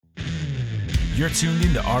You're tuned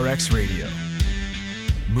into RX Radio.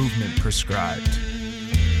 Movement prescribed.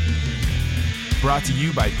 Brought to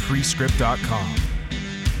you by Prescript.com.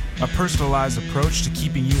 A personalized approach to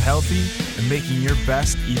keeping you healthy and making your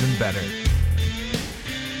best even better.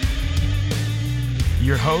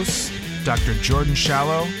 Your hosts, Dr. Jordan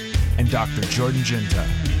Shallow and Dr. Jordan Ginta.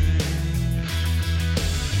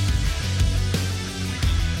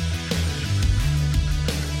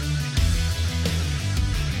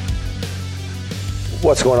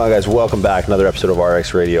 What's going on, guys? Welcome back. Another episode of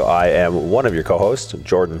RX Radio. I am one of your co-hosts,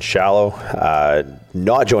 Jordan Shallow.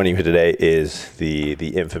 Not joining me today is the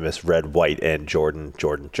infamous Red, White, and Jordan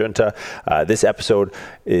Junta. This episode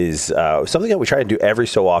is something that we try and do every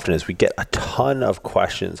so often is we get a ton of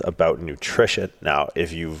questions about nutrition. Now,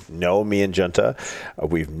 if you know me and Junta,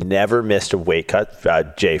 we've never missed a weight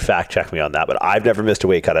cut. Jay, fact check me on that, but I've never missed a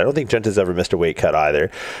weight cut. I don't think Junta's ever missed a weight cut either.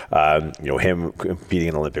 Him competing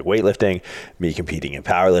in Olympic weightlifting, me competing in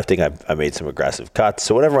powerlifting. I made some aggressive cuts.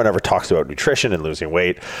 So whenever one ever talks about nutrition and losing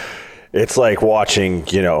weight, it's like watching,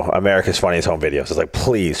 America's Funniest Home Videos. It's like,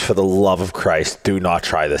 please, for the love of Christ, do not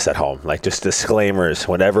try this at home. Like, just disclaimers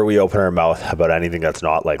whenever we open our mouth about anything that's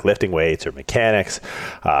not like lifting weights or mechanics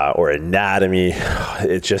or anatomy.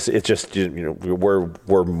 It's just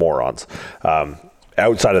we're morons.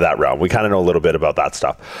 Outside of that realm, we kind of know a little bit about that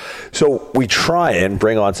stuff. So we try and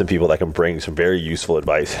bring on some people that can bring some very useful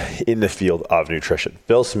advice in the field of nutrition.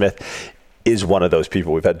 Phil Smith is one of those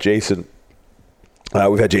people. We've had Jason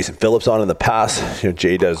Phillips on in the past.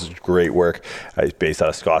 Jay does great work. He's based out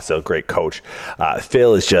of Scottsdale, great coach.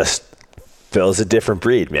 Phil's a different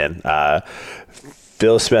breed, man.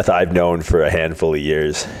 Phil Smith, I've known for a handful of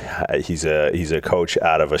years. He's a coach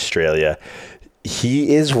out of Australia.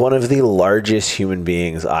 He is one of the largest human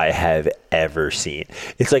beings I have ever seen.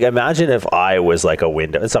 It's like, imagine if I was like a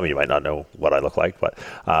window, and some of you might not know what I look like, but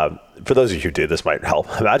for those of you who do, this might help.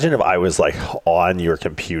 Imagine if I was like on your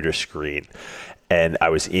computer screen and I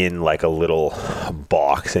was in like a little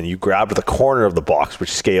box and you grabbed the corner of the box,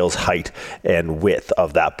 which scales height and width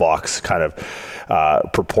of that box kind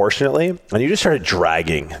of proportionately, and you just started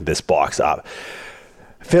dragging this box up.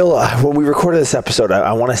 Phil, when we recorded this episode,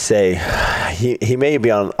 I want to say he may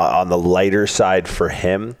be on the lighter side for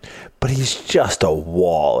him, but he's just a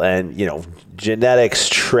wall. And, genetics,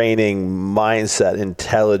 training, mindset,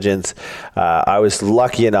 intelligence. I was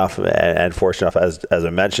lucky enough and fortunate enough, as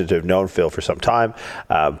I mentioned, to have known Phil for some time.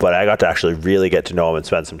 But I got to actually really get to know him and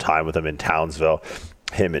spend some time with him in Townsville.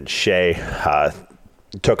 Him and Shay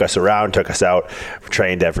took us around, took us out,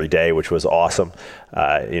 trained every day, which was awesome.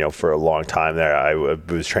 For a long time there, I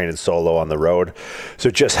was training solo on the road. So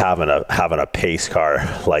just having a pace car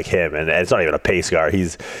like him, and it's not even a pace car.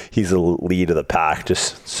 He's the lead of the pack,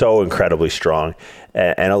 just so incredibly strong.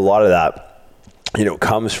 And a lot of that,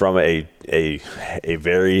 comes from a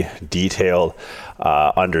very detailed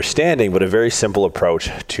understanding, but a very simple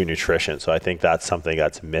approach to nutrition. So I think that's something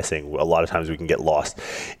that's missing. A lot of times we can get lost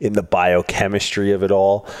in the biochemistry of it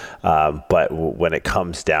all. But when it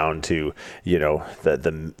comes down to,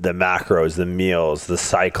 the macros, the meals, the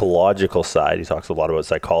psychological side, he talks a lot about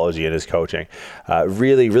psychology in his coaching.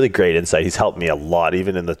 Really, really great insight. He's helped me a lot,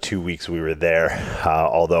 even in the 2 weeks we were there.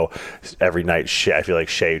 Although every night, I feel like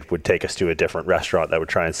Shay would take us to a different restaurant that would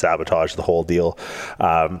try and sabotage the whole deal.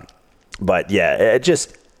 But yeah,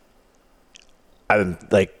 I'm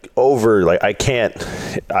like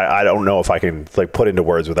I don't know if I can like put into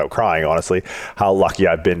words without crying, honestly, how lucky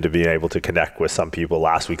I've been to be able to connect with some people.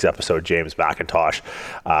 Last week's episode, James McIntosh,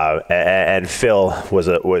 and Phil was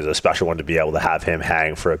a special one to be able to have him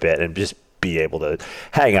hang for a bit and just be able to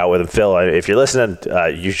hang out with him. Phil, if you're listening,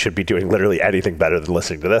 you should be doing literally anything better than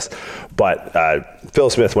listening to this. But Phil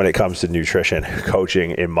Smith, when it comes to nutrition coaching,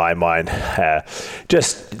 in my mind,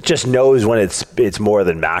 just knows when it's more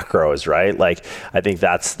than macros, right? Like, I think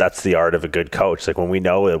that's the art of a good coach. Like, when we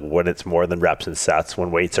know when it's more than reps and sets, when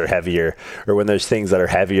weights are heavier, or when there's things that are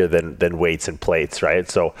heavier than weights and plates, right?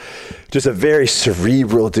 So just a very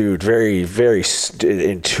cerebral dude, very, very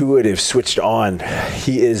intuitive, switched on.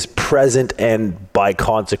 He is present, and by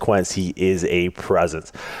consequence, he is a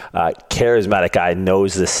presence. Charismatic guy,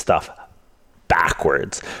 knows this stuff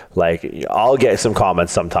backwards. Like, I'll get some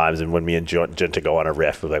comments sometimes, and when me and Jinta go on a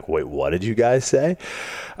riff, we're like, wait, what did you guys say?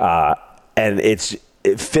 And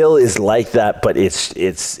Phil is like that, but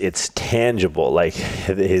it's tangible. Like,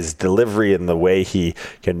 his delivery and the way he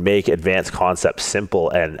can make advanced concepts simple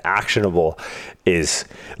and actionable is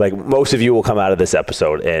like, most of you will come out of this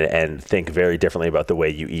episode and think very differently about the way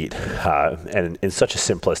you eat, and in such a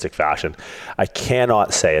simplistic fashion. I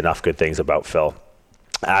cannot say enough good things about Phil.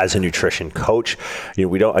 as a nutrition coach.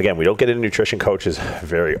 We don't get into nutrition coaches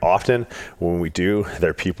very often. When we do,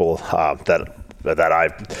 they're people that I,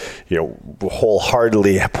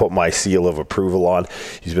 wholeheartedly put my seal of approval on.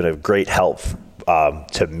 He's been a great help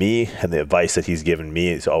to me, and the advice that he's given me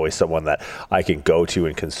is always someone that I can go to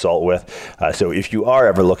and consult with. So if you are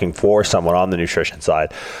ever looking for someone on the nutrition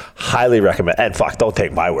side, highly recommend, and don't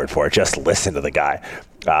take my word for it, just listen to the guy.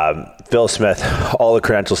 Phil Smith, all the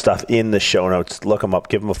credential stuff in the show notes. Look him up,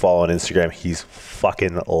 give him a follow on Instagram. He's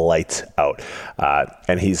fucking lights out.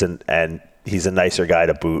 And he's a nicer guy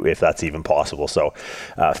to boot, if that's even possible. So,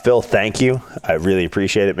 Phil, thank you. I really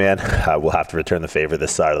appreciate it, man. We'll have to return the favor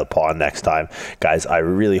this side of the pond next time. Guys, I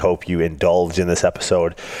really hope you indulge in this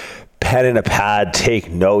episode. Pen and a pad, take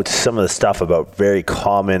notes. Some of the stuff about very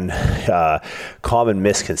common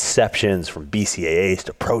misconceptions, from BCAAs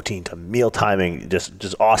to protein to meal timing.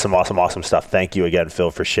 Just awesome stuff. Thank you again, Phil,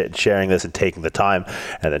 for sharing this and taking the time,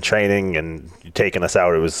 and then training and taking us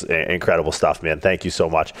out. It was incredible stuff, man. Thank you so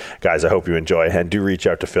much, guys. I hope you enjoy, and do reach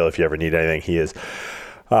out to Phil if you ever need anything. He's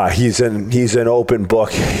an open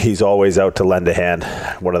book. He's always out to lend a hand.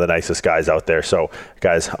 One of the nicest guys out there. So,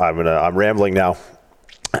 guys, I'm rambling now,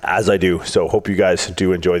 as I do. So hope you guys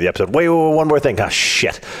do enjoy the episode. Wait, one more thing.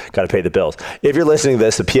 Shit. Got to pay the bills. If you're listening to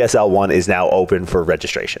this, the PSL1 is now open for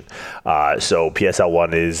registration. So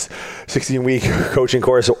PSL1 is 16-week coaching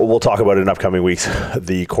course. We'll talk about it in upcoming weeks.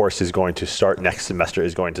 The course is going to start, next semester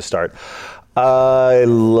is going to start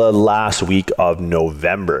last week of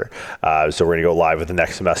November. So we're going to go live with the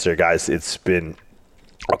next semester. Guys, it's been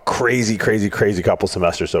a crazy couple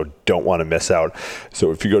semesters, so don't want to miss out.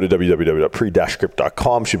 So if you go to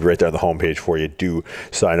www.pre-script.com, should be right there on the homepage for you. Do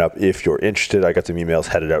sign up if you're interested. I got some emails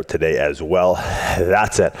headed out today as well.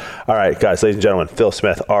 That's it. All right, guys, ladies and gentlemen, Phil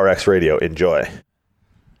Smith, RX Radio. Enjoy.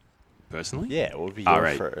 Personally? Yeah, what would be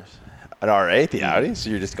your first? An R8, the Audi?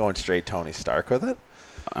 So you're just going straight Tony Stark with it?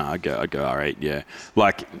 I'd go R8, yeah.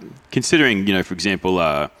 Like, considering, for example,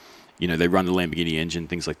 they run the Lamborghini engine,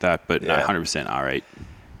 things like that, but no, 100% R8.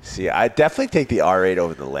 See, I'd definitely take the R8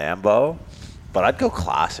 over the Lambo, but I'd go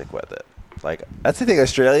classic with it. Like, that's the thing,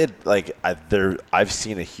 Australia, like, I've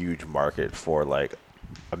seen a huge market for, like,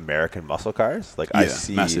 American muscle cars. Like, I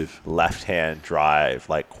see massive left-hand drive,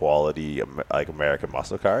 like, quality, like, American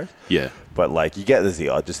muscle cars. Yeah. But, like, you get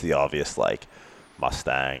just the obvious, like,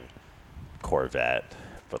 Mustang, Corvette,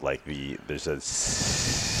 but, like, there's a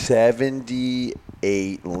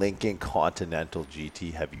 78 Lincoln Continental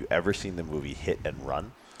GT. Have you ever seen the movie Hit and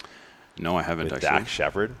Run? No, I haven't, with actually. Dak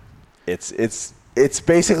Shepard. It's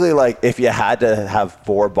basically like if you had to have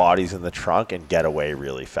 4 bodies in the trunk and get away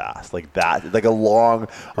really fast, like that, like a long,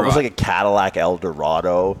 almost like a Cadillac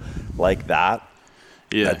Eldorado, like that.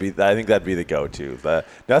 Yeah, I think that'd be the go-to.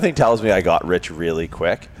 Nothing tells me I got rich really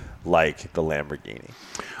quick like the Lamborghini.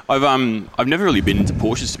 I've never really been into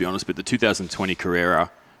Porsches, to be honest, but the 2020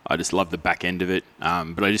 Carrera, I just love the back end of it.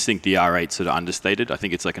 But I just think the R8 sort of understated. I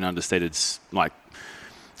think it's like an understated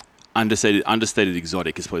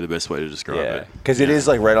exotic is probably the best way to describe it. Because it is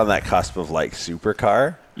like right on that cusp of like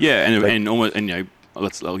supercar. Yeah, and almost, and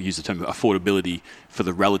I'll use the term affordability for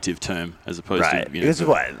the relative term as opposed to because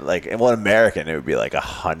American it would be like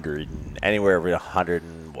 100 anywhere between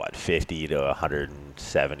 150 to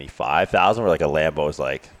 175,000. Where like a Lambo is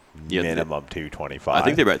like minimum 225. I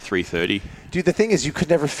think they're about 330. Dude, the thing is, you could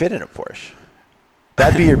never fit in a Porsche.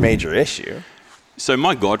 That'd be your major issue. So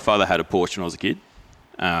my godfather had a Porsche when I was a kid.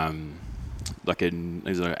 Like an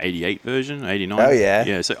 88 version, 89. Oh, yeah?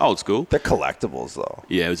 Yeah, so old school. They're collectibles, though.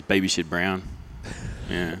 Yeah, it was baby shit brown.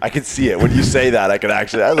 Yeah. I can see it. When you say that, I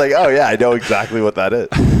was like, oh, yeah, I know exactly what that is.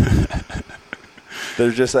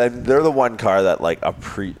 They're the one car that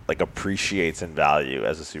appreciates in value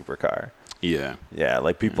as a supercar. Yeah. Yeah,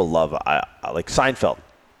 like people love I like Seinfeld.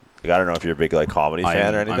 Like, I don't know if you're a big like comedy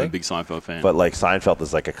fan or anything. I'm a big Seinfeld fan. But like Seinfeld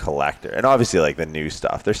is like a collector. And obviously like the new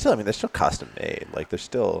stuff. They're still custom made. Like they're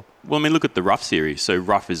still Well, I mean, look at the Rough series. So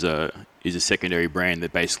Rough is a secondary brand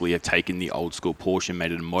that basically have taken the old school Porsche and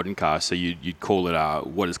made it a modern car. So you'd call it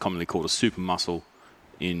what is commonly called a super muscle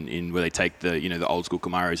in where they take the old school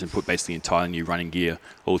Camaros and put basically entirely new running gear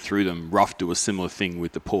all through them. Rough do a similar thing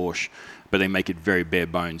with the Porsche, but they make it very bare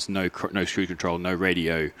bones. No cruise control, no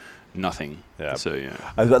radio, nothing. Yeah. So yeah.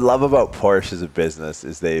 What I love about Porsche as a business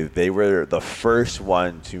is they were the first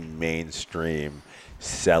one to mainstream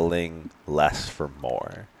selling less for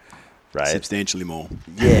more, right? Substantially more.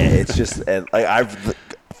 Yeah, it's just and like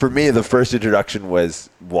for me the first introduction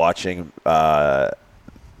was watching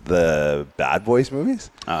the Bad Boys movies.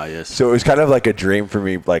 Ah, yes. So it was kind of like a dream for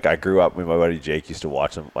me. Like I grew up, my buddy Jake used to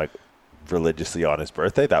watch them like religiously on his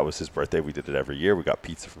birthday. That was his birthday. We did it every year. We got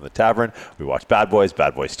pizza from the tavern. We watched Bad Boys.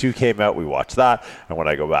 Bad Boys 2 came out. We watched that. And when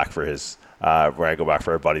I go back for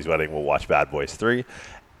our buddy's wedding, we'll watch Bad Boys 3.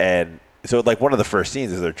 And so like one of the first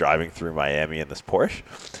scenes is they're driving through Miami in this Porsche.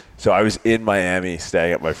 So I was in Miami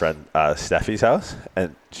staying at my friend Steffi's house,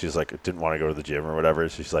 and she's like, didn't want to go to the gym or whatever.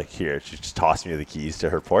 She's like, here. She just tossed me the keys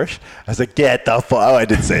to her Porsche. I was like, get the fuck. Oh, I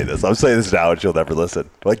did say this. I'm saying this now and she'll never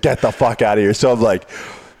listen. Like, get the fuck out of here. So I'm like,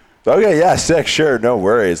 okay, yeah, sick, sure, no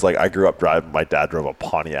worries. Like, I grew up driving, my dad drove a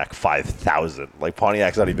Pontiac 5000. Like,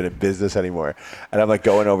 Pontiac's not even in business anymore. And I'm like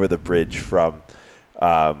going over the bridge from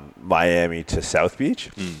Miami to South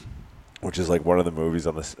Beach, which is like one of the movies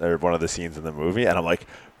one of the scenes in the movie. And I'm like,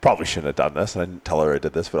 probably shouldn't have done this. And I didn't tell her I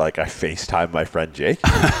did this, but like I FaceTimed my friend Jake.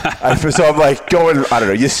 So I'm like going, I don't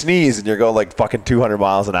know, you sneeze and you're going like fucking 200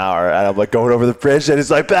 miles an hour. And I'm like going over the bridge and it's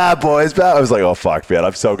like, bad boys, bad. I was like, oh fuck, man,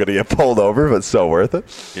 I'm so going to get pulled over, but so worth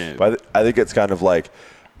it. Yeah. But I think it's kind of like,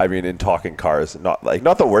 I mean, in talking cars, not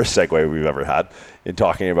the worst segue we've ever had in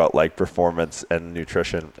talking about like performance and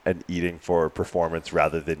nutrition and eating for performance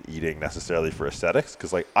rather than eating necessarily for aesthetics.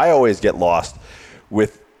 Cause like I always get lost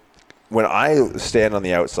with, when I stand on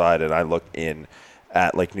the outside and I look in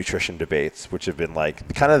at like nutrition debates, which have been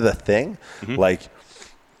like kind of the thing, like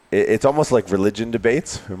it's almost like religion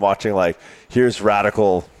debates. I'm watching like, here's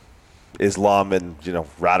radical Islam and, you know,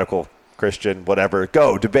 radical Christian, whatever,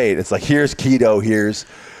 go debate. It's like, here's keto, here's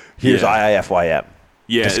IIFYM.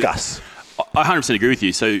 Yeah. Discuss. I 100% agree with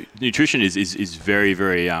you. So nutrition is very,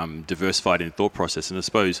 very diversified in thought process. And I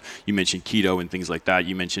suppose you mentioned keto and things like that.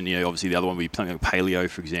 You mentioned, you know, obviously the other one would be something like paleo,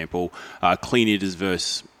 for example. Clean eaters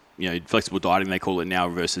versus, you know, flexible dieting, they call it now,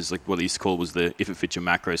 versus like what they used to call was the if it fits your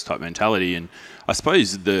macros type mentality. And I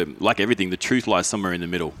suppose like everything, the truth lies somewhere in the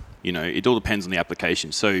middle. You know, it all depends on the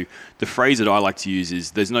application. So the phrase that I like to use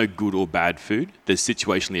is there's no good or bad food. There's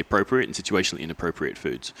situationally appropriate and situationally inappropriate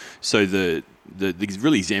foods. So the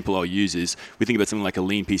really example I'll use is we think about something like a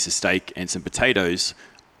lean piece of steak and some potatoes.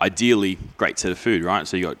 Ideally, great set of food, right?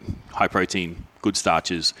 So you got high protein, good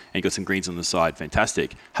starches, and you got some greens on the side.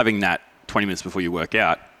 Fantastic. Having that 20 minutes before you work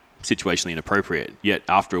out, situationally inappropriate. Yet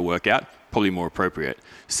after a workout, probably more appropriate.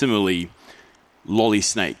 Similarly, lolly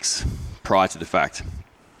snakes prior to the fact.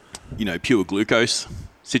 You know, pure glucose,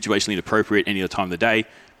 situationally inappropriate any other time of the day.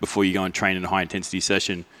 Before you go and train in a high intensity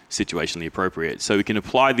session, situationally appropriate. So we can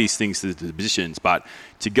apply these things to the positions, but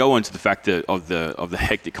to go on to the fact of the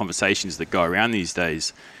hectic conversations that go around these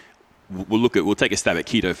days, we'll take a stab at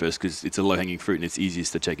keto first because it's a low hanging fruit and it's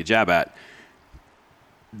easiest to take a jab at.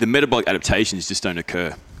 The metabolic adaptations just don't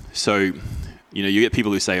occur. So, you know, you get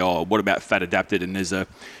people who say, oh, what about fat adapted? And if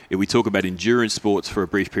we talk about endurance sports for a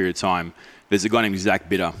brief period of time, there's a guy named Zach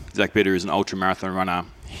Bitter. Zach Bitter is an ultra marathon runner.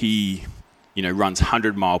 He, you know, runs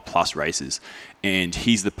 100-mile plus races, and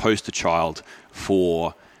he's the poster child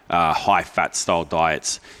for high-fat style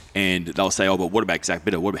diets. And they'll say, oh, but what about Zach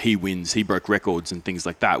Bitter? What about he wins? He broke records and things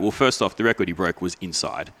like that. Well, first off, the record he broke was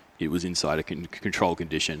inside. It was inside a control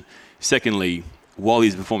condition. Secondly, while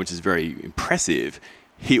his performance is very impressive,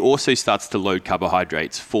 he also starts to load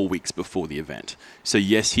carbohydrates 4 weeks before the event. So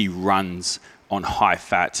yes, he runs on high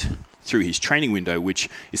fat through his training window, which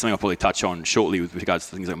is something I'll probably touch on shortly with regards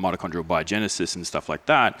to things like mitochondrial biogenesis and stuff like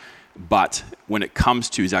that. But when it comes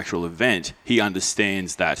to his actual event, he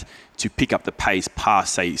understands that to pick up the pace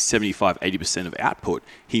past, say, 75, 80% of output,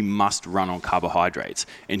 he must run on carbohydrates.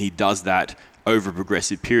 And he does that over a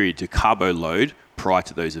progressive period to carbo load prior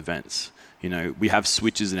to those events. You know, we have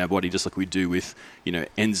switches in our body just like we do with, you know,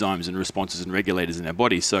 enzymes and responses and regulators in our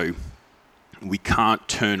body. So we can't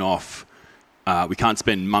turn off, we can't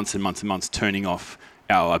spend months and months and months turning off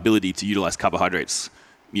our ability to utilize carbohydrates,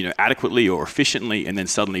 you know, adequately or efficiently, and then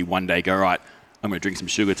suddenly one day go, right, I'm going to drink some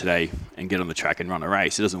sugar today and get on the track and run a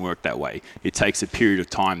race. It doesn't work that way. It takes a period of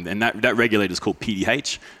time. And that regulator is called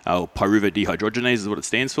PDH, pyruvate dehydrogenase is what it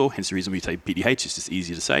stands for. Hence the reason we say PDH, it's just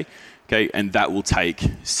easier to say. Okay, and that will take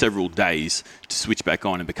several days to switch back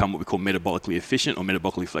on and become what we call metabolically efficient or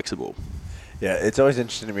metabolically flexible. Yeah, it's always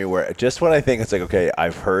interesting to me where just when I think it's like, okay,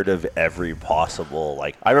 I've heard of every possible,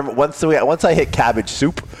 like, I remember once I hit cabbage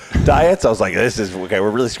soup diets, I was like, this is, okay,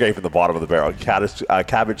 we're really scraping the bottom of the barrel.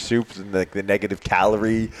 Cabbage soup and the negative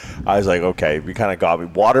calorie. I was like, okay, we kind of got me.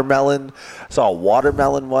 Watermelon, I saw a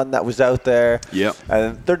watermelon one that was out there. Yep.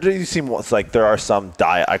 And there do seem, it's like there are some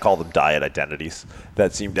diet, I call them diet identities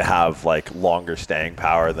that seem to have like longer staying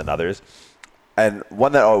power than others. And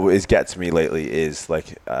one that always gets me lately is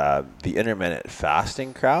like the intermittent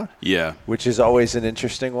fasting crowd. Yeah. Which is always an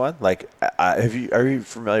interesting one. Like, are you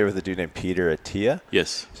familiar with a dude named Peter Attia?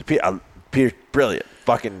 Yes. So Peter, brilliant.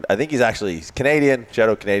 Fucking, I think he's Canadian, shout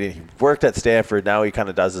out Canadian. He worked at Stanford. Now he kind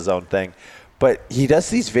of does his own thing. But he does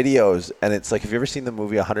these videos, and it's like, have you ever seen the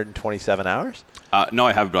movie 127 Hours? No,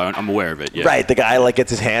 I haven't, but I'm aware of it, yeah. Right, the guy like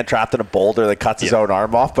gets his hand trapped in a boulder that cuts his own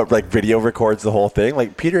arm off, but like video records the whole thing.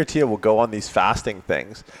 Like Peter Attia will go on these fasting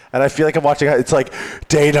things, and I feel like I'm watching, it's like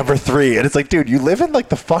day number 3, and it's like, dude, you live in like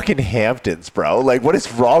the fucking Hamptons, bro. Like what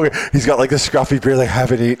is wrong? He's got like the scruffy beard, like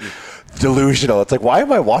haven't eaten. Delusional. It's like, why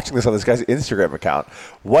am I watching this on this guy's Instagram account?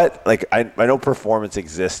 What, like, I know performance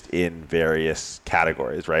exists in various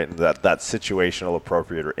categories, right? And that situational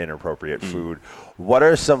appropriate or inappropriate food. What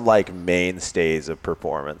are some like mainstays of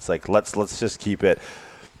performance? Like, let's just keep it.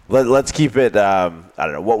 Let's keep it. I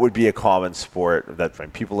don't know. What would be a common sport that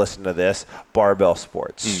when people listen to this? Barbell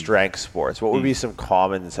sports, strength sports. What would be some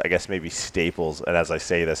common, I guess, maybe staples? And as I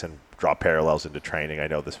say this and draw parallels into training, I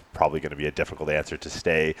know this is probably going to be a difficult answer to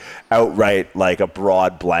stay outright like a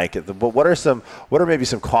broad blanket. But what are maybe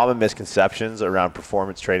some common misconceptions around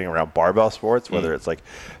performance training around barbell sports? Whether it's like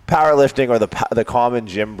powerlifting or the common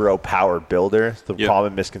gym bro power builder, the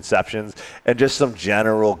common misconceptions, and just some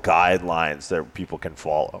general guidelines that people can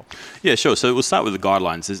follow. Yeah, sure. So we'll start with the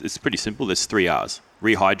guidelines. It's pretty simple. There's 3 R's: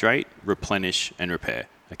 rehydrate, replenish, and repair.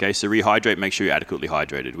 Okay, so rehydrate, make sure you're adequately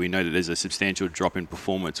hydrated. We know that there's a substantial drop in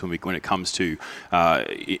performance when it comes to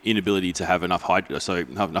inability to have enough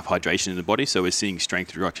hydration in the body. So we're seeing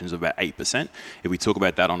strength reductions of about 8%. If we talk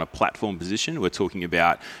about that on a platform position, we're talking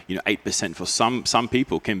about 8% for some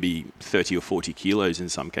people can be 30 or 40 kilos in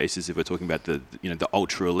some cases. If we're talking about the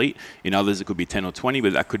ultra elite, in others it could be 10 or 20,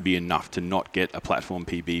 but that could be enough to not get a platform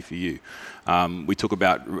PB for you. We talk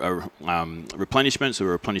about replenishment, so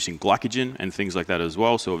we're replenishing glycogen and things like that as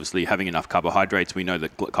well. So obviously having enough carbohydrates, we know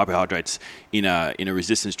that carbohydrates in a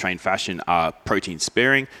resistance trained fashion are protein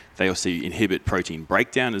sparing. They also inhibit protein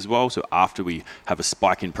breakdown as well. So after we have a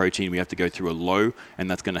spike in protein, we have to go through a low, and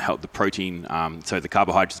that's going to help the protein. So the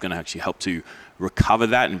carbohydrate is going to actually help to recover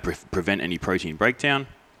that and prevent any protein breakdown.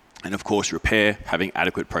 And of course, repair, having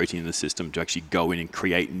adequate protein in the system to actually go in and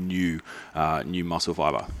create new muscle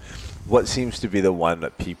fiber. What seems to be the one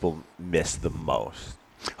that people miss the most?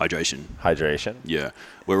 Hydration? Yeah.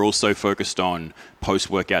 We're also focused on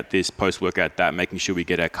post-workout this, post-workout that, making sure we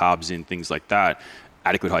get our carbs in, things like that.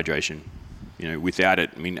 Adequate hydration. Without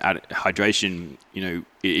it, hydration,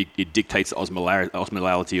 it dictates the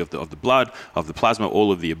osmolality of the blood, of the plasma,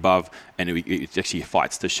 all of the above, and it actually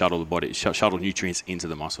fights to shuttle the body, shuttle nutrients into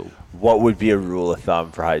the muscle. What would be a rule of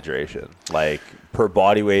thumb for hydration? Like per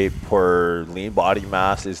body weight, per lean body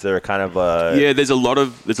mass? Is there a kind of a... Yeah, there's a lot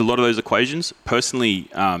of those equations. Personally,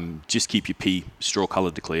 just keep your pee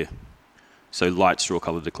straw-colored to clear. So light straw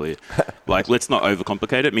colored to clear. Like, let's not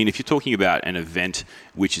overcomplicate it. If you're talking about an event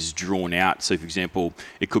which is drawn out, so for example,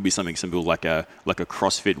 it could be something simple like a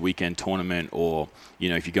CrossFit weekend tournament, or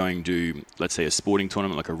if you're going to, let's say, a sporting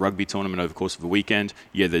tournament like a rugby tournament over the course of a weekend.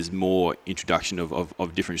 Yeah, there's more introduction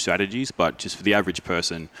of different strategies, but just for the average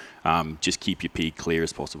person, just keep your pee clear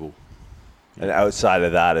as possible. And outside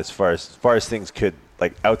of that, as far as things could,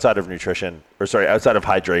 like outside of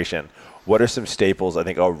hydration, what are some staples, I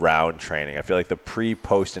think, around training? I feel like the pre,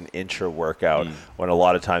 post, and intra-workout, when a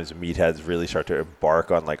lot of times meatheads really start to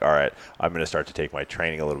embark on like, all right, I'm going to start to take my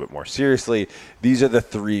training a little bit more seriously. These are the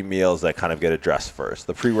 3 meals that kind of get addressed first.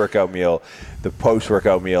 The pre-workout meal, the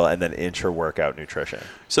post-workout meal, and then intra-workout nutrition.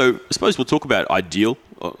 So I suppose we'll talk about ideal.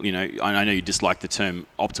 I know you dislike the term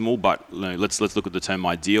optimal, but let's look at the term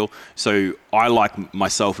ideal. So I like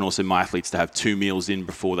myself and also my athletes to have 2 meals in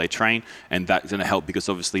before they train, and that's going to help because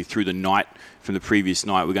obviously through the night, from the previous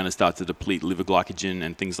night, we're going to start to deplete liver glycogen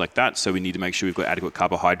and things like that. So we need to make sure we've got adequate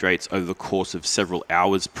carbohydrates over the course of several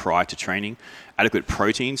hours prior to training. Adequate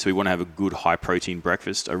protein, so we want to have a good high protein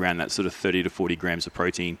breakfast around that sort of 30 to 40 grams of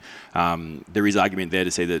protein. There is argument there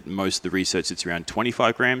to say that most of the research sits around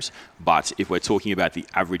 25 grams, but if we're talking about the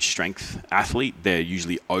average strength athlete, they're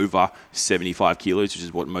usually over 75 kilos, which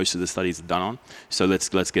is what most of the studies are done on. So let's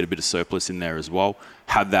get a bit of surplus in there as well.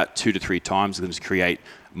 Have that 2 to 3 times, and just create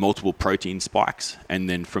multiple protein spikes, and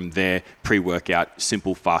then from there, pre-workout,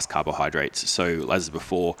 simple, fast carbohydrates. So as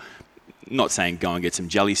before, not saying go and get some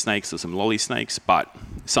jelly snakes or some lolly snakes, but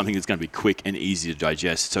something that's going to be quick and easy to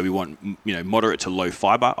digest. So we want, moderate to low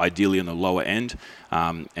fiber, ideally on the lower end,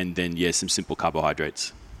 and then, some simple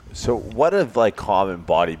carbohydrates. So what of like common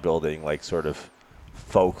bodybuilding, like sort of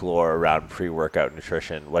folklore around pre-workout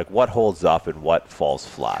nutrition? Like what holds up and what falls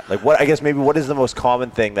flat? Like what is the most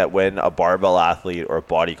common thing that when a barbell athlete or a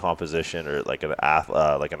body composition or like an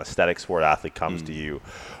aesthetic sport athlete comes to you,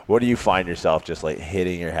 what do you find yourself just like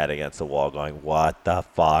hitting your head against the wall going, what the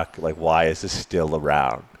fuck? Like why is this still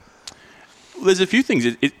around? Well, there's a few things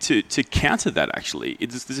to counter that, actually.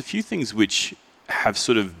 There's a few things which have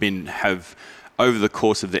sort of have over the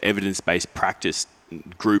course of the evidence-based practice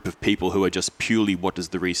group of people who are just purely what does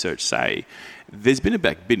the research say, there's been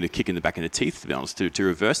a kick in the back of the teeth, to be honest, to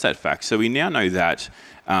reverse that fact. So we now know that,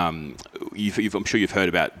 I'm sure you've heard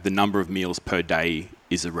about the number of meals per day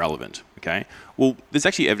is irrelevant, okay? Well, there's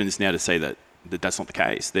actually evidence now to say that that's not the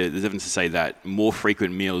case. There's evidence to say that more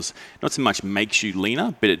frequent meals not so much makes you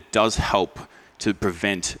leaner, but it does help to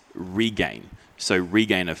prevent regain. So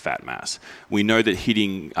regain of fat mass. We know that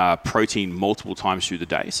hitting protein multiple times through the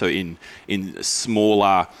day, so in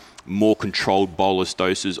smaller, more controlled bolus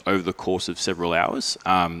doses over the course of several hours,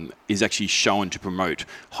 is actually shown to promote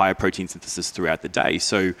higher protein synthesis throughout the day.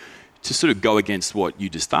 So to sort of go against what you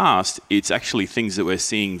just asked, it's actually things that we're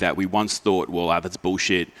seeing that we once thought, well, that's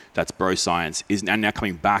bullshit, that's bro science, is now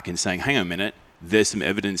coming back and saying, hang on a minute, there's some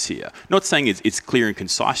evidence here. Not saying it's clear and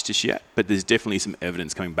concise just yet, but there's definitely some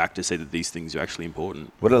evidence coming back to say that these things are actually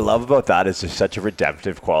important. What I love about that is there's such a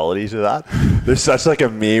redemptive quality to that. There's such like a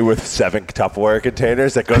me with 7 Tupperware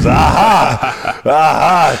containers that goes,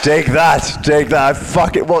 take that,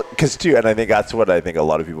 fuck it. Well, because too, and I think that's what I think a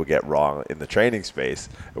lot of people get wrong in the training space,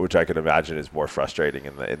 which I can imagine is more frustrating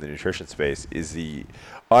in the nutrition space, is the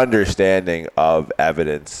understanding of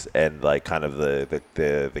evidence and like kind of the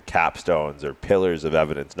capstones or pillars of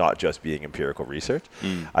evidence, not just being empirical research.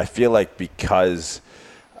 I feel like because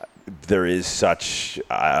there is such,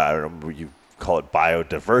 I don't know, you call it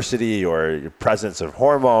biodiversity or presence of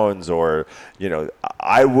hormones, or,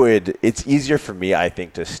 it's easier for me, I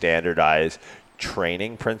think, to standardize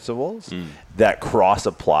training principles that cross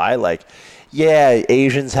apply. Like, yeah,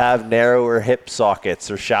 Asians have narrower hip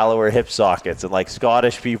sockets or shallower hip sockets, and like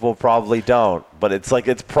Scottish people probably don't, but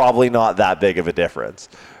it's probably not that big of a difference,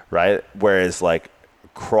 right? Whereas like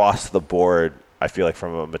across the board, I feel like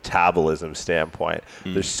from a metabolism standpoint,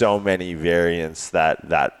 there's so many variants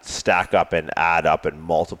that stack up and add up and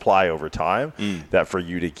multiply over time that for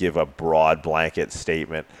you to give a broad blanket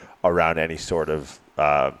statement around any sort of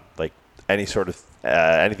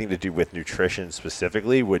anything to do with nutrition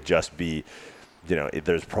specifically would just be,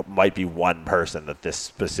 might be one person that this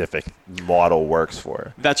specific model works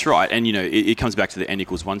for. That's right. And, it comes back to the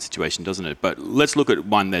N=1 situation, doesn't it? But let's look at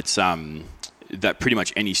one that's that pretty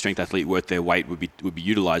much any strength athlete worth their weight would be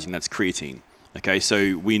utilizing. That's creatine. Okay,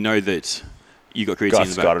 so we know that you got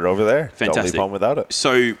creatine. Got it over there. Fantastic. Don't leave home without it.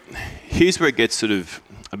 So here's where it gets sort of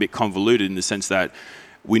a bit convoluted in the sense that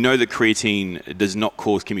we know that creatine does not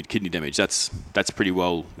cause kidney damage. That's pretty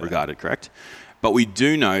well regarded, correct? But we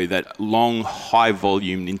do know that long, high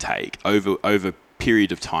volume intake over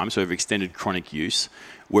period of time, so over extended chronic use,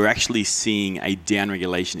 we're actually seeing a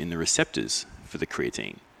downregulation in the receptors for the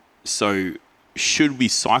creatine. So should we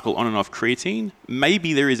cycle on and off creatine?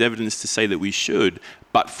 Maybe there is evidence to say that we should,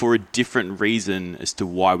 but for a different reason as to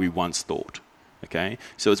why we once thought. Okay,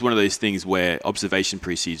 so it's one of those things where observation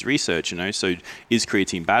precedes research. So is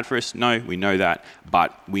creatine bad for us? No, we know that,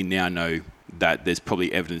 but we now know that there's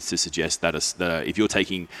probably evidence to suggest that if you're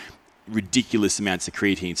taking ridiculous amounts of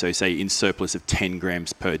creatine, so say in surplus of 10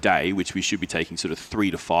 grams per day, which we should be taking sort of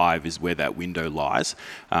 3 to 5 is where that window lies.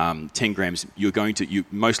 10 grams, you're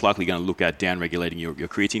most likely going to look at down-regulating your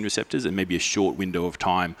creatine receptors, and maybe a short window of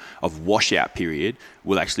time of washout period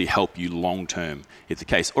will actually help you long-term if the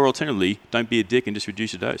case. Or alternatively, don't be a dick and just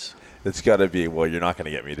reduce your dose. It's got to be, well, you're not going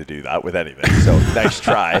to get me to do that with anything. So nice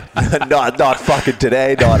try. not fucking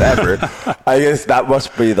today, not ever. I guess that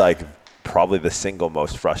must be like probably the single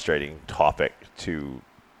most frustrating topic to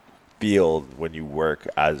field when you work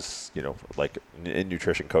as, like in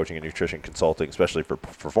nutrition coaching and nutrition consulting, especially for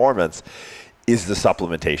performance, is the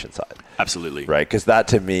supplementation side. Absolutely. Right? Because that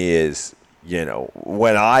to me is,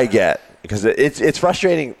 when I get, because it's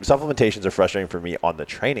frustrating. Supplementations are frustrating for me on the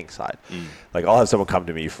training side. Like I'll have someone come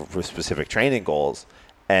to me for specific training goals,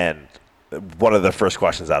 and one of the first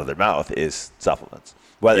questions out of their mouth is supplements.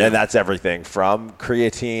 And that's everything from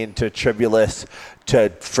creatine to tribulus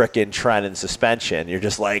to frickin' tren and suspension. You're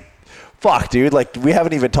just like, fuck, dude. Like, we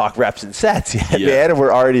haven't even talked reps and sets yet, man. And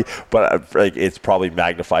we're already, but like, it's probably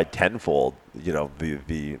magnified tenfold,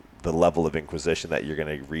 the level of inquisition that you're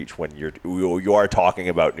going to reach when you are talking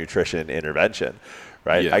about nutrition intervention,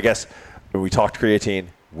 right? Yeah. I guess when we talked creatine,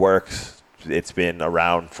 works. It's been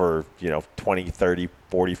around for 20, 30,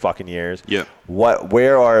 40 fucking years. Yeah.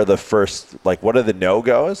 Where are the first, like, what are the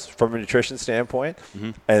no-goes from a nutrition standpoint?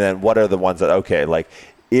 And then what are the ones that, okay, like,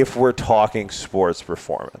 if we're talking sports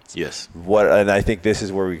performance. Yes. And I think this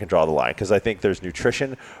is where we can draw the line, because I think there's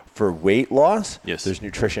nutrition for weight loss. Yes. There's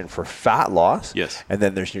nutrition for fat loss. Yes. And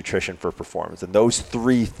then there's nutrition for performance. And those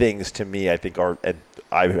three things to me, I think are, and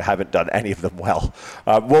I haven't done any of them well.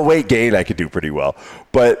 Weight gain I could do pretty well.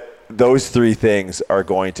 But those three things are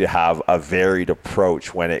going to have a varied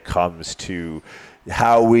approach when it comes to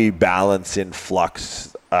how we balance in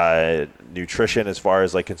flux nutrition as far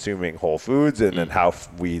as like consuming whole foods, and then how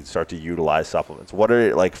we start to utilize supplements. What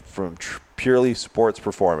are like from purely sports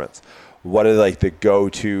performance? What are like the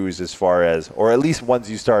go-tos as far as, or at least ones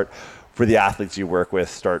you start for the athletes you work with,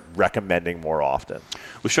 start recommending more often?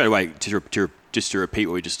 Well, straight away, just to repeat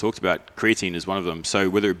what we just talked about, creatine is one of them. So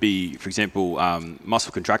whether it be, for example,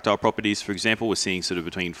 muscle contractile properties, for example, we're seeing sort of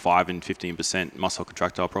between 5 and 15% muscle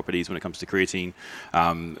contractile properties when it comes to creatine.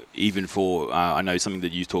 Even for, I know something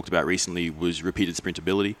that you talked about recently was repeated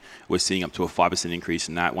sprintability. We're seeing up to a 5% increase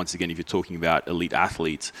in that. Once again, if you're talking about elite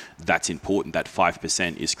athletes, that's important. That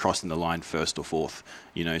 5% is crossing the line first or fourth.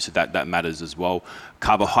 So that matters as well.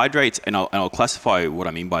 Carbohydrates, and I'll classify what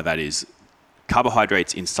I mean by that is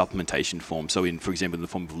carbohydrates in supplementation form. So for example, in the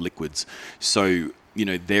form of liquids. So,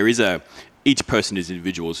 there is each person is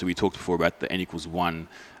individual. So we talked before about the N=1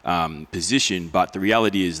 position, but the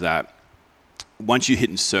reality is that once you hit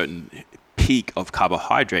a certain peak of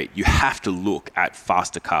carbohydrate, you have to look at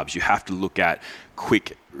faster carbs. You have to look at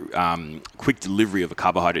quick delivery of a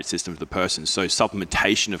carbohydrate system to the person. So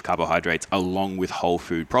supplementation of carbohydrates along with whole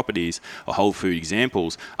food properties or whole food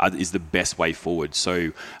examples is the best way forward.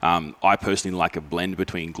 So I personally like a blend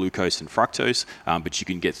between glucose and fructose, but you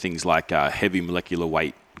can get things like heavy molecular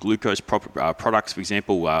weight glucose products, for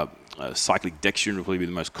example. Cyclic dextrin will probably be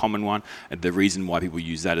the most common one. And the reason why people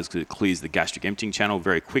use that is because it clears the gastric emptying channel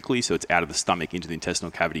very quickly, so it's out of the stomach into the intestinal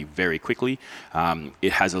cavity very quickly.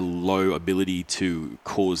 It has a low ability to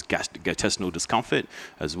cause gastrointestinal discomfort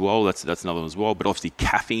as well. That's another one as well. But obviously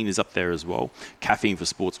caffeine is up there as well. Caffeine for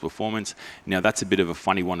sports performance. Now that's a bit of a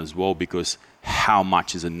funny one as well, because how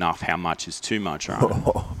much is enough? How much is too much? Right?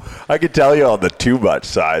 I could tell you on the too much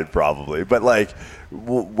side probably, but like,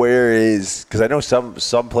 where is, because I know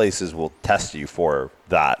some places will test you for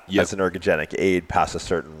that as an ergogenic aid past a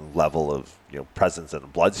certain level of presence in the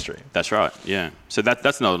bloodstream. That's right. Yeah. So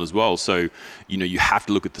that's another one as well. So you have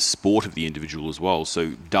to look at the sport of the individual as well.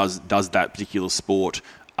 So does that particular sport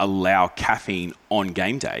allow caffeine on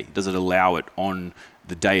game day? Does it allow it on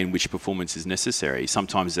the day in which performance is necessary?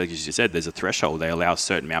 Sometimes, as you said, there's a threshold. They allow a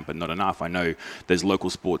certain amount, but not enough. I know there's local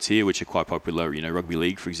sports here which are quite popular. Rugby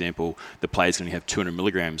league, for example, the players can only have 200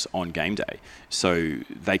 milligrams on game day, so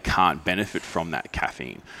they can't benefit from that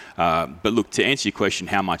caffeine. But look, to answer your question,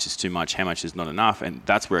 how much is too much? How much is not enough? And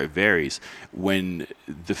that's where it varies. When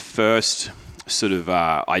the first sort of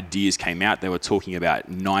ideas came out, they were talking about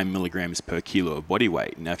 9 milligrams per kilo of body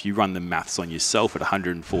weight. Now, if you run the maths on yourself at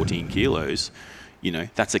 114 kilos,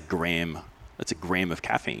 that's a gram of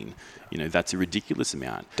caffeine. That's a ridiculous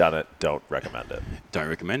amount. Done it. Don't recommend it. Don't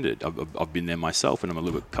recommend it. I've been there myself, and I'm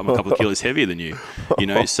a couple of kilos heavier than you.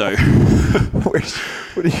 So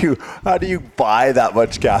how do you buy that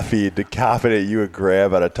much caffeine to caffeinate you a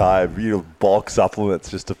gram at a time? Bulk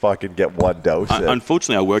supplements just to fucking get one dose.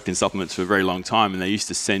 Unfortunately, I worked in supplements for a very long time, and they used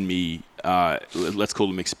to send me let's call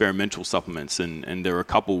them experimental supplements, and there were a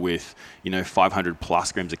couple with 500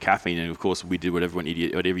 plus grams of caffeine, and of course we did what every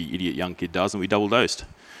idiot young kid does, and we double dosed.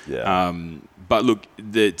 Yeah. But look,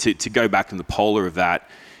 to go back in the polar of that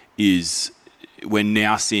is we're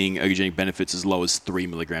now seeing ergogenic benefits as low as 3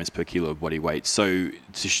 milligrams per kilo of body weight. So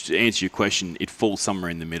to answer your question, it falls somewhere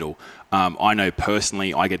in the middle. I know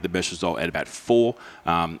personally I get the best result at about 4,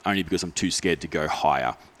 only because I'm too scared to go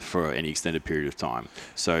higher for any extended period of time.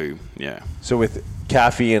 So, yeah. So with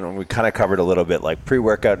caffeine, we kind of covered a little bit like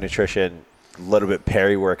pre-workout nutrition, a little bit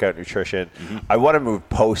peri-workout nutrition. Mm-hmm. I want to move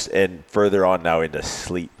post and further on now into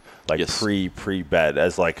sleep, like pre-bed,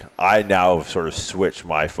 as like I now sort of switch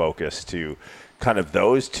my focus to kind of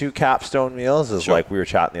those two capstone meals, as like we were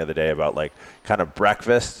chatting the other day about like kind of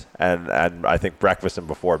breakfast and I think breakfast and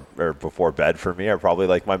before bed for me are probably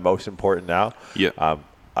like my most important now. Yeah.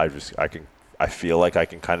 I feel like I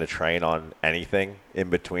can kind of train on anything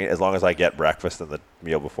in between as long as I get breakfast and the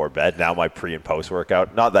meal before bed. Now my pre and post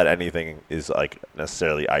workout, not that anything is like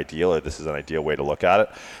necessarily ideal or this is an ideal way to look at it,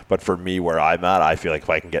 but for me where I'm at, I feel like if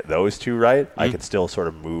I can get those two right, I can still sort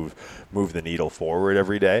of move the needle forward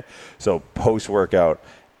every day. So post workout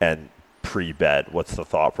and pre-bed, what's the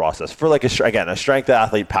thought process for like a strength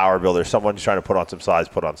athlete, power builder, someone who's trying to put on some size,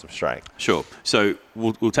 put on some strength? Sure. So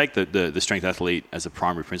we'll take the strength athlete as a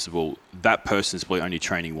primary principle. That person is probably only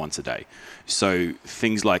training once a day. So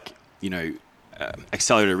things like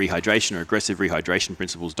accelerated rehydration or aggressive rehydration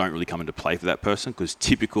principles don't really come into play for that person, because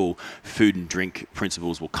typical food and drink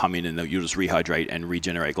principles will come in and you'll just rehydrate and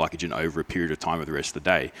regenerate glycogen over a period of time of the rest of the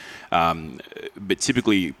day. But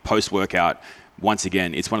typically post-workout, once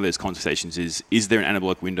again, it's one of those conversations is there an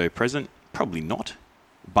anabolic window present? Probably not.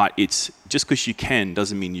 But it's just because you can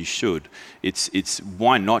doesn't mean you should. It's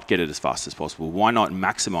why not get it as fast as possible? Why not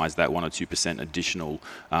maximize that 1 or 2% additional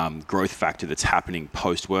growth factor that's happening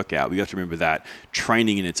post-workout? We have to remember that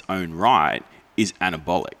training in its own right is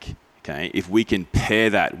anabolic. Okay, if we can pair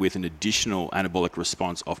that with an additional anabolic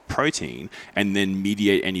response of protein and then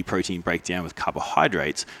mediate any protein breakdown with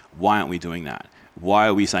carbohydrates, why aren't we doing that? Why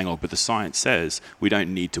are we saying, oh, but the science says we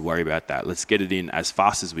don't need to worry about that. Let's get it in as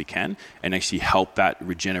fast as we can and actually help that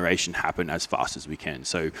regeneration happen as fast as we can.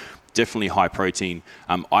 So definitely high protein.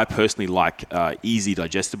 I personally like easy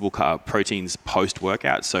digestible proteins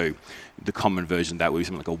post-workout. So the common version of that would be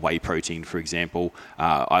something like a whey protein, for example.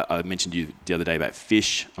 I mentioned to you the other day about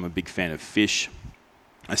fish. I'm a big fan of fish.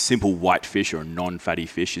 A simple white fish or a non-fatty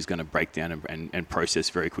fish is going to break down and process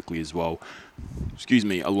very quickly as well. Excuse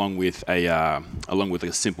me, along with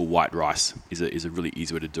a simple white rice is a really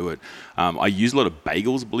easy way to do it. I use a lot of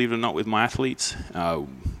bagels, believe it or not, with my athletes. A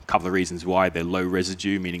couple of reasons why: they're low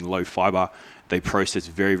residue, meaning low fiber. They process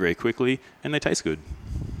very, very quickly, and they taste good.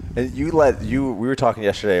 And we were talking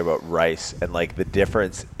yesterday about rice and like the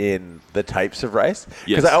difference in the types of rice.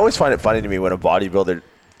 Because I always find it funny to me when a bodybuilder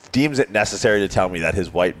deems it necessary to tell me that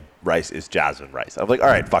his white rice is jasmine rice. I'm like, all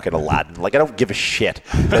right, fucking Aladdin. Like, I don't give a shit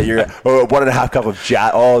that you're 1.5 cup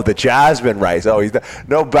of the jasmine rice. Oh, he's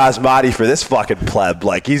no basmati for this fucking pleb.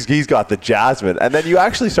 Like, he's got the jasmine. And then you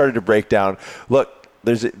actually started to break down, look,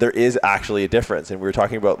 there is actually a difference. And we were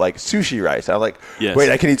talking about like sushi rice. I'm like, yes.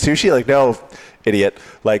 Wait, I can eat sushi? Like, no, idiot.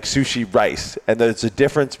 Like sushi rice. And there's a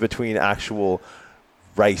difference between actual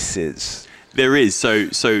rices. There is. So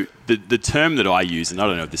the term that I use, and I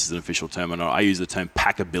don't know if this is an official term or not, I use the term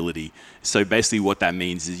packability. So basically what that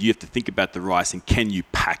means is you have to think about the rice and can you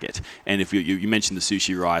pack it? And if you mentioned the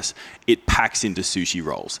sushi rice, it packs into sushi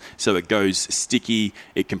rolls. So it goes sticky,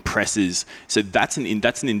 it compresses. So that's an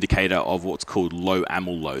indicator of what's called low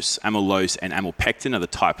amylose. Amylose and amylpectin are the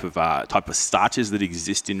type of starches that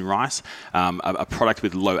exist in rice. A product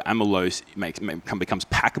with low amylose becomes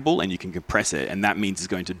packable and you can compress it, and that means it's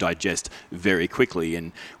going to digest very quickly.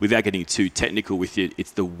 And without getting too technical with it,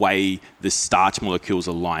 it's the way the starch molecules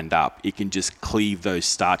are lined up. It can just cleave those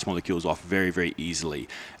starch molecules off very, very easily.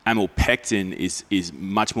 Amylpectin is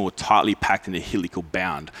much more tightly packed in a helical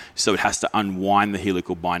bound, so it has to unwind the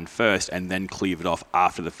helical bind first and then cleave it off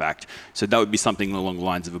after the fact. So that would be something along the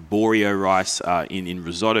lines of a Borio rice in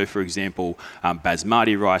risotto, for example.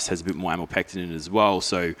 Basmati rice has a bit more amylpectin in it as well.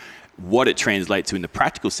 So what it translates to in the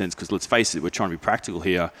practical sense, because let's face it, we're trying to be practical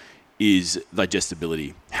here, is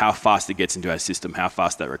digestibility, how fast it gets into our system, how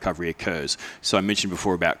fast that recovery occurs. So I mentioned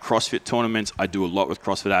before about CrossFit tournaments. I do a lot with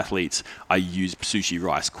CrossFit athletes. I use sushi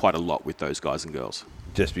rice quite a lot with those guys and girls.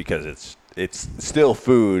 Just because it's still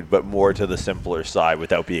food, but more to the simpler side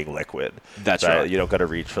without being liquid. That's right. You don't got to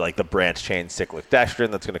reach for like the branched chain cyclic dextrin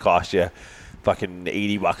that's going to cost you fucking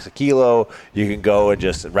 $80 a kilo. You can go and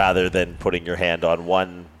just, rather than putting your hand on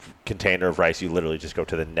one container of rice, you literally just go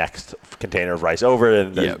to the next container of rice over,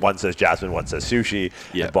 and one says jasmine, one says sushi,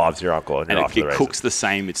 and Bob's your uncle, and you're off to the races. It cooks the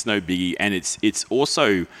same. It's no biggie, and it's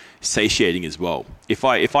also satiating as well. If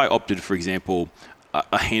I opted, for example,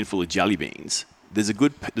 a handful of jelly beans, there's a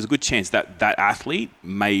good chance that athlete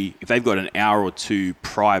may, if they've got an hour or two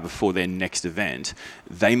prior before their next event,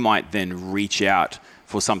 they might then reach out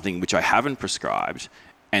for something which I haven't prescribed,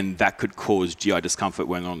 and that could cause GI discomfort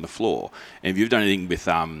when on the floor. And if you've done anything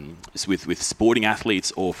with sporting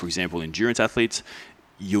athletes or, for example, endurance athletes,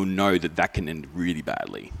 you'll know that can end really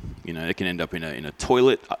badly. You know, it can end up in a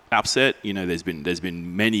toilet upset. You know, there's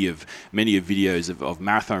been many of videos of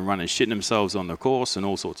marathon runners shitting themselves on the course and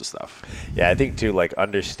all sorts of stuff. Yeah, I think too, like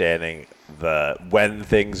understanding when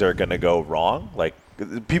things are going to go wrong. Like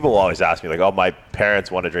people always ask me, like, "Oh, my parents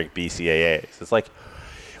want to drink BCAAs." It's like,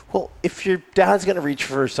 well, if your dad's going to reach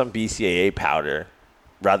for some BCAA powder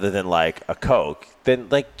rather than like a Coke, then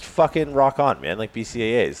like fucking rock on, man. Like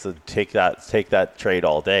BCAAs, so take that trade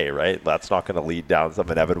all day, right? That's not going to lead down some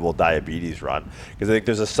inevitable diabetes run, because I think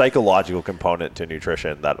there's a psychological component to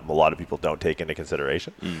nutrition that a lot of people don't take into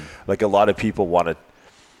consideration. Like a lot of people want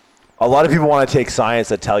to take science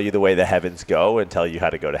that tell you the way the heavens go and tell you how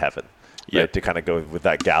to go to heaven. Right? To kind of go with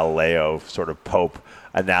that Galileo sort of Pope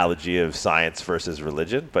analogy of science versus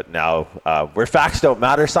religion. But now where facts don't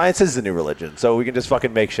matter, science is the new religion. So we can just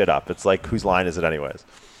fucking make shit up. It's like, whose line is it anyways?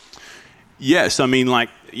 Yes, I mean,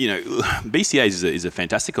 BCAAs is a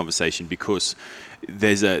fantastic conversation because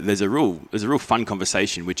there's a real fun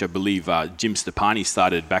conversation which I believe Jim Stepani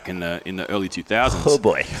started back in the early 2000s. Oh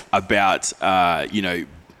boy! About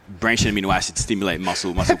branched amino acids stimulate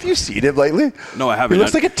muscle. Have you seen him lately? No, I haven't. He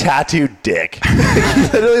looks like a tattooed dick. He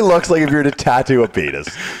literally looks like if you were to tattoo a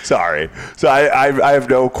penis. Sorry. So I have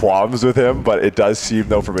no qualms with him, but it does seem,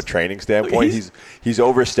 though, from a training standpoint, he's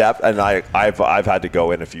overstepped, and I've had to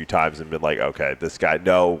go in a few times and been like, okay, this guy,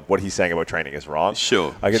 no, what he's saying about training is wrong.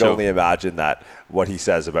 Sure. I can only imagine that what he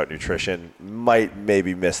says about nutrition might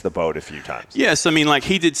maybe miss the boat a few times. Yes, I mean,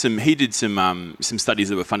 he did some studies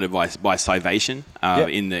that were funded by Scivation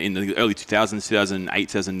in the early 2000s, 2008,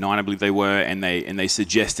 2009, I believe they were, and they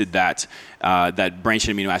suggested that branched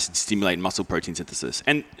amino acids stimulate muscle protein synthesis,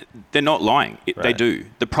 and they're not lying. They do.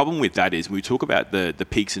 The problem with that is when we talk about the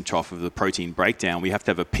peaks and trough of the protein breakdown, we have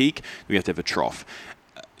to have a peak, we have to have a trough.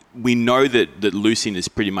 We know that leucine is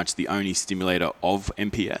pretty much the only stimulator of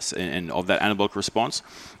MPS and of that anabolic response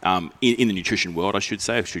in the nutrition world, I should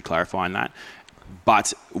clarify on that.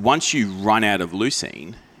 But once you run out of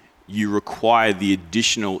leucine, you require the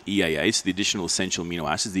additional EAAs, the additional essential amino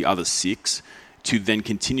acids, the other 6, to then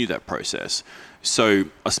continue that process. So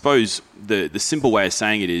I suppose the simple way of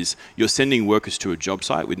saying it is you're sending workers to a job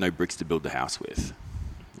site with no bricks to build the house with.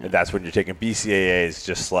 And that's when you're taking BCAAs,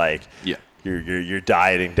 just like... Yeah. You're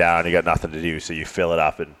dieting down, you got nothing to do, so you fill it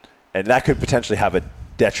up, and that could potentially have a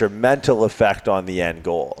detrimental effect on the end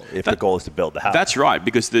goal if the goal is to build the house. That's right,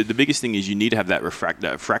 because the biggest thing is you need to have that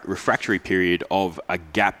refractory period of a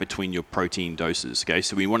gap between your protein doses. Okay,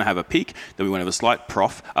 so we want to have a peak, then we want to have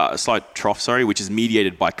a slight trough, which is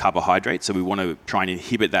mediated by carbohydrates. So we want to try and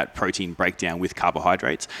inhibit that protein breakdown with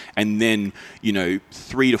carbohydrates, and then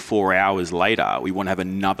 3 to 4 hours later, we want to have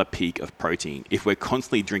another peak of protein. If we're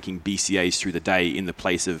constantly drinking BCAAs through the day in the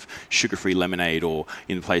place of sugar-free lemonade or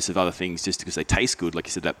in the place of other things just because they taste good, like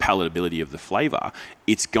you said, that palatability of the flavor,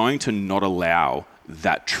 it's going to not allow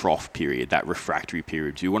that trough period, that refractory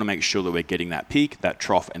period. So you want to make sure that we're getting that peak, that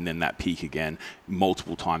trough, and then that peak again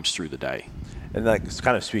multiple times through the day. And it's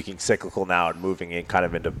kind of speaking cyclical now and moving in kind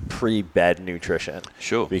of into pre-bed nutrition.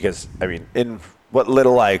 Sure. Because, I mean, in what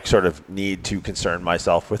little I sort of need to concern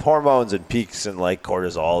myself with hormones and peaks and like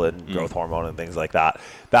cortisol and growth hormone and things like that,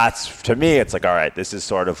 that's, to me, it's like, all right, this is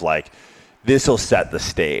sort of like, this will set the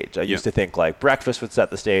stage. I used to think like breakfast would set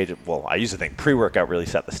the stage. Well, I used to think pre-workout really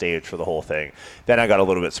set the stage for the whole thing. Then I got a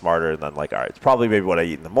little bit smarter and then like, all right, it's probably maybe what I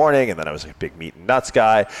eat in the morning. And then I was like a big meat and nuts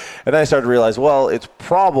guy. And then I started to realize, well, it's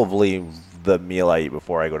probably the meal I eat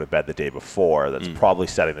before I go to bed the day before that's probably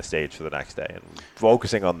setting the stage for the next day. And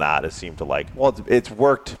focusing on that has seemed to like, well, it's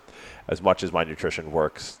worked as much as my nutrition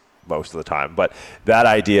works most of the time. But that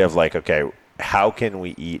idea of like, okay, how can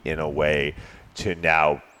we eat in a way to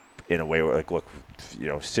now, in a way where like, look,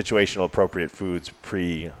 situational appropriate foods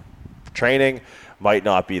pre-training might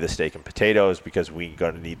not be the steak and potatoes because we're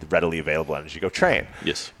going to need the readily available energy to go train.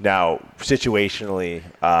 Yes. Now, situationally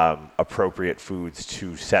appropriate foods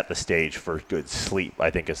to set the stage for good sleep,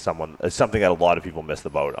 I think is something that a lot of people miss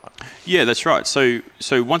the boat on. Yeah, that's right. So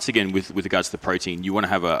once again, with regards to the protein, you want to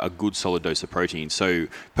have a good solid dose of protein. So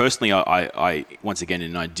personally, I once again,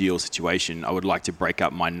 in an ideal situation, I would like to break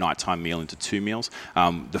up my nighttime meal into 2 meals.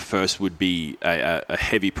 The first would be a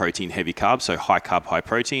heavy protein, heavy carb, so high carb, high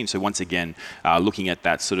protein. So once again, looking at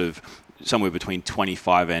that sort of somewhere between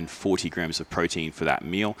 25 and 40 grams of protein for that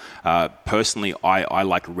meal. Personally, I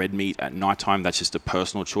like red meat at nighttime. That's just a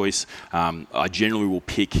personal choice. I generally will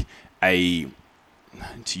pick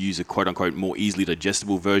to use a quote-unquote more easily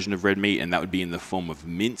digestible version of red meat, and that would be in the form of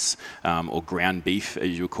mince or ground beef, as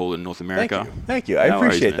you would call it in North America. Thank you. I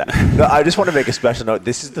appreciate that. No, I just want to make a special note.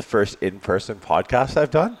 This is the first in-person podcast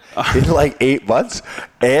I've done in like 8 months,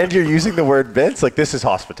 and you're using the word mince. Like, this is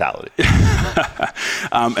hospitality.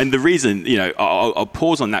 And the reason, I'll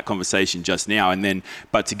pause on that conversation just now,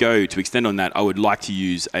 but to extend on that, I would like to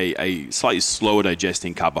use a slightly slower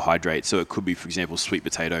digesting carbohydrate. So it could be, for example, sweet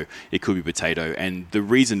potato. It could be potato. And the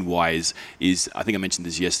reason why is I think I mentioned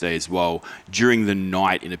this yesterday as well. During the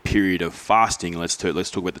night in a period of fasting, let's talk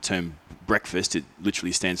about the term breakfast. It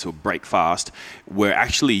literally stands for break fast. We're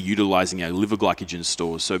actually utilizing our liver glycogen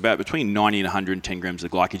stores. So about between 90 and 110 grams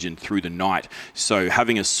of glycogen through the night. So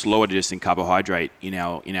having a slower digesting carbohydrate in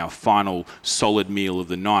our final solid meal of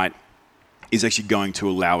the night is actually going to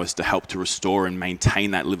allow us to help to restore and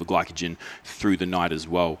maintain that liver glycogen through the night as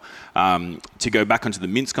well. To go back onto the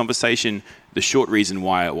mince conversation, the short reason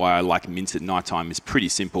why I like mince at nighttime is pretty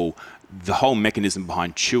simple. The whole mechanism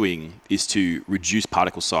behind chewing is to reduce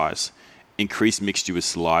particle size, increase mixture with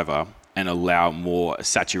saliva, and allow more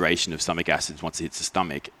saturation of stomach acids once it hits the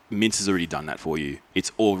stomach. mince has already done that for you.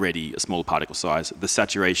 It's already a smaller particle size. The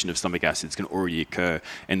saturation of stomach acids can already occur,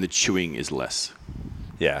 and the chewing is less.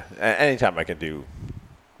 Yeah. Anytime I can do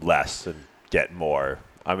less and get more,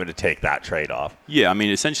 I'm going to take that trade-off. Yeah, I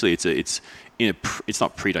mean, essentially, it's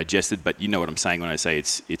not pre-digested, but you know what I'm saying when I say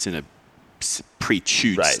it's in a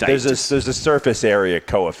pre-chewed state. There's a surface area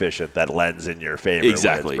coefficient that lends in your favor.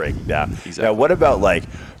 Exactly. When it's breaking down. Exactly. Now, what about like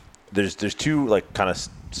there's two like kind of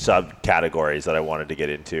subcategories that I wanted to get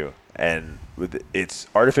into, and it's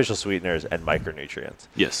artificial sweeteners and micronutrients.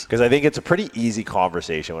 Yes. Because I think it's a pretty easy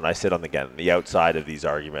conversation when I sit on the outside of these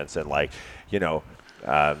arguments, and like, you know,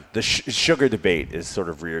 the sugar debate is sort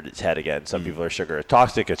of reared its head again. Some people are sugar is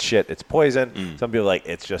toxic, it's shit, it's poison. Some people are like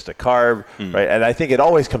it's just a carb, right? And I think it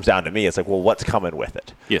always comes down to me. It's like, well, what's coming with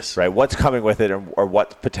it? Yes. Right. What's coming with it, or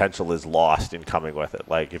what potential is lost in coming with it?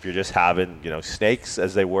 Like if you're just having, you know, snakes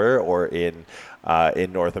as they were, or in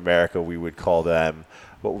North America we would call them,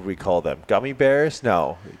 what would we call them? Gummy bears?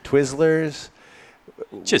 No, Twizzlers.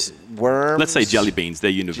 Just worms. Let's say jelly beans. They're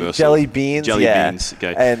universal. Jelly beans. Beans.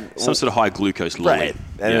 Okay. And some sort of high glucose lolly. Right.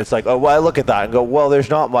 And it's like, oh, well, I look at that and go, well, there's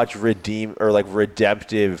not much redemptive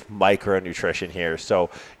micronutrition here. So,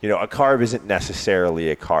 you know, a carb isn't necessarily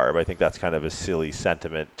a carb. I think that's kind of a silly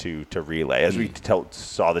sentiment to relay, as we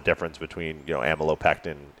saw the difference between, you know,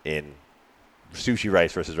 amylopectin in sushi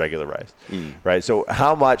rice versus regular rice, right? So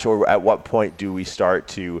how much or at what point do we start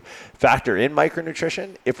to factor in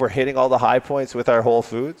micronutrition if we're hitting all the high points with our whole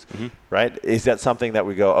foods, right? Is that something that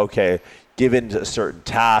we go, okay, given a certain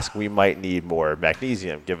task, we might need more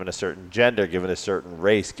magnesium, given a certain gender, given a certain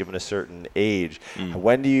race, given a certain age.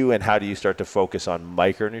 When do you and how do you start to focus on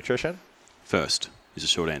micronutrition? First is a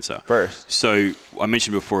short answer. First. So I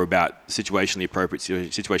mentioned before about situationally appropriate,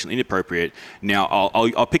 situationally inappropriate. Now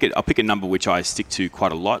I'll pick a number which I stick to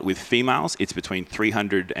quite a lot. With females, it's between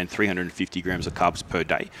 300 and 350 grams of carbs per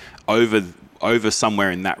day. Over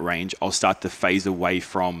somewhere in that range, I'll start to phase away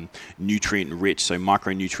from nutrient-rich, so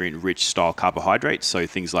micronutrient-rich style carbohydrates. So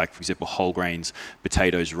things like, for example, whole grains,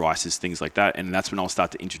 potatoes, rices, things like that. And that's when I'll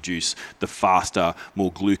start to introduce the faster,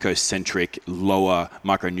 more glucose-centric, lower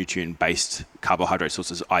micronutrient-based carbohydrate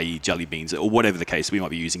sources, i.e. jelly beans, or whatever the case we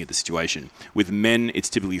might be using at the situation. With men, it's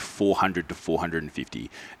typically 400 to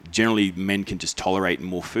 450. Generally, men can just tolerate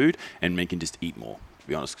more food, and men can just eat more. To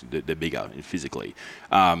be honest, they're bigger physically.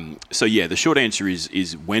 So yeah, the short answer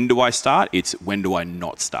is when do I start? It's when do I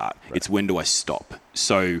not start? Right. It's when do I stop?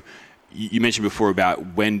 So you mentioned before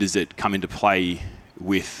about when does it come into play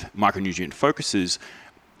with micronutrient focuses?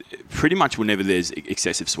 Pretty much whenever there's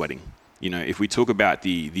excessive sweating. You know, if we talk about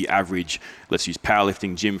the average, let's use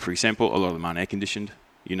powerlifting gym, for example, a lot of them aren't air conditioned,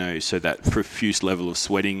 you know, so that profuse level of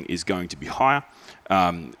sweating is going to be higher.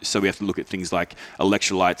 So we have to look at things like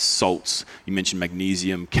electrolytes, salts, you mentioned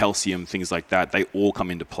magnesium, calcium, things like that. They all come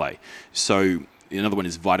into play. So another one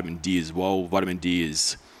is vitamin D as well. Vitamin D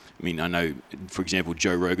is, I mean, I know, for example,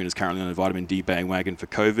 Joe Rogan is currently on a vitamin D bandwagon for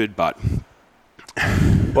COVID, but...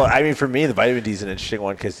 Well, I mean, for me, the vitamin D is an interesting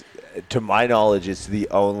one because, to my knowledge, it's the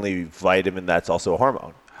only vitamin that's also a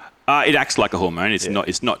hormone. It acts like a hormone. It's not.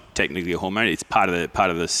 It's not technically a hormone. It's part of the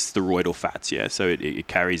steroidal fats. Yeah. So it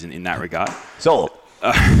carries in that regard. So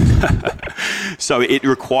it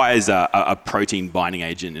requires a protein binding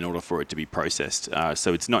agent in order for it to be processed.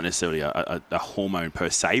 So it's not necessarily a hormone per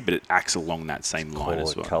se, but it acts along that same line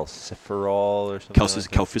as well. Calciferol or something.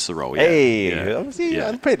 Calciferol. Yeah. Hey,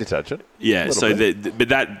 I'm paying attention. Yeah. So but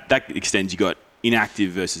that extends. You got inactive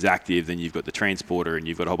versus active, then you've got the transporter, and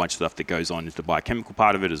you've got a whole bunch of stuff that goes on into the biochemical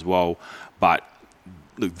part of it as well. But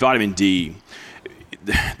look, vitamin D,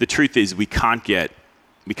 the truth is we can't get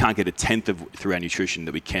a tenth of through our nutrition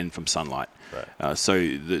that we can from sunlight. Right.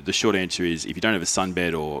 So the short answer is, if you don't have a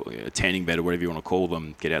sunbed or a tanning bed or whatever you want to call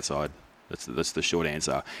them, get outside. That's the short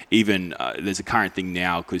answer. Even there's a current thing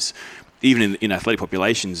now, because even in athletic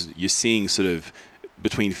populations, you're seeing sort of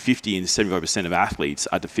between 50 and 75% of athletes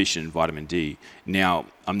are deficient in vitamin D. Now,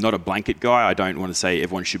 I'm not a blanket guy. I don't want to say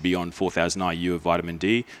everyone should be on 4,000 IU of vitamin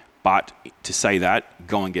D. But to say that,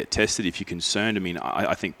 go and get tested if you're concerned. I mean,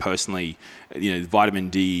 I think personally, you know, vitamin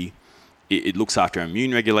D, it looks after our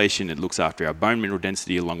immune regulation. It looks after our bone mineral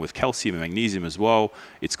density, along with calcium and magnesium as well.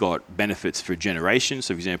 It's got benefits for generation.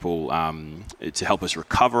 So, for example, to help us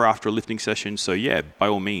recover after a lifting session. So, yeah, by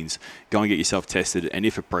all means, go and get yourself tested. And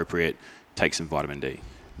if appropriate, take some vitamin D.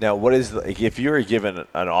 Now, what is if you were given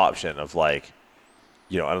an option of, like,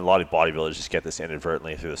 you know, and a lot of bodybuilders just get this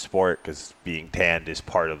inadvertently through the sport because being tanned is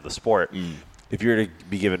part of the sport. If you were to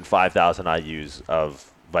be given 5,000 IUs of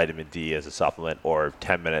vitamin D as a supplement, or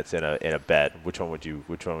 10 minutes in a bed, which one would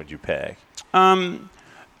you pick?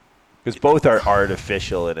 Because both are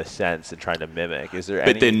artificial in a sense and trying to mimic. Is there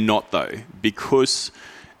But they're not, though, because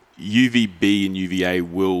UVB and UVA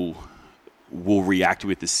will react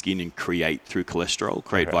with the skin and create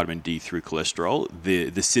vitamin D through cholesterol.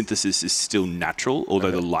 The synthesis is still natural,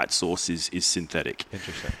 although the light source is synthetic.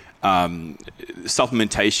 Interesting.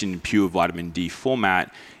 Supplementation in pure vitamin D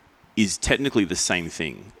format is technically the same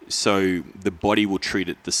thing. So the body will treat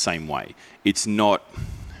it the same way. It's not,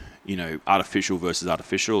 artificial versus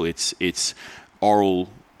artificial. It's oral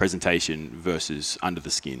presentation versus under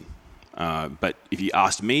the skin. But if you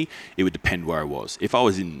asked me, it would depend where I was. If I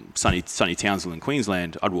was in sunny Townsville in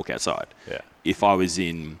Queensland, I'd walk outside. Yeah. If I was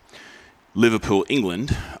in Liverpool,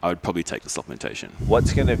 England, I would probably take the supplementation.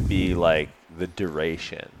 What's going to be like the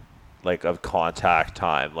duration, like of contact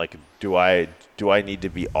time? Like, do I need to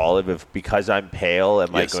be olive because I'm pale?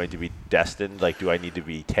 Am I going to be destined? Like, do I need to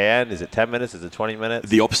be tan? Is it 10 minutes? Is it 20 minutes?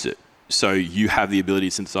 The opposite. So you have the ability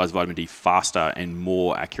to synthesize vitamin D faster and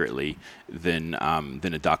more accurately than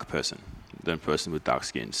a darker person, than a person with dark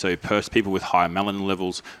skin. So people with higher melanin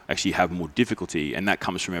levels actually have more difficulty, and that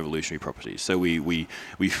comes from evolutionary properties. So we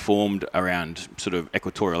formed around sort of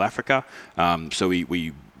equatorial Africa. So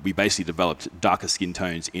we basically developed darker skin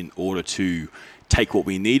tones in order to take what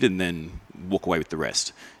we need and then walk away with the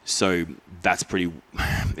rest. So that's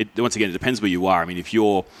once again, it depends where you are. I mean, if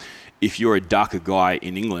you're a darker guy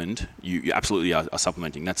in England, you absolutely are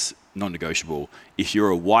supplementing. That's non-negotiable. If you're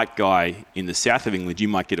a white guy in the south of England, you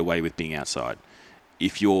might get away with being outside.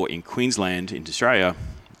 If you're in Queensland, in Australia,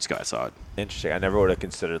 just go outside. Interesting. I never would have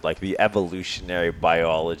considered like the evolutionary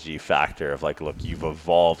biology factor of like, look, you've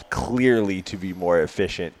evolved clearly to be more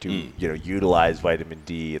efficient to utilize vitamin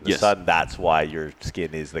D in the sun. That's why your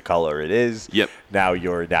skin is the color it is. Yep. Now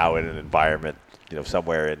you're in an environment,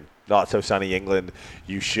 somewhere in not so sunny England,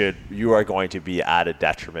 you are going to be at a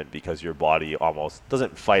detriment because your body almost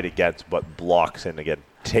doesn't fight against, but blocks and again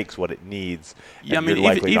takes what it needs. Yeah, and you're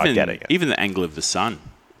likely not getting it. Even the angle of the sun.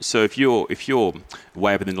 So if you're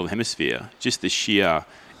way up in the northern hemisphere, just the sheer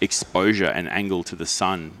exposure and angle to the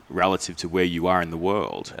sun relative to where you are in the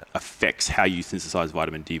world affects how you synthesize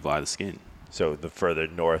vitamin D via the skin. So the further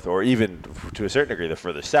north, or even to a certain degree, the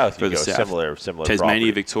further south, similar Tasmania,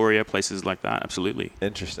 property. Victoria, places like that, absolutely.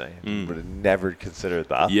 Interesting. Would have never considered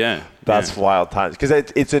that. Yeah. That's wild times. Because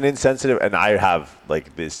it's an insensitive, and I have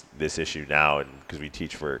like this issue now, and because we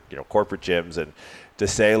teach for corporate gyms, and to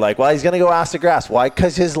say like, well, he's going to go ask the grass. Why?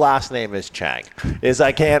 Because his last name is Chang.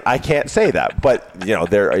 I can't say that. But,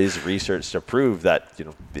 there is research to prove that,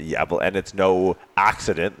 and it's no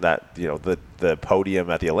accident that, the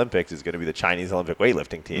podium at the Olympics is going to be the Chinese Olympic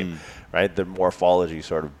weightlifting team, right? The morphology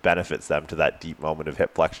sort of benefits them to that deep moment of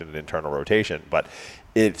hip flexion and internal rotation. But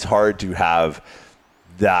it's hard to have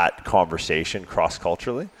that conversation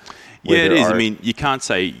cross-culturally. Yeah, it is. I mean, you can't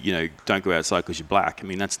say, don't go outside because you're black. I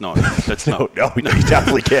mean, that's not. No, you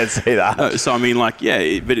definitely can't say that. No, so I mean, but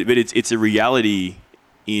it's a reality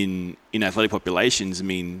in athletic populations. I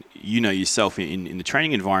mean, yourself in the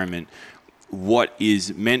training environment, what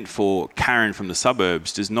is meant for Karen from the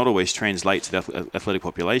suburbs does not always translate to the athletic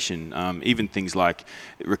population. Even things like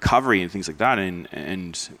recovery and things like that,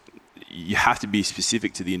 and you have to be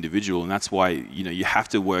specific to the individual, and that's why you have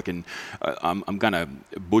to work. And I'm going to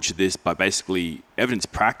butcher this, but basically, evidence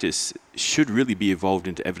practice should really be evolved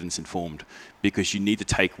into evidence informed, because you need to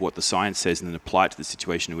take what the science says and then apply it to the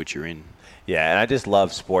situation in which you're in. Yeah, and I just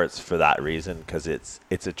love sports for that reason, because it's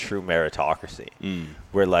a true meritocracy.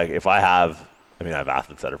 Where like if I have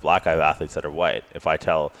athletes that are black, I have athletes that are white. If I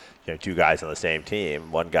tell two guys on the same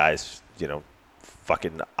team, one guy's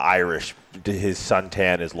fucking Irish, his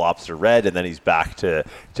suntan is lobster red, and then he's back to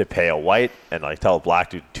pale white, and like tell a black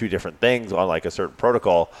do two different things on like a certain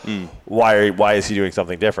protocol. Why is he doing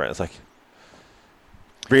something different? It's like,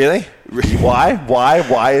 really?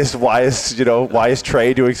 Why is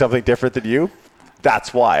Trey doing something different than you?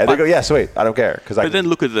 That's why. And they go, yes, wait, I don't care. But then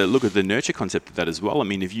look at the nurture concept of that as well. I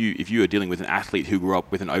mean, if you are dealing with an athlete who grew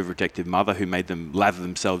up with an overprotective mother who made them lather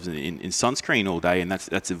themselves in sunscreen all day, and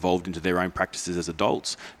that's evolved into their own practices as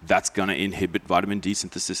adults, that's going to inhibit vitamin D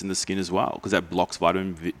synthesis in the skin as well, because that blocks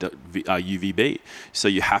vitamin UVB. So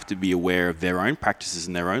you have to be aware of their own practices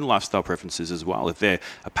and their own lifestyle preferences as well. If they're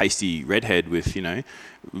a pasty redhead with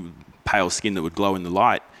pale skin that would glow in the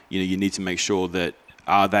light, you need to make sure that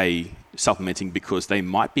are they supplementing because they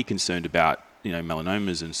might be concerned about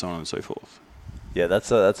melanomas and so on and so forth. Yeah,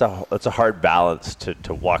 that's a hard balance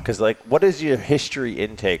to walk, because like, what does your history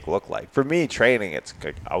intake look like? For me, training, it's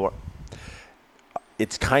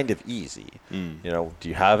kind of easy. Do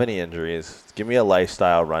you have any injuries? Give me a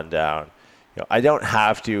lifestyle rundown. I don't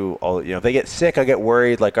have to, if they get sick, I get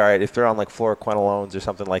worried. Like, all right, if they're on like fluoroquinolones or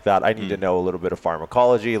something like that, I need to know a little bit of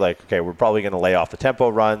pharmacology. Like, okay, we're probably going to lay off the tempo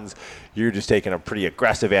runs. You're just taking a pretty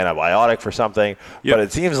aggressive antibiotic for something. Yep. But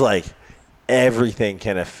it seems like everything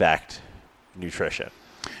can affect nutrition.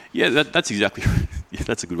 Yeah, that's exactly right. Yeah,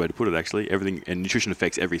 that's a good way to put it, actually. Everything, and nutrition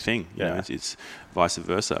affects everything. You know, it's vice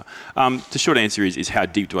versa. The short answer is how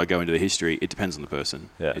deep do I go into the history? It depends on the person.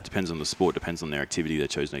 Yeah. It depends on the sport, depends on their activity, their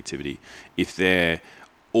chosen activity. If they're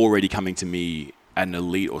already coming to me at an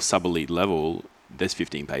elite or sub-elite level, there's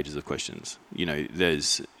 15 pages of questions.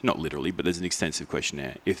 There's, not literally, but there's an extensive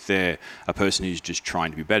questionnaire. If they're a person who's just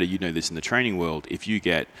trying to be better, this in the training world, if you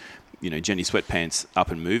get, Jenny Sweatpants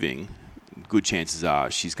up and moving, good chances are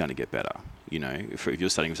she's going to get better. If you're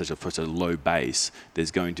starting with such a low base, there's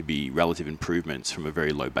going to be relative improvements from a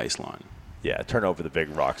very low baseline. Yeah, turn over the big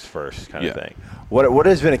rocks first kind of thing. What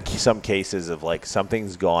has been some cases of like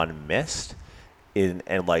something's gone missed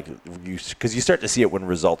because you start to see it when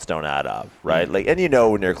results don't add up, right? Mm-hmm. Like,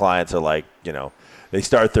 and when your clients are like, they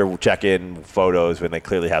start their check-in photos when they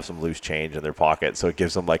clearly have some loose change in their pocket, so it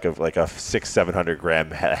gives them like a 600-700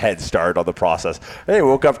 gram head start on the process. Hey,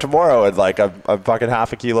 woke up tomorrow and like I'm fucking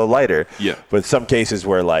half a kilo lighter. Yeah. But some cases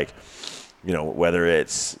where like, whether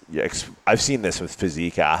it's I've seen this with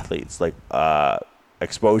physique athletes, like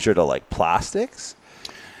exposure to like plastics.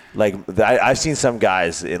 Like I've seen some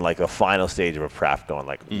guys in like the final stage of a prep going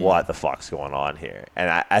like, what the fuck's going on here?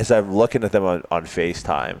 And as I'm looking at them on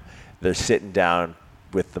FaceTime, they're sitting down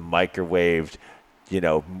with the microwaved,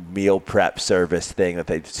 meal prep service thing that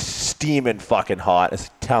they steaming fucking hot. It's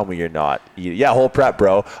like, tell me you're not eating. Yeah, whole prep,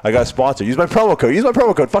 bro. I got a sponsor. Use my promo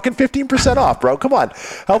code. Fucking 15% off, bro. Come on.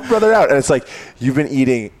 Help a brother out. And it's like, you've been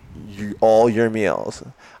eating all your meals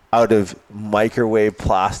out of microwave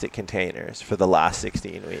plastic containers for the last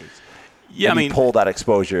 16 weeks. Yeah, you pull that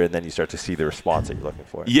exposure and then you start to see the response that you're looking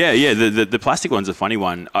for. Yeah. The plastic one's a funny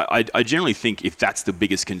one. I generally think if that's the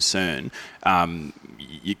biggest concern,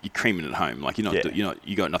 you're creaming at home. Like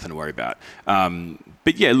you got nothing to worry about.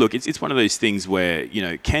 But yeah, look, it's one of those things where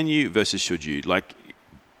can you versus should you? Like,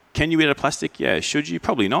 can you eat a plastic? Yeah. Should you?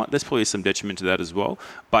 Probably not. There's probably some detriment to that as well.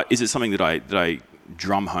 But is it something that I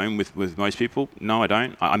drum home with most people? No, I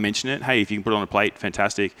don't. I mention it. Hey, if you can put it on a plate,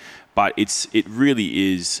 fantastic. But it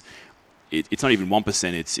really is. It's not even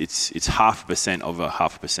 1%. It's 0.5% of a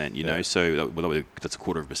 0.5%. So that's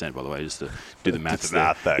 1/4%, by the way, just to do the math. The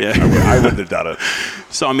math thing. Yeah. I wouldn't have done it.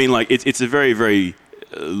 So I mean, like it's a very, very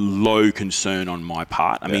low concern on my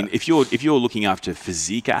part. I mean, if you're looking after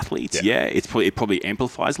physique athletes, it probably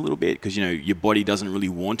amplifies a little bit because your body doesn't really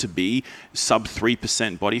want to be sub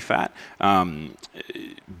 3% body fat.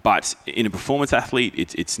 But in a performance athlete,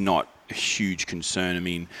 it's not a huge concern. I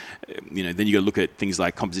mean, then you got to look at things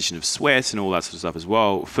like composition of sweat and all that sort of stuff as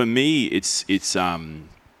well. For me, it's if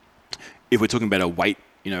we're talking about a weight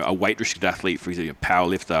restricted athlete, for example, a power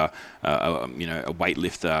lifter, a weight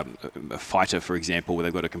lifter, a fighter, for example, where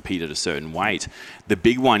they've got to compete at a certain weight. The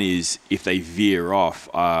big one is if they veer off.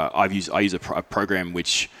 I use a program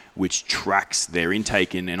which tracks their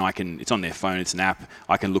intake and it's on their phone, it's an app.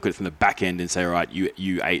 I can look at it from the back end and say, all right,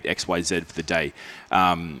 you ate X, Y, Z for the day.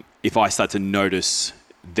 If I start to notice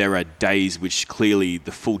there are days which clearly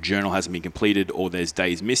the full journal hasn't been completed or there's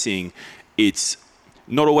days missing, it's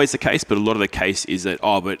not always the case, but a lot of the case is that,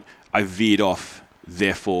 but I veered off,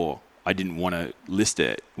 therefore I didn't want to list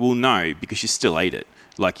it. Well, no, because you still ate it.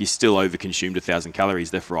 Like you still overconsumed 1,000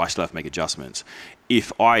 calories, therefore I still have to make adjustments.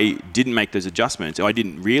 If I didn't make those adjustments, I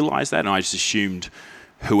didn't realize that and I just assumed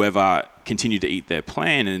whoever continued to eat their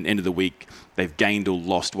plan and at the end of the week they've gained or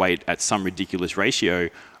lost weight at some ridiculous ratio,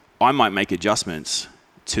 I might make adjustments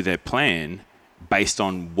to their plan based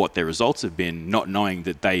on what their results have been, not knowing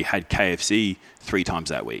that they had KFC 3 times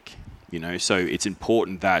that week. So it's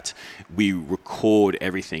important that we record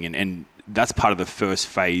everything and that's part of the first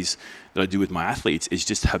phase that I do with my athletes is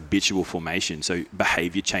just habitual formation. So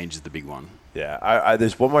behavior change is the big one. Yeah,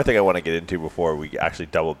 there's one more thing I want to get into before we actually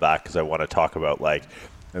double back because I want to talk about like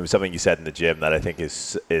something you said in the gym that I think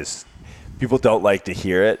is people don't like to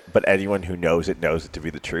hear it, but anyone who knows it to be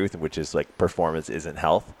the truth, which is like performance isn't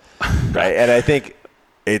health, right? And I think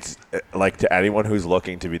it's like to anyone who's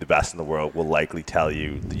looking to be the best in the world will likely tell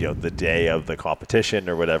you, the day of the competition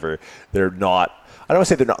or whatever, they're not. I don't want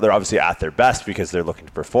to say they're obviously at their best because they're looking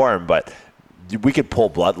to perform, but we could pull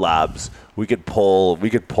blood labs, we could do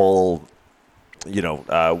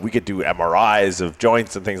MRIs of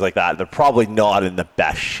joints and things like that. They're probably not in the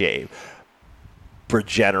best shape. For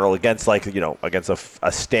general against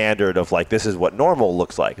a standard of like this is what normal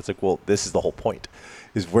looks like. It's like, well, this is the whole point.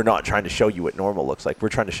 is we're not trying to show you what normal looks like. We're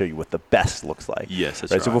trying to show you what the best looks like. Yes,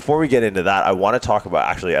 that's right. So before we get into that, I want to talk about,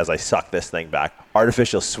 actually, as I suck this thing back,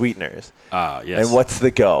 artificial sweeteners. Yes. And what's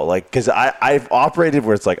the go? Like, because I've operated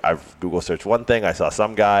where it's like I've Google searched one thing. I saw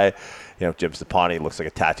some guy, Jim Sapani looks like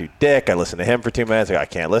a tattooed dick. I listened to him for 2 minutes. I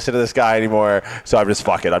can't listen to this guy anymore. So I'm just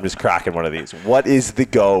cracking one of these. What is the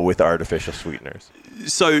go with artificial sweeteners?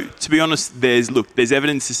 So to be honest, there's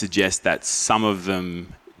evidence to suggest that some of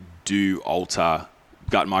them do alter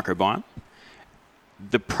gut microbiome.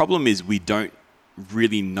 The problem is we don't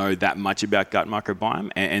really know that much about gut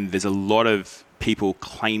microbiome, and there's a lot of people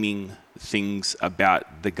claiming things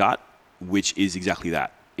about the gut, which is exactly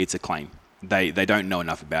that. It's a claim. They don't know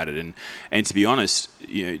enough about it, and to be honest,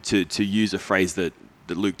 to use a phrase that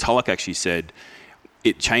Luke Tulloch actually said,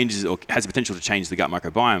 it changes or has the potential to change the gut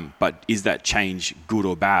microbiome, but is that change good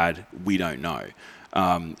or bad? We don't know.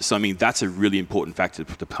 So I mean, that's a really important factor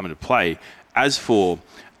to come into play. As for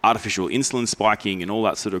artificial insulin spiking and all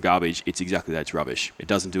that sort of garbage, it's exactly that. It's rubbish. It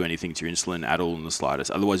doesn't do anything to your insulin at all in the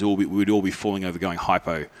slightest. Otherwise, we would all be falling over, going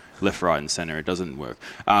hypo, left, right, and center. It doesn't work.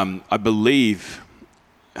 I believe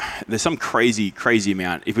there's some crazy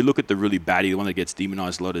amount. If we look at the really baddie, the one that gets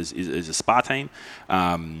demonized a lot is aspartame.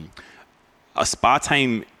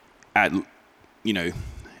 Aspartame at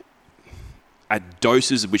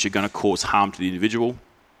doses which are going to cause harm to the individual,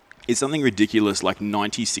 it's something ridiculous like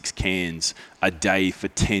 96 cans a day for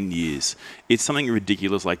 10 years. It's something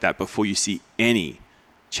ridiculous like that before you see any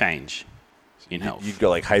change in health. You'd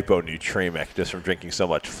go like hyponatremic just from drinking so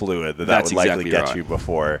much fluid that would likely get you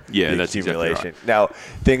before the accumulation. Exactly right. Now,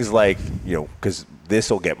 things like, because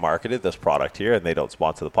this will get marketed, this product here, and they don't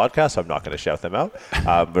sponsor the podcast, so I'm not going to shout them out.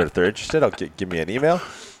 But if they're interested, give me an email.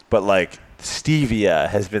 But like stevia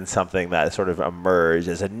has been something that sort of emerged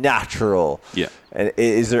as a natural. Yeah. And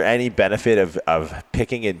is there any benefit of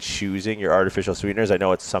picking and choosing your artificial sweeteners? I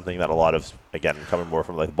know it's something that a lot of, again, coming more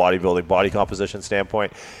from like bodybuilding, body composition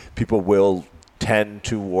standpoint, people will tend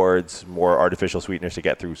towards more artificial sweeteners to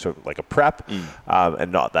get through sort of like a prep,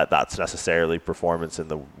 and not that that's necessarily performance in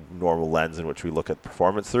the normal lens in which we look at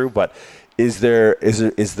performance through. But is there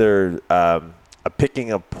a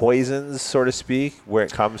picking of poisons, so to speak, when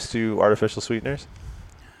it comes to artificial sweeteners?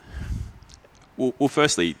 Well,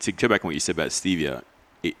 firstly, to go back on what you said about stevia,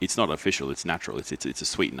 it's not artificial; it's natural. It's a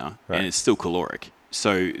sweetener, right. And it's still caloric.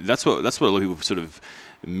 So that's what a lot of people sort of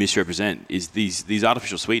misrepresent is these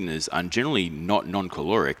artificial sweeteners are generally not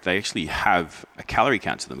non-caloric. They actually have a calorie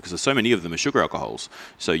count to them because there's so many of them are sugar alcohols.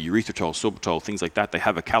 So erythritol, sorbitol, things like that, they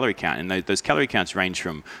have a calorie count, and those calorie counts range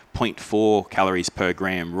from 0.4 calories per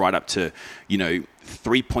gram right up to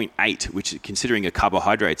 3.8, which considering a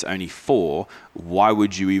carbohydrate's only 4, why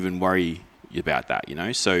would you even worry about that?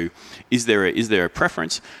 So is there a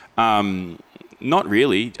preference? Not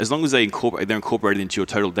really. As long as they're incorporated into your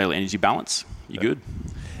total daily energy balance, you're good.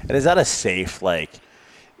 And is that a safe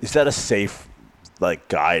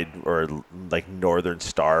guide or like Northern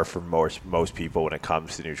Star for most people when it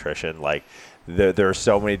comes to nutrition? Like there are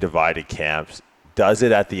so many divided camps. Does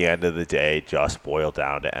it at the end of the day just boil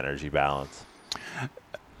down to energy balance?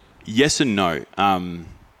 Yes and no.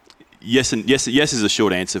 Yes is a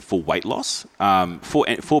short answer for weight loss.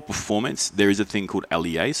 For performance, there is a thing called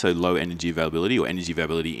LEA, so low energy availability or energy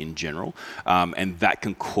availability in general, and that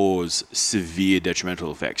can cause severe detrimental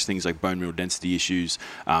effects. Things like bone mineral density issues.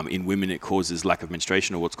 In women, it causes lack of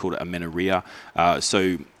menstruation or what's called amenorrhea.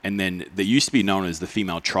 And then there used to be known as the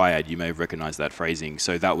female triad. You may have recognized that phrasing.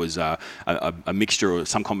 So that was a mixture or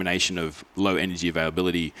some combination of low energy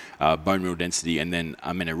availability, bone mineral density, and then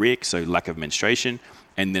amenorrheic, so lack of menstruation.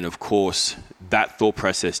 And then, of course, that thought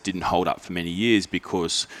process didn't hold up for many years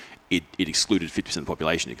because it excluded 50% of the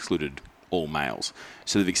population, it excluded all males.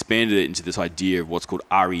 So they've expanded it into this idea of what's called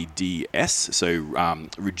REDS, so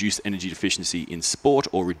reduced energy deficiency in sport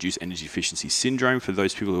or reduced energy deficiency syndrome for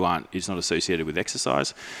those people who it's not associated with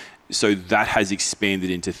exercise. So that has expanded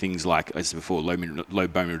into things like, as before, low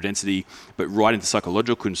bone mineral density, but right into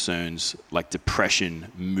psychological concerns like depression,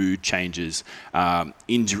 mood changes,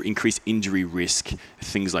 increased injury risk,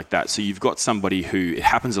 things like that. So you've got somebody who, it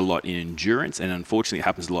happens a lot in endurance, and unfortunately it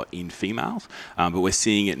happens a lot in females, but we're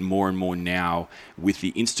seeing it more and more now with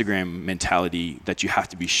the Instagram mentality that you have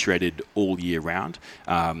to be shredded all year round.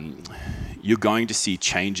 You're going to see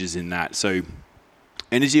changes in that. So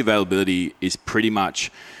energy availability is pretty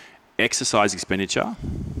much exercise expenditure,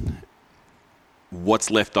 what's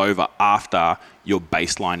left over after your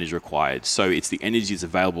baseline is required. So it's the energy that's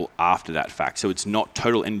available after that fact. So it's not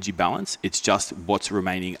total energy balance, it's just what's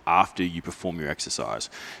remaining after you perform your exercise.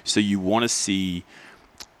 So you want to see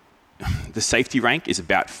the safety rank is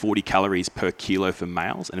about 40 calories per kilo for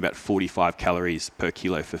males and about 45 calories per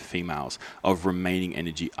kilo for females of remaining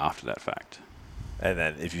energy after that fact. And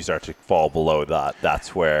then if you start to fall below that,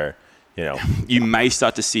 that's where, you may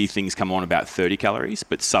start to see things come on about 30 calories,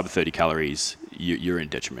 but sub 30 calories, you're in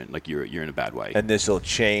detriment. Like you're in a bad way. And this will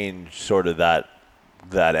change sort of that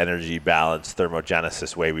energy balance,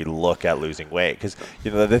 thermogenesis way we look at losing weight. Because,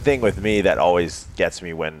 the thing with me that always gets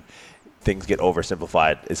me when things get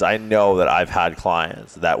oversimplified is I know that I've had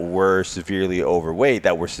clients that were severely overweight,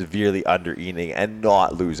 that were severely under eating and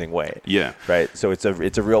not losing weight. Yeah. Right. So it's a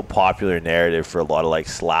real popular narrative for a lot of like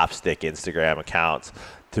slapstick Instagram accounts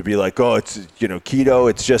to be like, oh, it's, keto,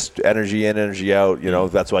 it's just energy in, energy out.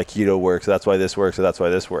 That's why keto works. That's why this works. So that's why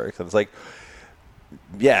this works. And it's like,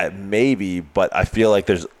 yeah, maybe, but I feel like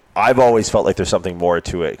I've always felt like there's something more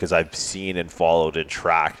to it because I've seen and followed and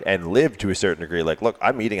tracked and lived to a certain degree. Like, look,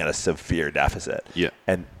 I'm eating at a severe deficit. Yeah.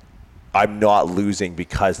 And I'm not losing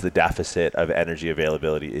because the deficit of energy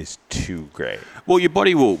availability is too great. Well, your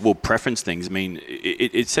body will preference things. I mean,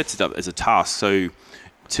 it sets it up as a task. So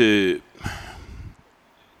to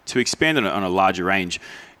expand on a larger range,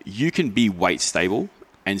 you can be weight stable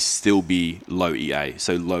and still be low EA,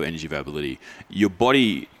 so low energy availability. Your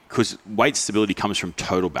body, because weight stability comes from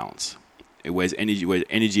total balance, whereas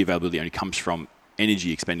energy availability only comes from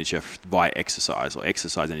energy expenditure via exercise or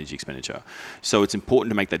exercise energy expenditure. So it's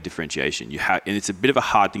important to make that differentiation. And it's a bit of a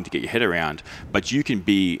hard thing to get your head around, but you can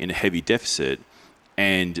be in a heavy deficit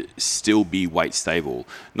and still be weight stable.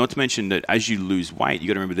 Not to mention that as you lose weight, you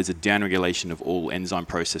got to remember there's a downregulation of all enzyme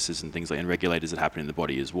processes and things like and regulators that happen in the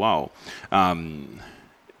body as well.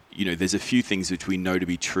 There's a few things which we know to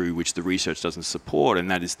be true, which the research doesn't support, and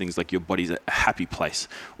that is things like your body's a happy place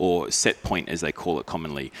or set point, as they call it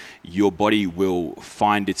commonly. Your body will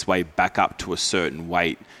find its way back up to a certain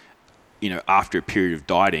weight, after a period of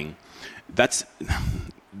dieting. That's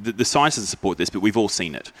the science doesn't support this, but we've all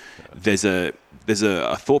seen it. There's a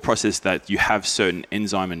thought process that you have certain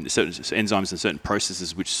enzymes and certain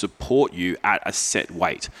processes which support you at a set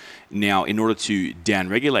weight. Now, in order to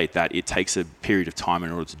downregulate that, it takes a period of time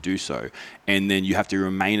in order to do so. And then you have to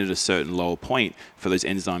remain at a certain lower point for those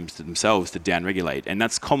enzymes themselves to downregulate. And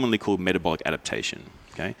that's commonly called metabolic adaptation.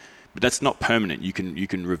 Okay? But that's not permanent. You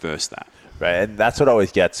can reverse that. Right, and that's what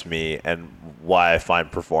always gets me, and why I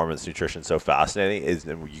find performance nutrition so fascinating is,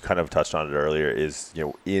 and you kind of touched on it earlier, is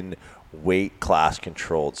in weight class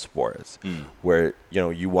controlled sports where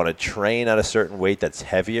you want to train at a certain weight that's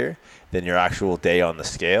heavier than your actual day on the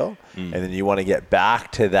scale, and then you want to get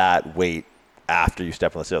back to that weight after you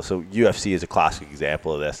step on the scale. So UFC is a classic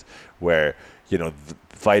example of this, where the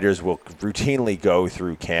fighters will routinely go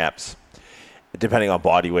through camps, depending on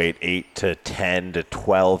body weight, 8 to 10 to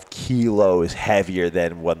 12 kilos heavier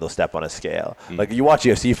than when they'll step on a scale. Like, you watch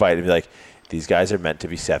UFC fight and be like, these guys are meant to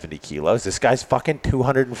be 70 kilos. This guy's fucking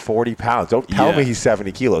 240 pounds. Don't tell me he's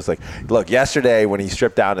 70 kilos. Like, look, yesterday when he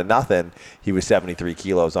stripped down to nothing, he was 73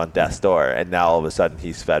 kilos on death's door, and now all of a sudden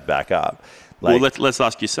he's fed back up. Well, let's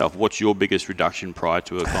ask yourself, what's your biggest reduction prior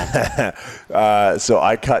to a comp? So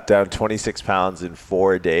I cut down 26 pounds in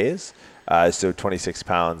 4 days. So 26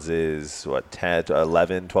 pounds is, 10,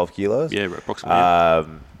 11, 12 kilos? Yeah,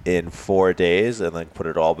 approximately. In 4 days, and then put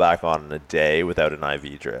it all back on in a day without an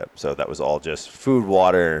IV drip. So that was all just food,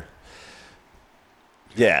 water.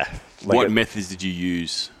 Yeah. What methods did you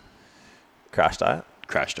use? Crash diet.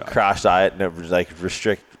 Crash diet. No,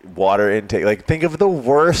 restrict water intake. Like, think of the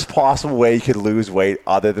worst possible way you could lose weight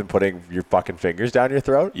other than putting your fucking fingers down your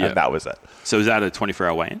throat, and that was it. So is that a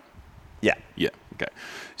 24-hour weigh-in? Yeah. Yeah, okay.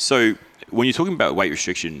 So when you're talking about weight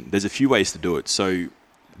restriction, there's a few ways to do it. So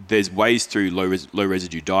there's ways through low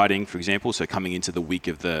residue dieting, for example. So coming into the week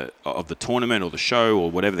of the tournament or the show or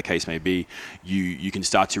whatever the case may be, you can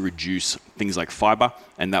start to reduce things like fiber,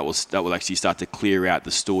 and that will actually start to clear out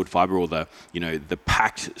the stored fiber or the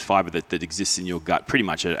packed fiber that exists in your gut pretty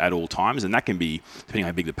much at all times. And that can be, depending on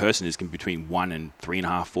how big the person is, can be between 1 and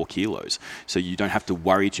 3.5, 4 kilos. So you don't have to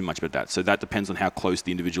worry too much about that. So that depends on how close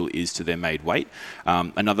the individual is to their made weight.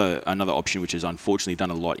 Another option, which is unfortunately done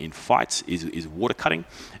a lot in fights, is water cutting.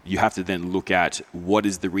 You have to then look at what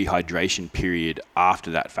is the rehydration period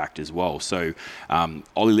after that fact as well. So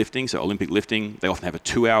Ollie lifting, so Olympic lifting, they often have a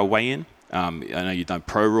 2-hour weigh-in. I know you've done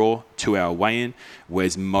Pro Raw, 2-hour weigh-in,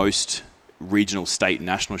 whereas most regional, state, and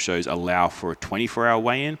national shows allow for a 24-hour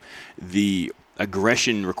weigh-in. The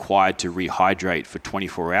aggression required to rehydrate for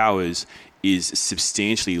 24 hours is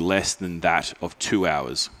substantially less than that of 2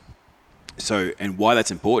 hours. So, and why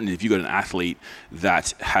that's important, if you've got an athlete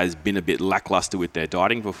that has been a bit lackluster with their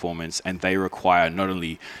dieting performance and they require not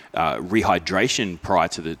only rehydration prior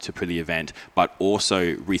to the event, but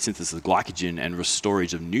also resynthesis of glycogen and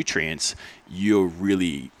storage of nutrients, you're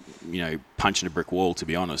really, punching a brick wall, to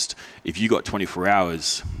be honest. If you got 24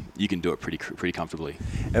 hours, you can do it pretty comfortably.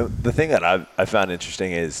 And the thing that I found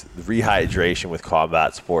interesting is rehydration with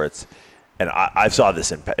combat sports, and I saw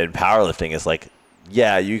this in powerlifting, is like,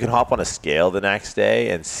 yeah, you can hop on a scale the next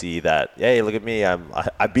day and see that, hey, look at me,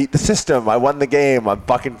 I beat the system, I won the game, I'm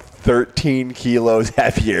fucking 13 kilos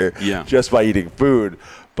heavier just by eating food.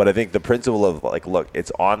 But I think the principle of like, look,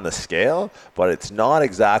 it's on the scale, but it's not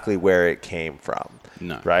exactly where it came from.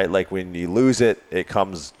 No. Right? Like when you lose it, it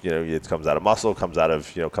comes, it comes out of muscle, comes out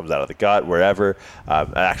of the gut, wherever. I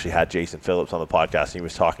actually had Jason Phillips on the podcast, and he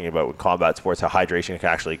was talking about with combat sports, how hydration can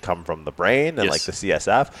actually come from the brain and like the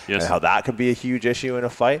CSF, and how that could be a huge issue in a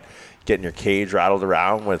fight. Getting your cage rattled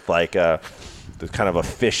around with like kind of a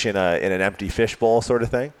fish in an empty fishbowl sort of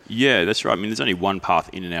thing. Yeah, that's right. I mean, there's only one path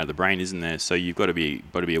in and out of the brain, isn't there? So you've got to be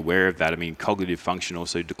aware of that. I mean, cognitive function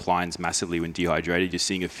also declines massively when dehydrated. You're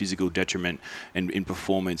seeing a physical detriment in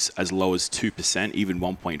performance as low as 2%, even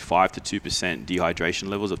 1.5 to 2% dehydration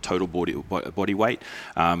levels of total body weight.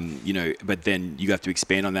 But then you have to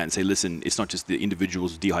expand on that and say, listen, it's not just the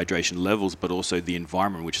individual's dehydration levels, but also the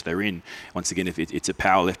environment which they're in. Once again, if it's a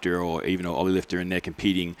power lifter or even an ollie lifter and they're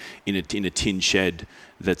competing in a tin shed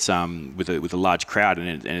that's with a large crowd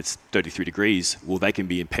and it's 33 degrees, well, they can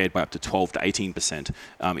be impaired by up to 12 to 18%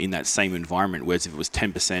 in that same environment. Whereas if it was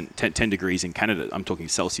 10 degrees in Canada, I'm talking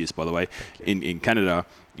Celsius, by the way, in Canada,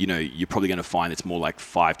 you're probably going to find it's more like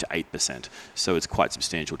 5 to 8%. So it's quite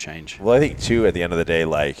substantial change. Well, I think too, at the end of the day,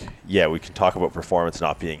 like, yeah, we can talk about performance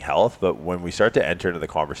not being health, but when we start to enter into the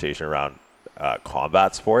conversation around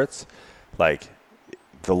combat sports, like,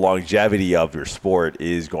 the longevity of your sport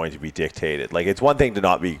is going to be dictated. Like, it's one thing to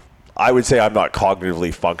not be, I would say I'm not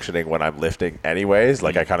cognitively functioning when I'm lifting anyways.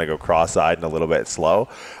 Like, I kind of go cross-eyed and a little bit slow.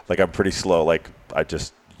 Like, I'm pretty slow. Like, I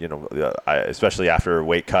just, especially after a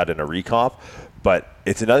weight cut and a recomp. But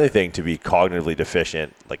it's another thing to be cognitively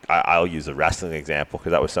deficient. Like, I'll use a wrestling example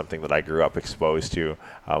because that was something that I grew up exposed to.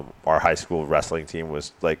 Our high school wrestling team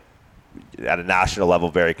was, like, at a national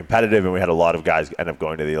level, very competitive, and we had a lot of guys end up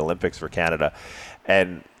going to the Olympics for Canada.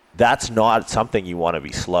 And that's not something you want to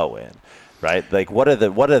be slow in, right? Like, what are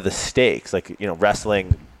the stakes? Like,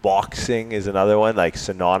 wrestling, boxing is another one, like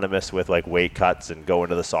synonymous with like weight cuts and going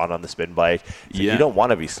to the sauna on the spin bike. So you don't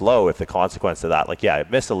want to be slow if the consequence of that, like, I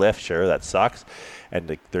missed a lift, sure, that sucks, and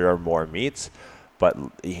like, there are more meets. But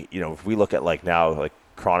if we look at like now, like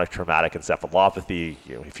chronic traumatic encephalopathy,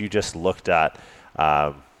 if you just looked at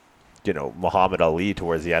Muhammad Ali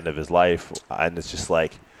towards the end of his life, and it's just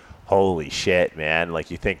like, holy shit, man.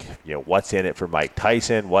 Like, you think, what's in it for Mike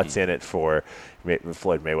Tyson? What's in it for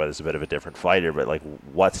Floyd Mayweather's a bit of a different fighter, but like,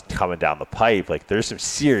 what's coming down the pipe? Like, there's some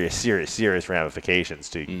serious ramifications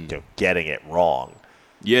to getting it wrong.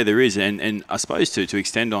 Yeah, there is. And I suppose to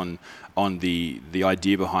extend on the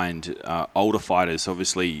idea behind older fighters,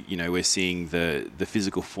 obviously, we're seeing the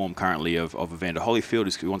physical form currently of Evander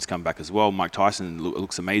Holyfield, who wants to come back as well. Mike Tyson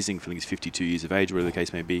looks amazing. I think he's 52 years of age, whatever the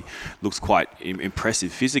case may be. Looks quite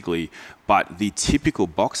impressive physically. But the typical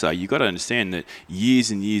boxer, you've got to understand that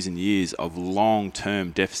years and years and years of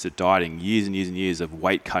long-term deficit dieting, years and years and years of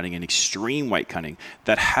weight cutting and extreme weight cutting,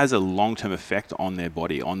 that has a long-term effect on their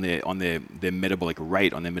body, on their metabolic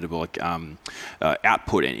rate, on their metabolic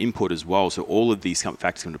output and input as well. So all of these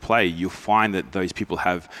factors come into play. You'll find that those people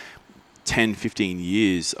have 10, 15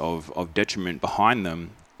 years of detriment behind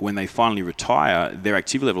them. When they finally retire, their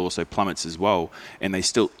activity level also plummets as well, and they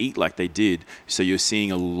still eat like they did. So you're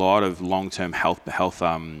seeing a lot of long-term health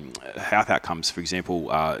outcomes. For example,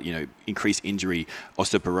 increased injury,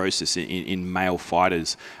 osteoporosis in male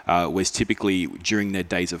fighters, whereas typically during their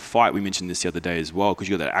days of fight, we mentioned this the other day as well, because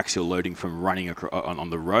you got that axial loading from running on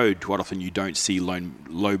the road. Quite often you don't see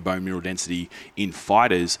low bone mineral density in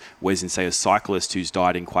fighters, whereas in, say, a cyclist who's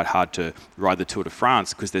dieting quite hard to ride the Tour de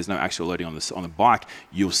France, because there's no axial loading on the bike,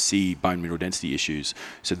 you'll see bone mineral density issues.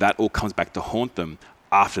 So that all comes back to haunt them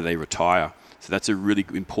after they retire. So that's a really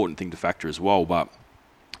important thing to factor as well. But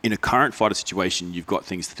in a current fighter situation, you've got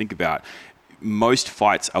things to think about. Most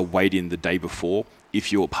fights are weighed in the day before.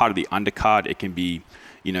 If you're part of the undercard, it can be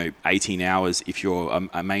 18 hours. If you're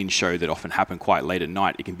a main show that often happen quite late at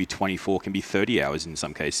night, it can be 24, can be 30 hours in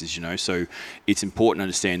some cases, So it's important to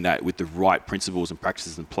understand that with the right principles and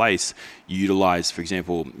practices in place, you utilize, for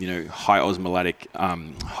example, high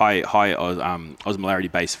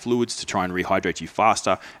osmolarity-based fluids to try and rehydrate you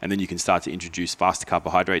faster, and then you can start to introduce faster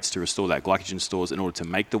carbohydrates to restore that glycogen stores in order to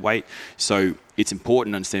make the weight. So it's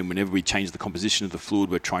important to understand whenever we change the composition of the fluid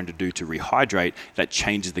we're trying to do to rehydrate, that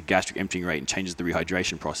changes the gastric emptying rate and changes the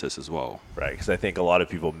rehydration process as well. Right, because I think a lot of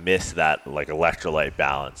people miss that electrolyte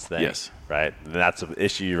balance thing. Yes. Right, and that's an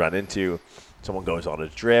issue you run into. Someone goes on a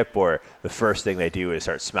drip, or the first thing they do is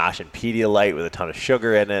start smashing Pedialyte with a ton of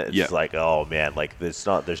sugar in it. It's like, oh man, there's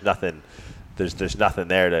nothing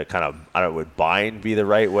there to kind of, would bind be the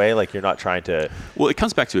right way? You're not trying to... Well, it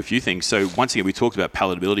comes back to a few things. So once again, we talked about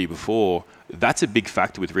palatability before. That's a big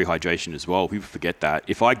factor with rehydration as well. People forget that.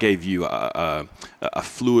 If I gave you a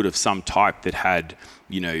fluid of some type that had,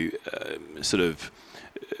 sort of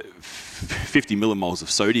 50 millimoles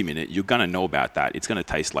of sodium in it, you're going to know about that. It's going to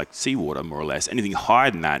taste like seawater, more or less. Anything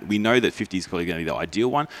higher than that, we know that 50 is probably going to be the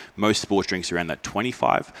ideal one. Most sports drinks are around that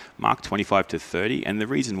 25 mark, 25 to 30. And the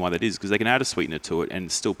reason why that is because they can add a sweetener to it and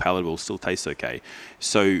it's still palatable, still tastes okay.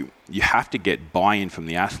 So you have to get buy-in from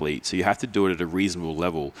the athlete. So you have to do it at a reasonable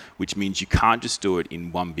level, which means you can't just do it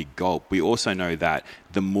in one big gulp. We also know that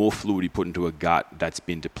the more fluid you put into a gut that's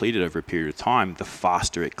been depleted over a period of time, the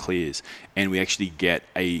faster it clears. And we actually get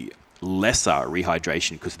a lesser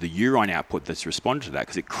rehydration because of the urine output that's responded to that,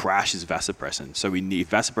 because it crashes vasopressin. So if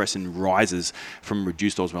vasopressin rises from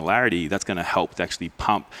reduced osmolarity, that's going to help to actually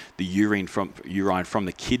pump the urine from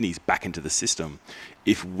the kidneys back into the system.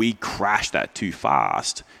 If we crash that too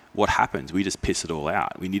fast, what happens? We just piss it all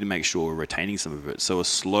out. We need to make sure we're retaining some of it. So a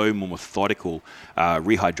slow, more methodical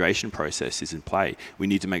rehydration process is in play. We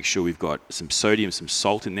need to make sure we've got some sodium, some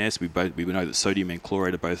salt in there. So we know that sodium and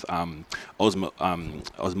chloride are both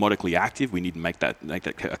osmotically active. We need to make that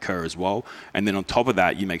occur as well. And then on top of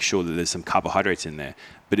that, you make sure that there's some carbohydrates in there.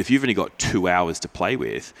 But if you've only got 2 hours to play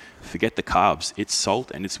with, forget the carbs. It's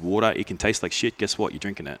salt and it's water. It can taste like shit. Guess what? You're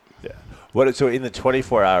drinking it. Yeah. So in the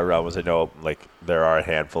 24-hour realms, I know there are a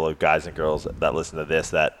handful of guys and girls that listen to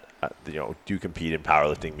this that do compete in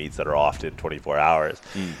powerlifting meets that are often 24 hours.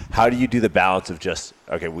 How do you do the balance of just,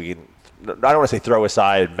 okay, we can, I don't want to say throw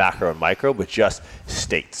aside macro and micro, but just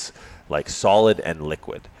states like solid and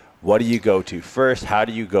liquid? What do you go to first? How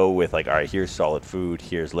do you go with all right, here's solid food,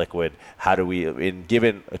 here's liquid. How do we,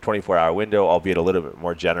 given a 24-hour window, albeit a little bit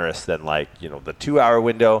more generous than the 2-hour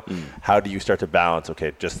window, how do you start to balance,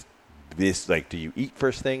 okay, just this, do you eat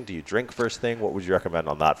first thing? Do you drink first thing? What would you recommend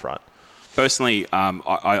on that front? Personally,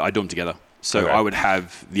 I do them together. So okay. I would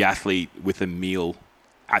have the athlete with a meal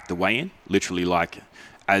at the weigh-in, literally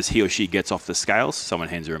as he or she gets off the scales, someone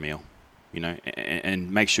hands her a meal.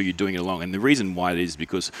 And make sure you're doing it along. And the reason why it is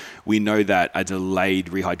because we know that a delayed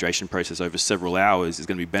rehydration process over several hours is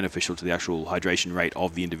going to be beneficial to the actual hydration rate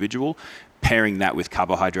of the individual. Pairing that with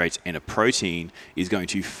carbohydrates and a protein is going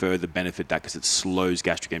to further benefit that because it slows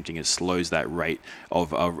gastric emptying, it slows that rate of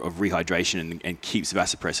rehydration and keeps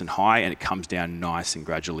vasopressin high, and it comes down nice and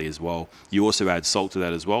gradually as well. You also add salt to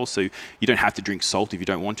that as well, so you don't have to drink salt if you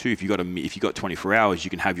don't want to. If you got 24 hours, you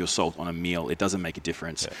can have your salt on a meal. It doesn't make a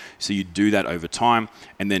difference. Yeah. So you do that over time,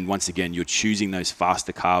 and then once again, you're choosing those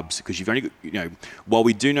faster carbs because you've only got, while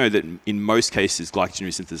we do know that in most cases glycogen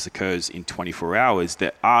resynthesis occurs in 24 hours,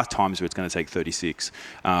 there are times where it's going to take 36.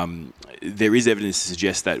 There is evidence to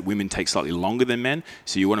suggest that women take slightly longer than men,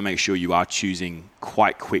 so you want to make sure you are choosing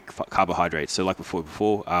quite quick carbohydrates. So like before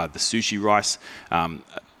the sushi rice,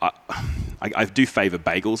 I do favor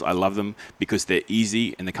bagels. I love them because they're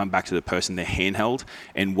easy and they come back to the person. They're handheld,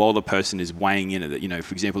 and while the person is weighing in at,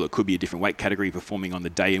 for example, it could be a different weight category performing on the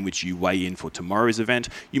day in which you weigh in for tomorrow's event.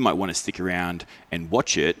 You might want to stick around and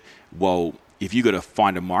watch it. Well, if you got to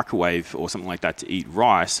find a microwave or something like that to eat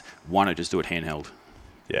rice, why not just do it handheld?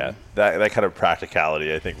 Yeah, that kind of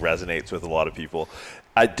practicality, I think, resonates with a lot of people.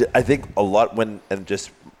 I think a lot and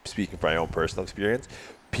just speaking from my own personal experience,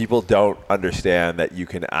 people don't understand that you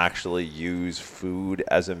can actually use food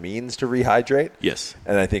as a means to rehydrate. Yes.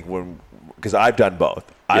 And I think because I've done both.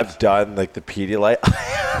 Yes. I've done the Pedialyte.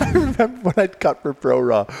 I remember when I'd cut for Pro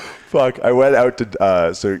Raw. I went out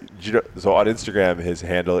to so on Instagram his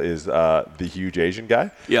handle is the huge Asian guy.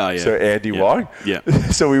 Yeah. So Andy Wong. Yeah.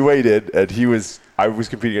 So we weighed in, and I was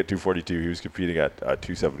competing at 242. He was competing at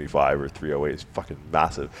 275 or 308. It's fucking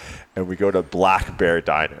massive. And we go to Black Bear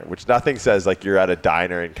Diner, which nothing says you're at a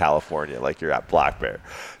diner in California, you're at Black Bear.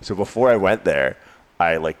 So before I went there,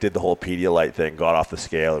 I did the whole Pedialyte thing, got off the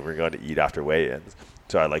scale, and we were going to eat after weigh-ins.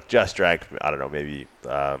 So I just drank, I don't know, maybe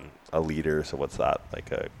a liter. So what's that?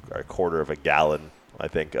 Like a quarter of a gallon, I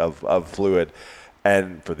think, of fluid,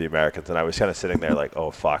 and for the Americans. And I was kind of sitting there like,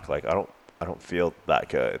 oh fuck, like I don't feel that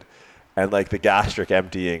good, and like the gastric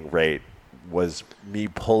emptying rate was me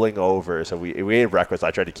pulling over. So we ate breakfast.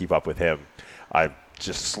 I tried to keep up with him. I'm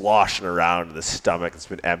just sloshing around in the stomach. It's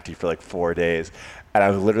been empty for like 4 days. And I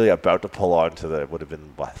was literally about to pull on to the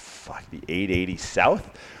 880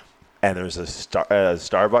 South. And there was a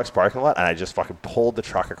Starbucks parking lot. And I just fucking pulled the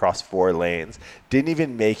truck across 4 lanes. Didn't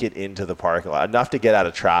even make it into the parking lot. Enough to get out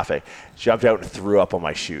of traffic. Jumped out and threw up on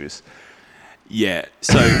my shoes. Yeah.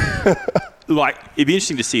 So, like, it'd be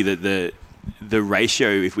interesting to see that the ratio,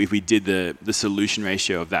 if we did the solution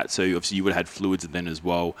ratio of that, so obviously you would have had fluids then as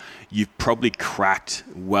well, you've probably cracked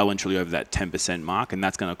well and truly over that 10% mark, and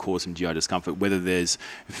that's going to cause some GI discomfort. Whether there's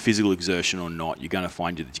physical exertion or not, you're going to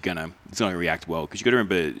find that it's going to react well, because you've got to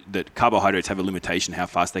remember that carbohydrates have a limitation how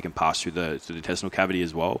fast they can pass through the intestinal cavity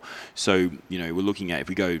as well. So, we're looking at, if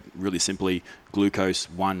we go really simply, glucose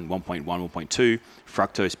 1.1, 1.2,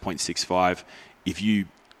 fructose 0.65. If you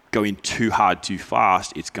go in too hard, too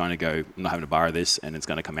fast, it's going to go, I'm not having to borrow this, and it's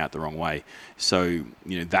going to come out the wrong way. So,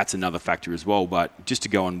 that's another factor as well. But just to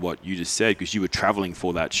go on what you just said, because you were traveling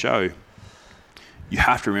for that show, you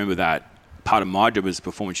have to remember that part of my job as a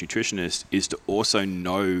performance nutritionist is to also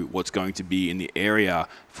know what's going to be in the area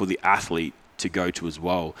for the athlete to go to as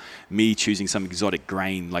well. Me choosing some exotic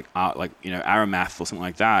grain like Aramath or something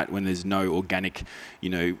like that, when there's no organic,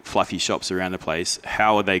 fluffy shops around the place,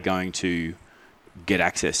 how are they going to get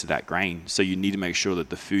access to that grain? So you need to make sure that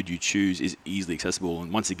the food you choose is easily accessible.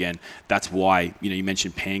 And once again, that's why, you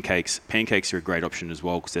mentioned pancakes. Pancakes are a great option as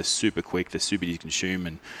well, because they're super quick, they're super easy to consume,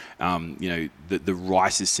 and the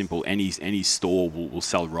rice is simple. Any store will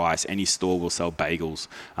sell rice. Any store will sell bagels.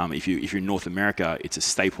 If you're in North America, it's a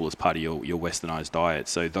staple as part of your westernized diet.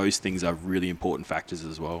 So those things are really important factors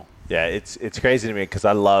as well. Yeah, it's crazy to me, because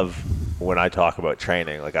I love, when I talk about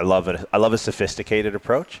training, like I love a sophisticated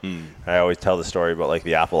approach. I always tell the story about like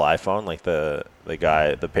the Apple iPhone, like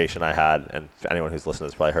the patient I had, and anyone who's listened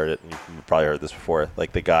has probably heard it, and you've probably heard this before,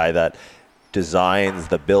 like the guy that designs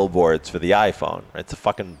the billboards for the iPhone. Right? It's a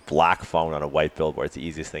fucking black phone on a white billboard. It's the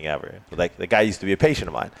easiest thing ever. Like the guy used to be a patient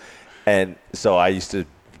of mine, and so I used to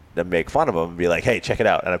make fun of him and be like, hey, check it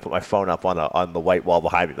out. And I put my phone up on the white wall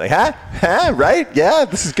behind me. Like, huh? Right? Yeah,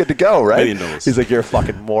 this is good to go, right? $1 million. He's like, you're a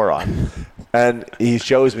fucking moron. And he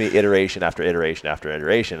shows me iteration after iteration after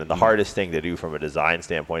iteration. And the hardest thing to do from a design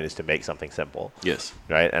standpoint is to make something simple. Yes.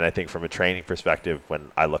 Right? And I think from a training perspective,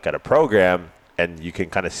 when I look at a program, and you can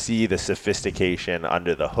kind of see the sophistication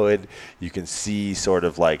under the hood, you can see sort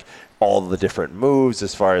of like all the different moves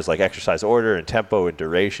as far as like exercise order and tempo and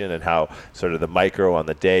duration, and how sort of the micro on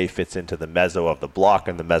the day fits into the meso of the block,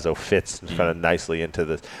 and the meso fits kind of nicely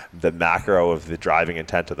into the macro of the driving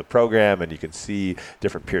intent of the program. And you can see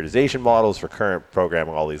different periodization models for current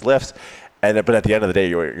programming, all these lifts. But at the end of the day,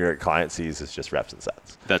 your client sees is just reps and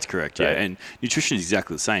sets. That's correct, right? Yeah. And nutrition is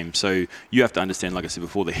exactly the same. So you have to understand, like I said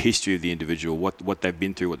before, the history of the individual, what they've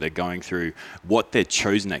been through, what they're going through, what their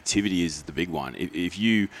chosen activity is the big one. If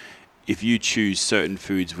you choose certain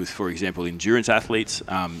foods with, for example, endurance athletes,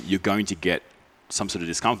 you're going to get some sort of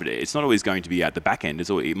discomfort. It's not always going to be at the back end.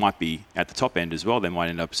 It might be at the top end as well. They might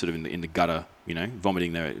end up sort of in the gutter,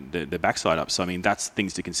 vomiting their backside up. So, I mean, that's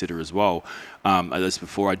things to consider as well. As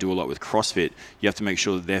before, I do a lot with CrossFit. You have to make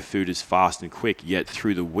sure that their food is fast and quick, yet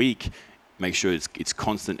through the week, make sure it's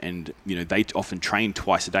constant. And, they often train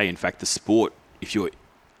twice a day. In fact, the sport, if you're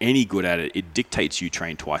any good at it, it dictates you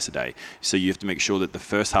train twice a day. So you have to make sure that the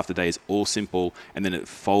first half of the day is all simple, and then it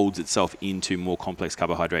folds itself into more complex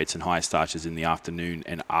carbohydrates and higher starches in the afternoon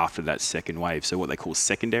and after that second wave. So what they call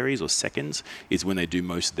secondaries or seconds is when they do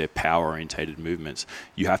most of their power-orientated movements.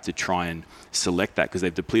 You have to try and select that, because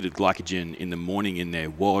they've depleted glycogen in the morning in their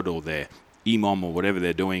WOD or their EMOM or whatever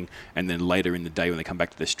they're doing, and then later in the day when they come back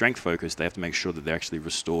to their strength focus, they have to make sure that they're actually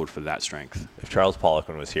restored for that strength. If Charles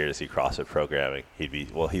Poliquin was here to see CrossFit programming,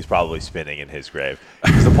 he's probably spinning in his grave.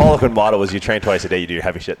 Because the Poliquin model was you train twice a day, you do your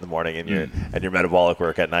heavy shit in the morning, and your metabolic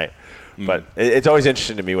work at night. But it's always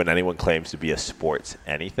interesting to me when anyone claims to be a sports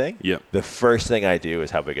anything. Yep. The first thing I do is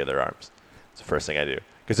how big are their arms. It's the first thing I do.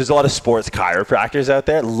 Because there's a lot of sports chiropractors out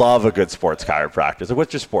there. Love a good sports chiropractor. So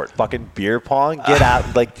what's your sport? Fucking beer pong? Get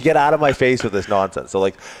out of my face with this nonsense. So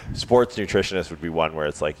like sports nutritionist would be one where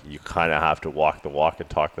it's like you kind of have to walk the walk and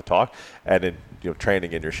talk the talk. And in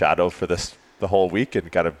training in your shadow for this the whole week and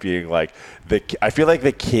kind of being like I feel like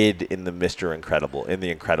the kid in the Mr. Incredible, in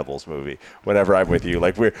the Incredibles movie, whenever I'm with you.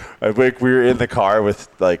 Like we were in the car with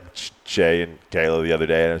like Jay and Kayla the other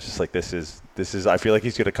day, and I was just like, this is, I feel like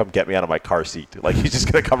he's going to come get me out of my car seat. Like he's just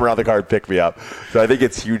going to come around the car and pick me up. So I think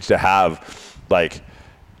it's huge to have like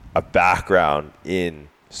a background in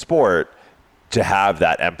sport to have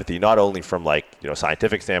that empathy, not only from like,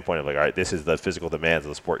 scientific standpoint of like, all right, this is the physical demands of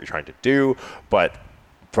the sport you're trying to do, but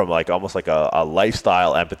from like almost like a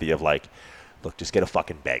lifestyle empathy of like, look, just get a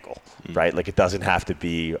fucking bagel, right? Like it doesn't have to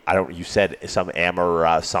be, you said some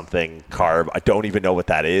something carb. I don't even know what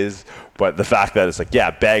that is, but the fact that it's like,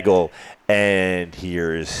 yeah, bagel, and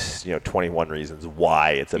here's, 21 reasons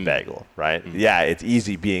why it's a bagel, right? Yeah, it's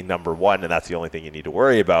easy being number one, and that's the only thing you need to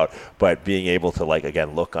worry about, but being able to like,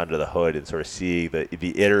 again, look under the hood and sort of see the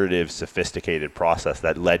iterative, sophisticated process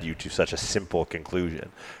that led you to such a simple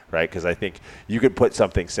conclusion, right? Because I think you could put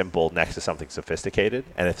something simple next to something sophisticated,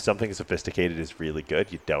 and if something sophisticated is really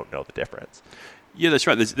good, you don't know the difference. Yeah, that's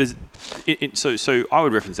right. So I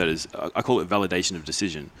would reference that as I call it validation of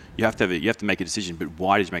decision. You have to make a decision, but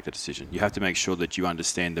why did you make that decision? You have to make sure that you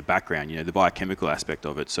understand the background, the biochemical aspect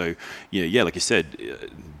of it. So, like you said,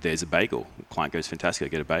 there's a bagel. Client goes, fantastic, I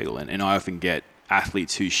get a bagel, and I often get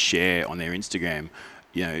athletes who share on their Instagram,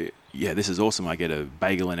 this is awesome, I get a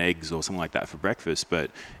bagel and eggs or something like that for breakfast.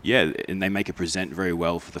 But and they make it present very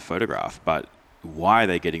well for the photograph, but why are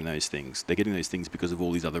they getting those things? They're getting those things because of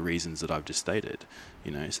all these other reasons that I've just stated,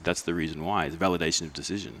 so that's the reason why. It's validation of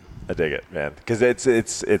decision. I dig it, man, because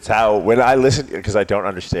it's how, when I listen, because I don't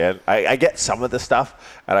understand, I get some of the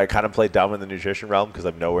stuff, and I kind of play dumb in the nutrition realm because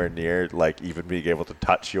I'm nowhere near like even being able to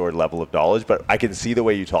touch your level of knowledge, but I can see the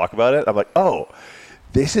way you talk about it. I'm like, oh,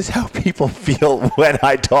 this is how people feel when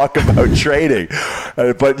I talk about training.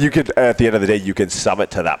 But you can, at the end of the day, you can sum it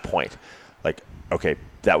to that point. Like, okay,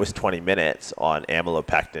 that was 20 minutes on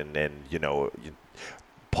amylopectin and,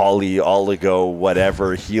 poly, oligo,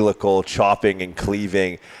 whatever, helical, chopping and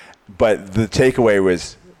cleaving. But the takeaway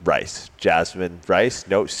was rice. Jasmine rice?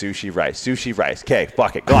 No, sushi rice. Okay,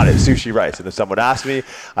 fuck it, got it, sushi rice. And if someone asks me,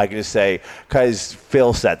 I can just say, because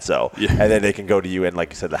Phil said so. Yeah. And then they can go to you and,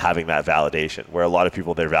 like you said, having that validation, where a lot of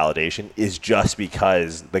people, their validation is just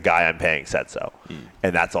because the guy I'm paying said so.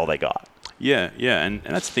 And that's all they got. Yeah, and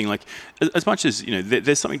that's the thing. Like, as much as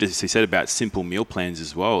there's something to be said about simple meal plans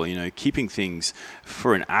as well. Keeping things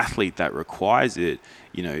for an athlete that requires it.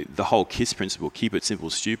 The whole KISS principle: keep it simple,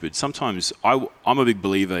 stupid. Sometimes I'm a big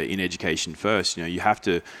believer in education first. You have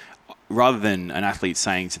to, rather than an athlete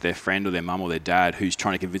saying to their friend or their mum or their dad who's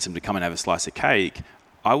trying to convince them to come and have a slice of cake,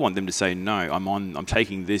 I want them to say, no, I'm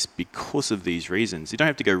taking this because of these reasons. You don't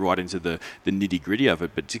have to go right into the nitty gritty of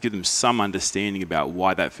it, but to give them some understanding about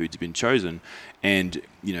why that food's been chosen. And,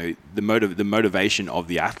 the motivation of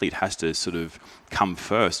the athlete has to sort of come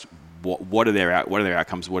first. What are their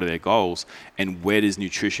outcomes? What are their goals? And where does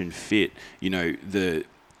nutrition fit? A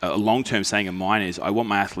long-term saying of mine is, I want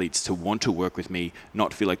my athletes to want to work with me,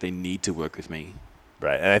 not feel like they need to work with me.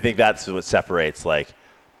 Right. And I think that's what separates like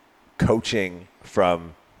coaching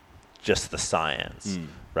from just the science,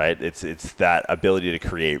 right? It's that ability to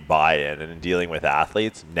create buy-in, and in dealing with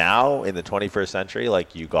athletes now in the 21st century,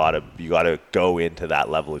 like you gotta go into that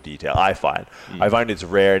level of detail. I find it's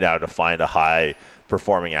rare now to find a high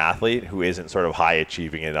performing athlete who isn't sort of high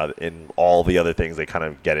achieving in all the other things they kind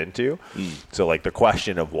of get into. So like the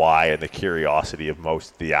question of why and the curiosity of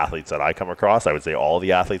most of the athletes that I come across, I would say all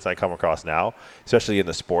the athletes I come across now, especially in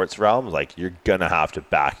the sports realm, like you're gonna have to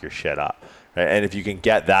back your shit up. Right? And if you can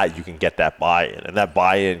get that, you can get that buy-in, and that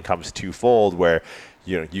buy-in comes twofold, where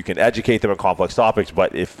you can educate them on complex topics,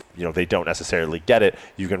 but if they don't necessarily get it,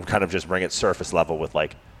 you can kind of just bring it surface level with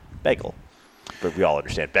like bagel. But we all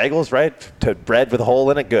understand bagels, right? To bread with a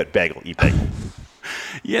hole in it, good. Bagel, eat bagel.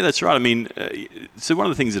 Yeah, that's right. I mean, so one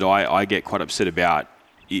of the things that I get quite upset about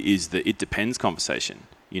is the it depends conversation.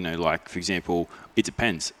 Like, for example, it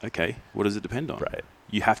depends. Okay, what does it depend on? Right.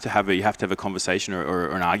 You have to have a conversation or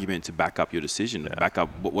an argument to back up your decision. Yeah. Back up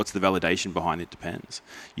what's the validation behind it depends.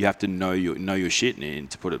 You have to know your shit,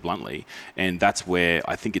 to put it bluntly, and that's where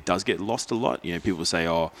I think it does get lost a lot. People say,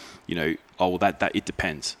 well, that it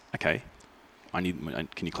depends. Okay, can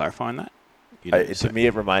you clarify on that? To me,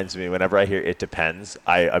 it reminds me, whenever I hear it depends,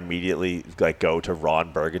 I immediately go to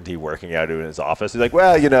Ron Burgundy working out in his office. He's like,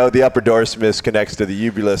 well, the upper dorsum connects to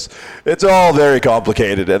the ubulus. It's all very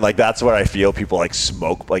complicated. And that's where I feel people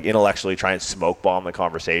intellectually try and smoke bomb the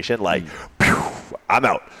conversation. Pew, I'm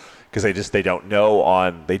out. because they don't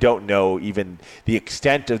know even the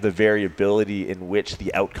extent of the variability in which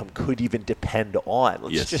the outcome could even depend on.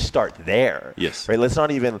 Let's just start there. Yes. Right. Let's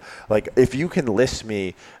not even like, if you can list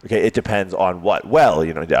me, okay, it depends on what? Well,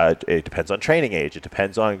 it depends on training age. It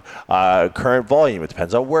depends on current volume. It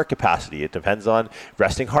depends on work capacity. It depends on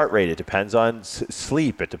resting heart rate. It depends on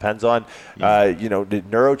sleep. It depends on, the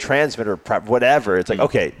neurotransmitter prep, whatever. It's like,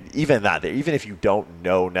 okay, even if you don't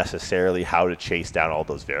know necessarily how to chase down all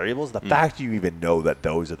those variables, the fact you even know that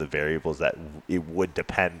those are the variables that it would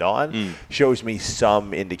depend on shows me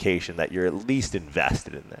some indication that you're at least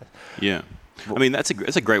invested in this. Yeah. I mean, that's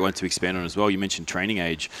a great one to expand on as well. You mentioned training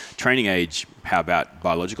age. Training age, how about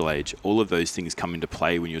biological age? All of those things come into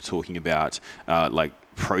play when you're talking about like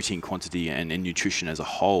protein quantity and nutrition as a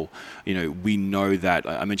whole. We know that,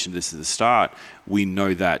 I mentioned this at the start, we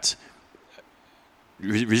know that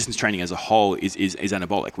resistance training as a whole is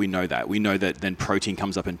anabolic. We know that then protein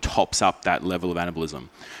comes up and tops up that level of anabolism.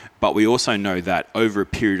 But we also know that over a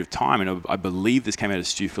period of time, and I believe this came out of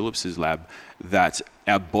Stu Phillips's lab, that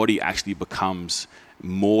our body actually becomes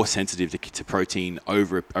more sensitive to protein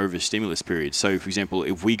over a stimulus period. So, for example,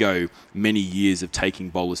 if we go many years of taking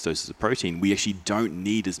bolus doses of protein, we actually don't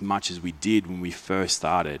need as much as we did when we first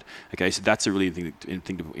started. Okay, so that's a really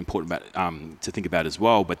important to think about as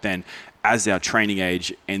well. But then, as our training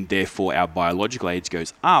age and therefore our biological age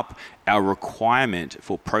goes up, our requirement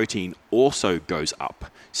for protein also goes up.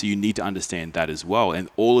 So you need to understand that as well. And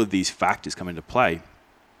all of these factors come into play.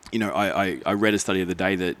 I read a study the other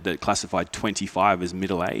day that classified 25 as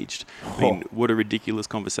middle-aged. I mean, what a ridiculous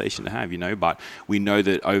conversation to have, But we know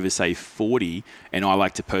that over, say, 40, and I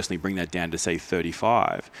like to personally bring that down to, say,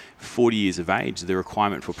 35, 40 years of age, the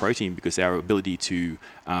requirement for protein, because our ability to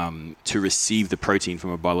receive the protein from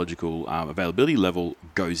a biological availability level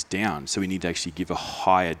goes down. So we need to actually give a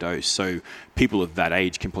higher dose. So people of that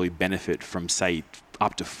age can probably benefit from, say,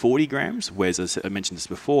 up to 40 grams, whereas, as I mentioned this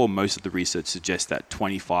before, most of the research suggests that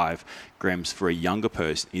 25 grams for a younger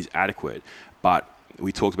person is adequate. But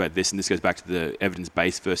we talked about this, and this goes back to the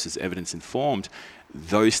evidence-based versus evidence-informed.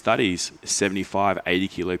 Those studies, 75, 80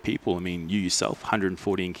 kilo people, I mean, you yourself,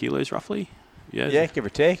 114 kilos roughly? Yeah, give or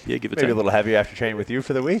take. Yeah, give or take. Maybe a little heavier after training with you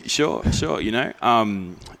for the week. Sure.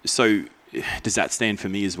 So does that stand for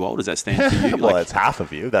me as well? Does that stand for you? Well, it's half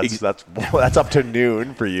of you. That's up to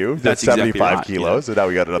noon for you. That's 75 exactly right, kilos. So now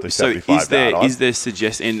we got another 75. So is there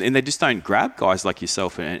suggestion, and they just don't grab guys like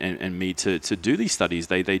yourself and me to do these studies.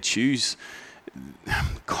 They choose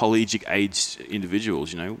collegiate aged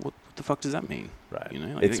individuals. What the fuck does that mean? Right.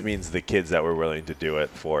 It means the kids that were willing to do it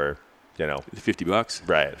for, $50,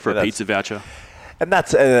 right, for a pizza voucher. And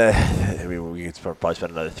that's, we could probably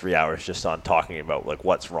spend another 3 hours just on talking about like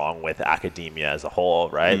what's wrong with academia as a whole,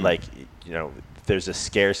 right? Like, there's a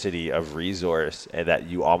scarcity of resource, and that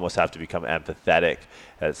you almost have to become empathetic.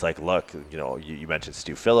 And it's like, look, you mentioned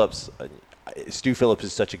Stu Phillips. Stu Phillips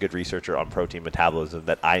is such a good researcher on protein metabolism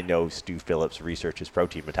that I know Stu Phillips researches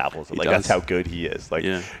protein metabolism. That's how good he is.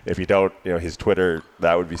 If you don't, his Twitter,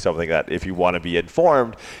 that would be something that if you want to be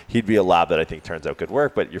informed, he'd be a lab that I think turns out good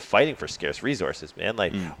work. But you're fighting for scarce resources, man.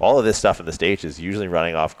 All of this stuff in the States is usually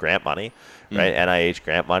running off grant money, right? NIH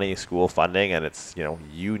grant money, school funding, and it's,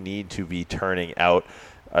 you need to be turning out,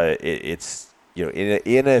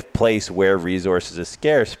 in a place where resources are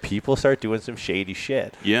scarce, people start doing some shady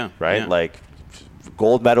shit. Yeah. Right? Yeah.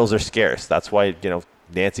 Gold medals are scarce. That's why,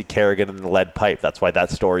 Nancy Kerrigan and the lead pipe, that's why that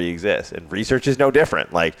story exists. And research is no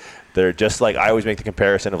different. They're just I always make the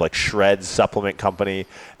comparison of Shred's supplement company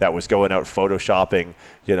that was going out photoshopping,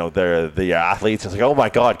 the athletes. It's oh my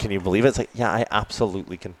God, can you believe it? It's yeah, I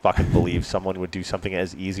absolutely can fucking believe someone would do something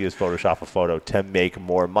as easy as Photoshop a photo to make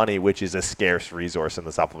more money, which is a scarce resource in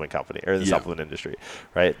the supplement company or the supplement industry,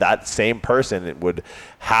 right? That same person would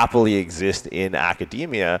happily exist in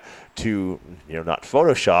academia to, not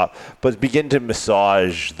Photoshop, but begin to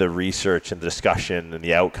massage the research and the discussion and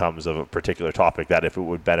the outcomes of a particular topic, that if it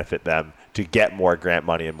would benefit them to get more grant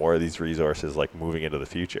money and more of these resources moving into the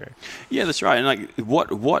future. Yeah, that's right. And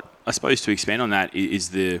what I suppose to expand on that is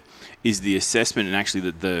the assessment, and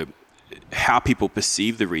actually the how people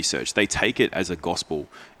perceive the research. They take it as a gospel.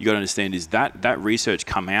 You got to understand is that research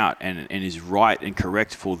come out and is right and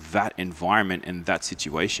correct for that environment and that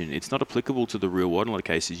situation. It's not applicable to the real world in a lot of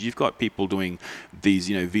cases. You've got people doing these,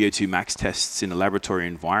 VO2 max tests in a laboratory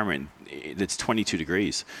environment that's 22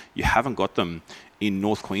 degrees. You haven't got them in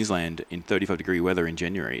North Queensland in 35-degree weather in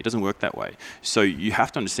January. It doesn't work that way. So you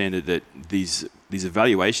have to understand that these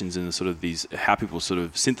evaluations and how people sort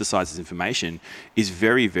of synthesize this information is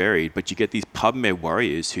very varied. But you get these PubMed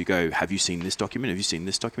warriors who go, have you seen this document? Have you seen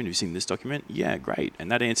this document? Have you seen this document? Yeah, great.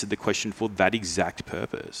 And that answered the question for that exact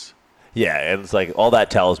purpose. Yeah, and it's like all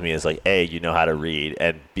that tells me is like, A, you know how to read,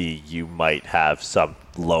 and B, you might have some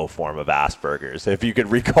low form of Asperger's. If you can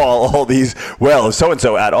recall all these, well,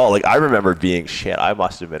 so-and-so at all. Like, I remember being, I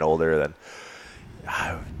must have been older than,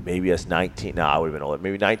 maybe I was 19. No, I would have been older.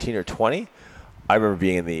 Maybe 19 or 20. I remember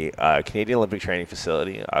being in the Canadian Olympic Training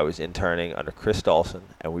Facility. I was interning under Chris Dawson,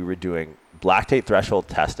 and we were doing lactate threshold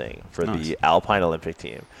testing for the Alpine Olympic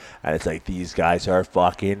team. And it's like, these guys are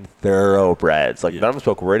fucking thoroughbreds. Like, none of them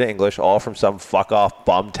spoke a word of English, all from some fuck-off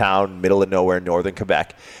bum town, middle of nowhere, northern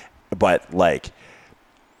Quebec. But, like,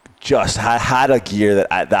 just had a gear that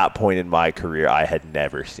at that point in my career I had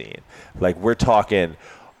never seen. Like, we're talking,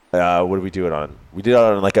 what did we do it on? We did it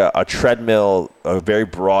on, like, a treadmill, a very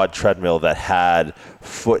broad treadmill that had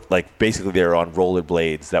like, basically they were on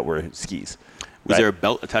rollerblades that were skis. Was there a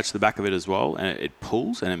belt attached to the back of it as well, and it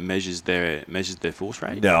pulls and it measures their force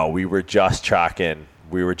rate? No, we were just tracking.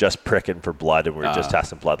 We were just pricking for blood, and we were just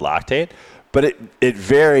testing blood lactate. But it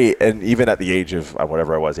varied, and even at the age of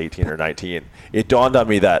whatever I was, 18 or 19, it dawned on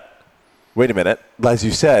me that, wait a minute, as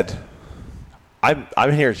you said, I'm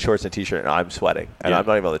here in shorts and t-shirt, and I'm sweating, and I'm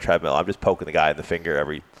not even on the treadmill. I'm just poking the guy in the finger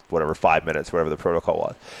every 5 minutes, whatever the protocol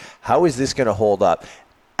was. How is this going to hold up?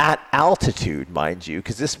 At altitude, mind you,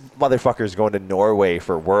 because this motherfucker is going to Norway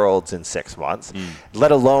for Worlds in 6 months,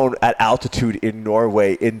 let alone at altitude in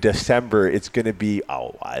Norway in December, it's going to be,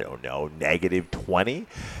 I don't know, -20.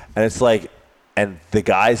 And it's like, and the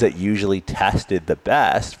guys that usually tested the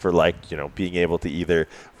best for, like, you know, being able to either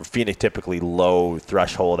phenotypically low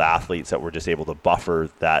threshold athletes that were just able to buffer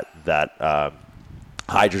that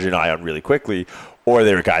hydrogen ion really quickly, or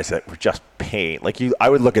they were guys that were just pain. Like, I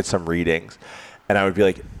would look at some readings, and I would be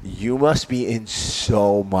like, you must be in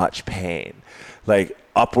so much pain. Like,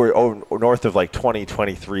 upward, north of like 20,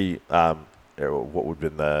 23, what would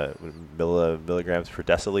have been the milligrams per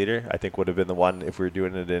deciliter, I think would have been the one if we were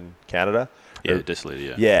doing it in Canada. Yeah,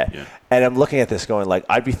 deciliter, yeah. And I'm looking at this going, like,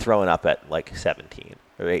 I'd be throwing up at like 17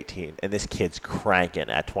 or 18, and this kid's cranking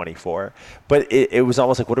at 24. But it was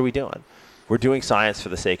almost like, what are we doing? We're doing science for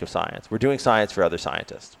the sake of science. We're doing science for other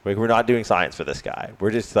scientists. We're not doing science for this guy.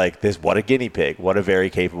 We're just like, what a guinea pig. What a very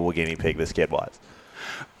capable guinea pig this kid was.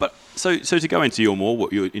 But so to go into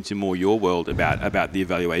your world about the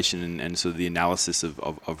evaluation and sort of the analysis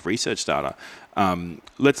of research data,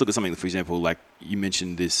 let's look at something, for example, like you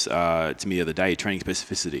mentioned this to me the other day, training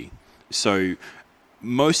specificity. So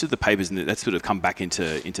most of the papers that's sort of come back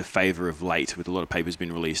into favor of late, with a lot of papers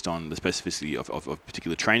being released on the specificity of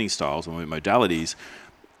particular training styles or modalities.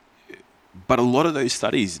 But a lot of those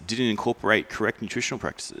studies didn't incorporate correct nutritional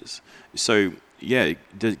practices. So yeah,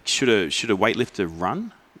 should a weightlifter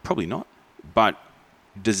run? Probably not. But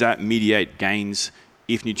does that mediate gains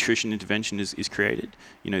if nutrition intervention is created?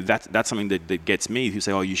 You know, that's something that gets me, who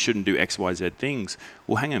say, oh, you shouldn't do X, Y, Z things.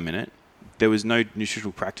 Well, hang on a minute. There was no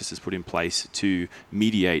nutritional practices put in place to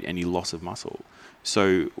mediate any loss of muscle.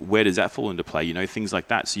 So where does that fall into play? You know, things like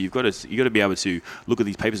that. So you've got to be able to look at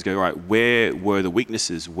these papers and go, all right, where were the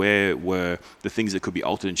weaknesses? Where were the things that could be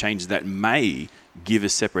altered and changed that may give a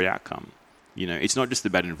separate outcome? You know, it's not just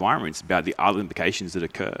about environment; it's about the other implications that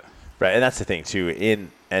occur. Right, and that's the thing too.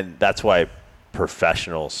 And that's why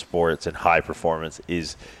professional sports and high performance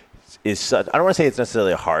is such, I don't want to say it's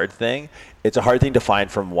necessarily a hard thing. It's a hard thing to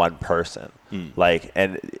find from one person. Like,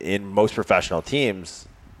 and in most professional teams,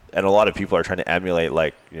 and a lot of people are trying to emulate,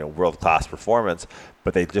 like, you know, world-class performance,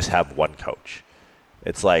 but they just have one coach.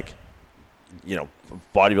 It's like, you know,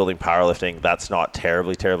 bodybuilding, powerlifting, that's not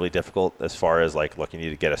terribly, terribly difficult as far as, like, look, you need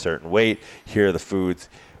to get a certain weight, here are the foods.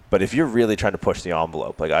 But if you're really trying to push the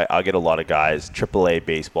envelope, like I'll get a lot of guys, AAA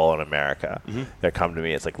baseball in America, that come to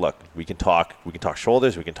me. It's like, look, we can talk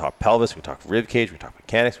shoulders, we can talk pelvis, we can talk rib cage, we can talk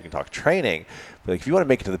mechanics, we can talk training. But like, if you want to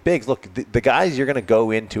make it to the bigs, look, the guys you're going to go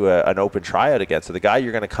into an open tryout against, so the guy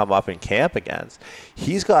you're going to come up in camp against,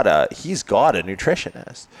 he's got a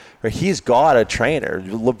nutritionist, or he's got a trainer.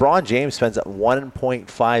 LeBron James spends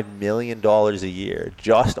 $1.5 million a year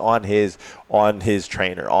just on his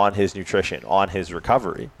trainer, on his nutrition, on his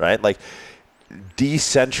recovery, right? Like,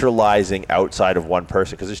 decentralizing outside of one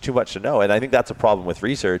person, because there's too much to know. And I think that's a problem with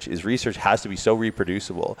research, is research has to be so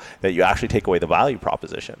reproducible that you actually take away the value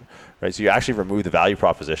proposition, right? So you actually remove the value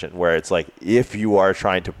proposition, where it's like, if you are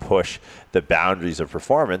trying to push the boundaries of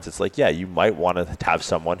performance, it's like, yeah, you might want to have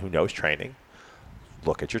someone who knows training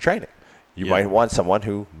look at your training. You might want someone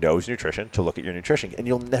who knows nutrition to look at your nutrition, and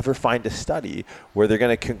you'll never find a study where they're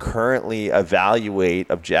going to concurrently evaluate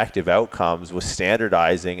objective outcomes with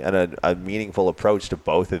standardizing and a meaningful approach to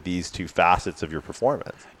both of these two facets of your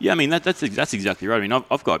performance. Yeah, I mean that's exactly right. I mean,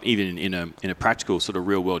 I've got, even in a practical sort of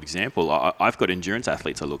real world example, I've got endurance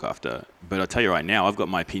athletes I look after, but I'll tell you right now, I've got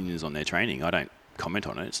my opinions on their training. I don't comment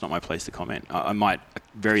on it. It's not my place to comment. I might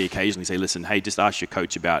very occasionally say, listen, hey, just ask your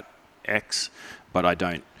coach about X, but I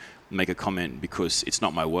don't make a comment because it's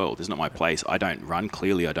not my world. It's not my place. I don't run.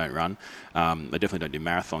 Clearly, I don't run. I definitely don't do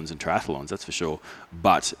marathons and triathlons, that's for sure.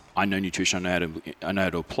 But I know nutrition. I know how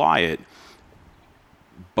to apply it.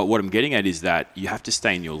 But what I'm getting at is that you have to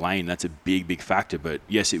stay in your lane. That's a big, big factor. But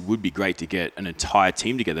yes, it would be great to get an entire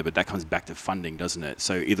team together, but that comes back to funding, doesn't it?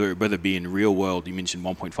 So whether it be in real world, you mentioned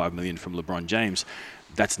 1.5 million from LeBron James,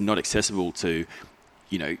 that's not accessible to,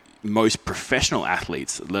 most professional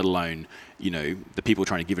athletes, let alone, the people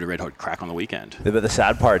trying to give it a red hot crack on the weekend. But the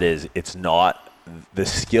sad part is it's not, the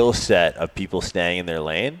skill set of people staying in their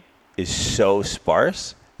lane is so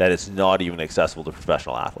sparse that it's not even accessible to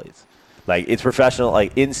professional athletes. Like, it's professional,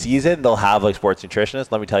 like in season, they'll have like sports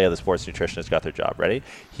nutritionists. Let me tell you how the sports nutritionist got their job. Ready?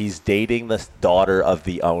 He's dating the daughter of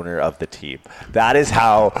the owner of the team. That is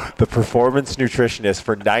how the performance nutritionist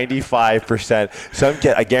for 95%, some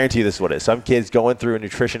kid, I guarantee you this is what it is. Some kids going through a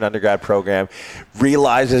nutrition undergrad program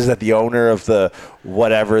realizes that the owner of the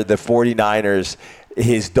 49ers,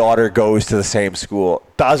 his daughter goes to the same school.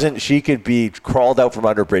 She could be crawled out from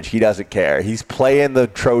under a bridge. He doesn't care. He's playing the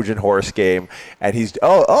Trojan horse game, and he's,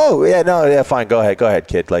 fine, go ahead,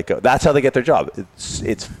 kid. Like, that's how they get their job.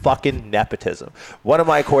 It's fucking nepotism. One of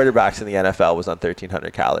my quarterbacks in the NFL was on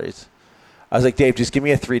 1,300 calories. I was like, Dave, just give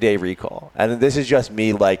me a 3-day recall. And this is just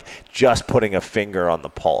me, like, just putting a finger on the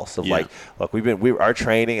pulse of like, look, our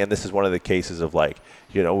training, and this is one of the cases of like,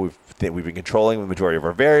 we've been controlling the majority of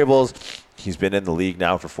our variables. He's been in the league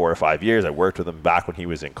now for 4 or 5 years. I worked with him back when he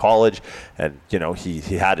was in college, and he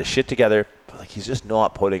had his shit together. But like, he's just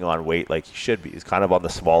not putting on weight like he should be. He's kind of on the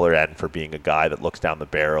smaller end for being a guy that looks down the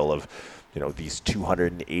barrel of, these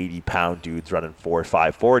 280-pound dudes running 4 or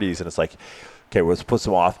 5 40s, and it's like, okay, let's put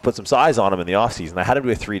some size on him in the offseason. I had him do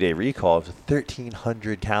a 3-day recall of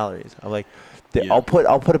 1,300 calories. I'm like, I'll put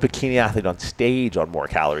a bikini athlete on stage on more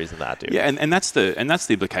calories than that, dude. Yeah, and that's the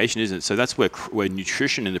implication, isn't it? So that's where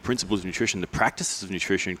nutrition and the principles of nutrition, the practices of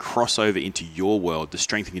nutrition cross over into your world, the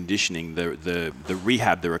strength and conditioning, the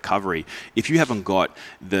rehab, the recovery. If you haven't got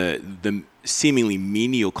the seemingly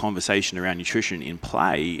menial conversation around nutrition in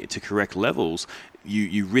play to correct levels,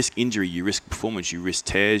 you risk injury, you risk performance, you risk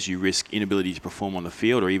tears, you risk inability to perform on the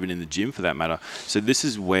field or even in the gym for that matter. So this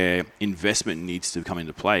is where investment needs to come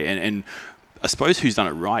into play. And I suppose who's done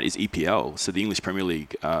it right is EPL, so the English Premier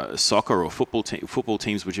League, soccer or football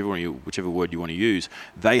teams, whichever word you want to use.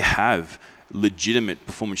 They have legitimate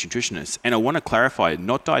performance nutritionists, and I want to clarify,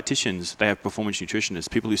 not dietitians. They have performance nutritionists,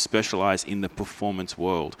 people who specialize in the performance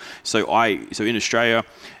world. So in Australia,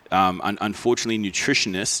 unfortunately,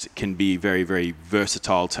 nutritionist can be a very, very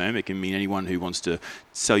versatile term. It can mean anyone who wants to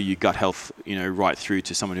sell you gut health, right through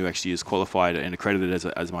to someone who actually is qualified and accredited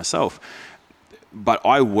as myself. But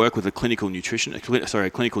I work with a clinical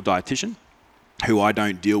dietitian who I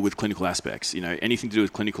don't deal with clinical aspects. Anything to do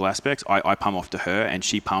with clinical aspects, I palm off to her, and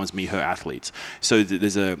she palms me her athletes. So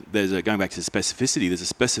there's a going back to the specificity. There's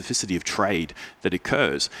a specificity of trade that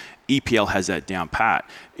occurs. EPL has that down pat.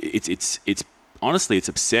 It's honestly, it's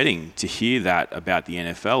upsetting to hear that about the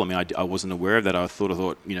NFL. I mean, I wasn't aware of that. I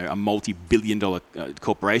thought, a multi-billion-dollar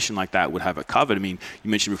corporation like that would have it covered. I mean, you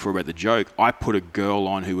mentioned before about the joke. I put a girl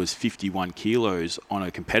on who was 51 kilos on a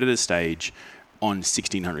competitor stage on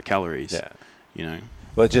 1,600 calories. Yeah.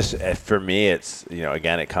 Well, just for me, it's,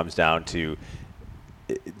 again, it comes down to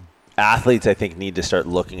athletes, I think, need to start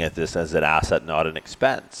looking at this as an asset, not an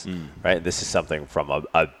expense, right? This is something from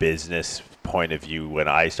a business point of view. When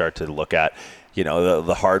I start to look at,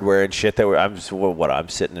 the hardware and shit that I'm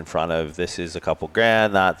sitting in front of, this is a couple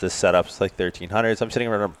grand, this setup's like 1,300. So I'm sitting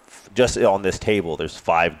around just on this table, there's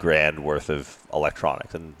 $5,000 worth of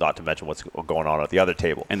electronics, and not to mention what's going on at the other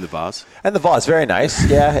table. And the vase. Very nice.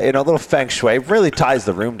 Yeah. A little feng shui really ties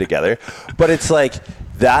the room together. But it's like,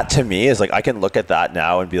 that to me is like, I can look at that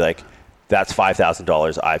now and be like, that's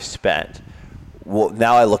 $5,000 I've spent. Well,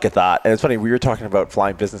 now I look at that, and it's funny, we were talking about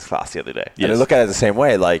flying business class the other day. Yes. And I look at it the same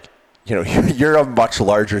way, like, you're a much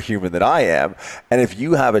larger human than I am. And if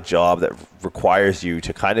you have a job that requires you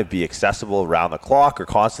to kind of be accessible around the clock or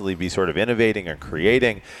constantly be sort of innovating or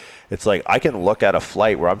creating, it's like, I can look at a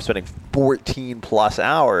flight where I'm spending 14 plus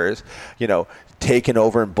hours, taking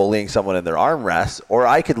over and bullying someone in their armrests, or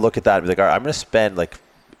I could look at that and be like, all right, I'm going to spend like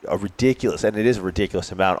a ridiculous, and it is a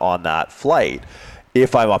ridiculous amount on that flight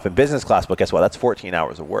if I'm up in business class. But guess what? That's 14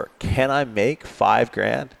 hours of work. Can I make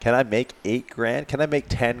 $5,000? Can I make $8,000? Can I make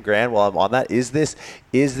 $10,000 while I'm on that? Is this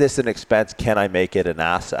an expense? Can I make it an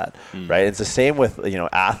asset? Right? It's the same with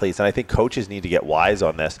athletes, and I think coaches need to get wise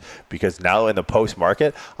on this, because now in the post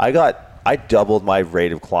market, I doubled my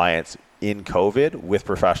rate of clients in COVID with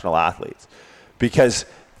professional athletes, because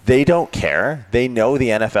they don't care. They know the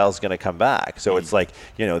NFL is going to come back. So it's like,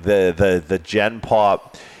 the Gen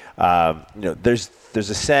Pop, there's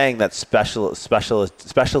a saying that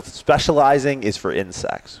specializing is for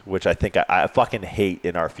insects, which I think I fucking hate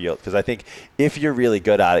in our field, because I think if you're really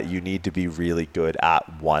good at it, you need to be really good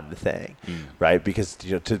at one thing, right? Because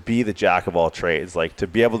to be the jack of all trades, like to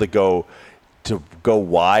be able to go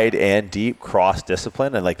wide and deep, cross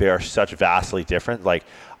discipline, and like they are such vastly different. Like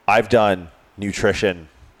I've done nutrition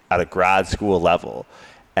at a grad school level,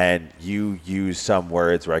 and you use some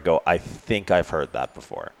words where I go, I think I've heard that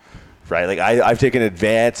before, right? Like I've taken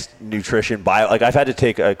advanced nutrition like I've had to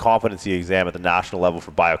take a competency exam at the national level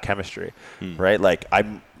for biochemistry, right? Like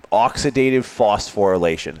I'm oxidative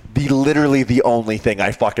phosphorylation, literally the only thing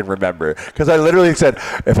I fucking remember, because I literally said,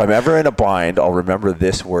 if I'm ever in a bind, I'll remember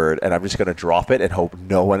this word, and I'm just going to drop it and hope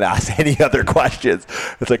no one asks any other questions.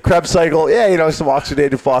 It's like Krebs cycle, some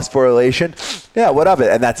oxidative phosphorylation, what of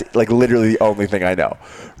it? And that's like literally the only thing I know,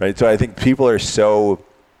 right? So I think people are so,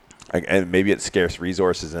 and maybe it's scarce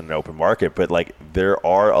resources in an open market, but like there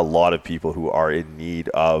are a lot of people who are in need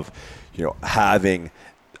of having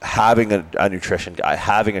a nutrition guy,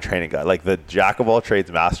 having a training guy. Like the jack of all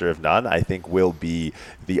trades, master of none, I think will be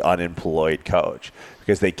the unemployed coach,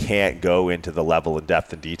 because they can't go into the level and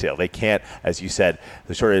depth and detail. They can't, as you said,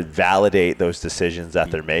 they sort of validate those decisions that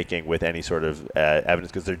they're making with any sort of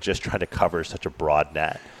evidence, because they're just trying to cover such a broad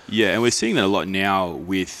net. Yeah, and we're seeing that a lot now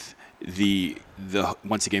with the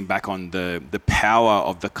once again back on the power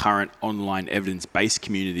of the current online evidence-based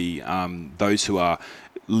community, those who are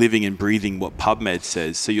living and breathing what PubMed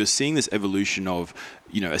says. So you're seeing this evolution of,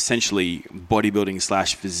 essentially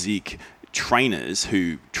bodybuilding / physique trainers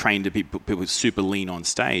who train to people super lean on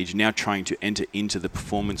stage, now trying to enter into the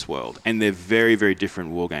performance world. And they're very, very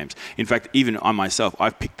different war games. In fact, even I myself,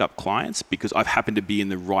 I've picked up clients because I've happened to be in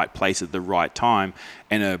the right place at the right time,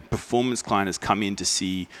 and a performance client has come in to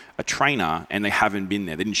see a trainer and they haven't been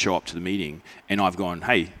there. They didn't show up to the meeting. And I've gone,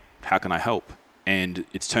 hey, how can I help? And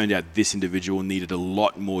it's turned out this individual needed a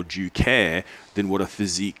lot more due care than what a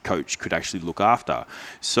physique coach could actually look after.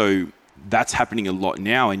 So that's happening a lot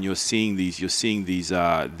now, and you're seeing these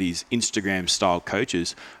Instagram style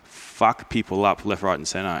coaches fuck people up left, right, and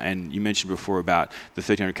center. And you mentioned before about the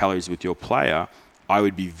 1,300 calories with your player. I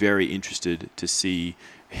would be very interested to see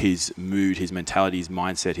his mood, his mentality, his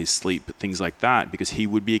mindset, his sleep, things like that, because he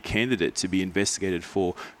would be a candidate to be investigated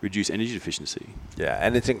for reduced energy deficiency. Yeah,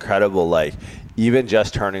 and it's incredible, like even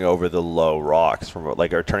just turning over the low rocks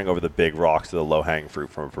or turning over the big rocks to the low hanging fruit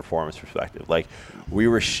from a performance perspective. Like we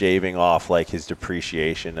were shaving off like his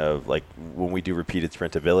depreciation of, like when we do repeated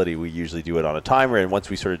sprintability, we usually do it on a timer, and once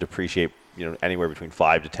we sort of depreciate anywhere between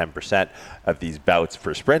 5 to 10% of these bouts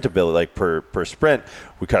per sprintability, like per sprint,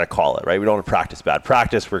 we kind of call it, right? We don't want to practice bad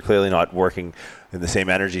practice. We're clearly not working in the same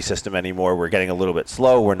energy system anymore. We're getting a little bit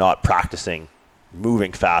slow. We're not practicing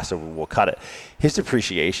moving fast, so we'll cut it. His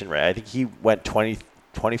depreciation rate, I think he went 25,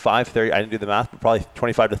 30, I didn't do the math, but probably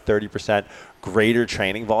 25 to 30% greater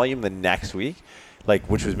training volume the next week. Like,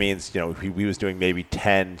 which means, he was doing maybe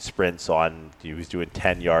 10 sprints he was doing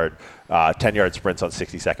 10-yard sprints on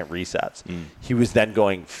 60-second resets. He was then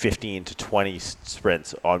going 15 to 20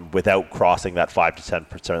 sprints without crossing that 5 to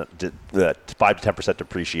 10%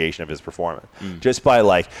 depreciation of his performance. Just by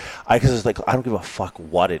because it's like, I don't give a fuck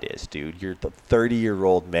what it is, dude. You're the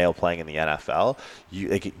 30-year-old male playing in the NFL.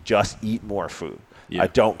 You just eat more food. Yeah. I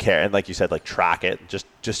don't care. And like you said, track it just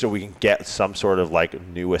so we can get some sort of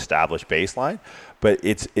new established baseline. But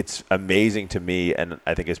it's amazing to me, and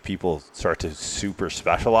I think as people start to super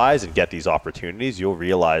specialize and get these opportunities, you'll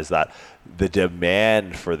realize that the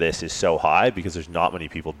demand for this is so high because there's not many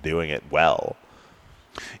people doing it well.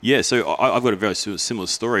 Yeah, so I've got a very similar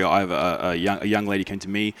story. I have a young lady came to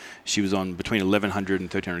me. She was on between 1,100 and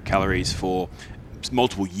 1,300 calories for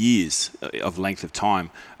multiple years of length of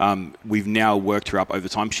time. We've now worked her up over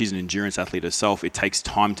time. She's an endurance athlete herself. It takes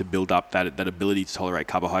time to build up that ability to tolerate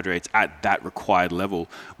carbohydrates at that required level.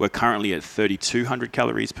 We're currently at 3,200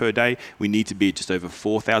 calories per day. We need to be at just over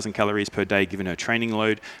 4,000 calories per day given her training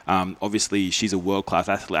load. Obviously, she's a world-class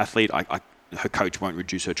athlete. Her coach won't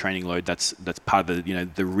reduce her training load. That's part of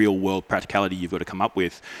the real world practicality you've got to come up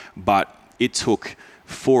with. But it took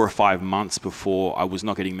 4 or 5 months before, I was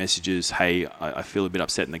not getting messages, hey, I feel a bit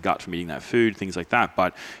upset in the gut from eating that food, things like that.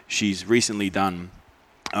 But she's recently done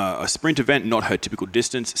a sprint event, not her typical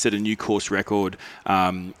distance, set a new course record,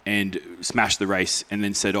 and smashed the race, and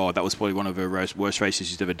then said, oh, that was probably one of her worst races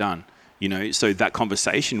she's ever done. So that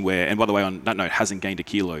conversation where, and by the way, on that note, hasn't gained a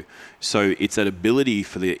kilo. So it's that ability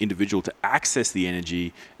for the individual to access the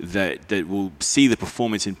energy that will see the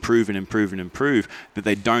performance improve and improve and improve that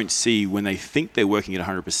they don't see when they think they're working at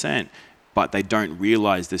 100%. But they don't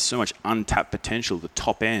realize there's so much untapped potential at the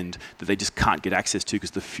top end that they just can't get access to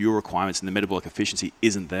because the fuel requirements and the metabolic efficiency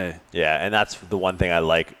isn't there. Yeah, and that's the one thing I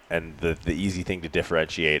like, and the easy thing to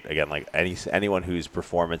differentiate. Again, like anyone who's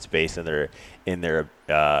performance based in their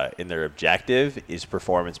objective is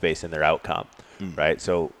performance based in their outcome, right?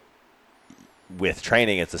 So with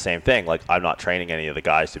training, it's the same thing. Like I'm not training any of the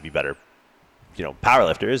guys to be better,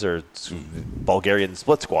 powerlifters or Bulgarian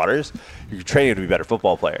split squatters. You're training to be better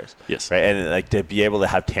football players. Yes. Right. And like to be able to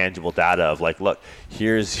have tangible data of like, look,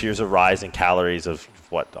 here's a rise in calories of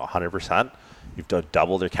 100%. You've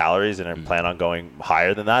doubled your calories and are plan on going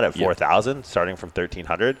higher than that at 4,000, starting from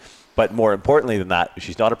 1,300. But more importantly than that,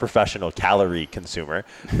 she's not a professional calorie consumer,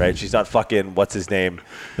 right? She's not fucking, what's his name,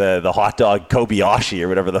 the hot dog Kobayashi or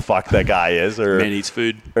whatever the fuck that guy is. Or Man Eats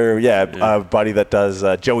Food. Or a buddy that does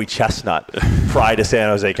Joey Chestnut, fry to San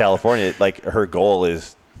Jose, California. Like her goal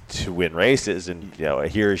is to win races, and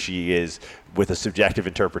here she is with a subjective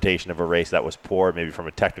interpretation of a race that was poor, maybe from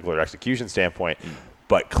a technical or execution standpoint,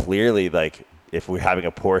 but clearly like, if we're having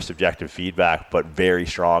a poor subjective feedback, but very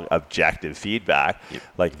strong objective feedback,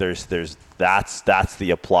 like that's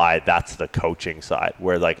the applied, that's the coaching side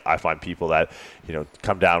where like I find people that,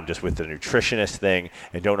 come down just with the nutritionist thing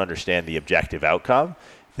and don't understand the objective outcome.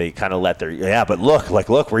 They kind of let but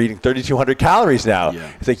look, we're eating 3,200 calories now. Yeah.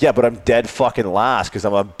 It's like, but I'm dead fucking last because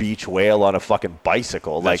I'm a beach whale on a fucking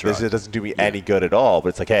bicycle. That's like, this doesn't do me any good at all. But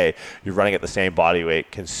it's like, hey, you're running at the same body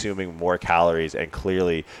weight, consuming more calories, and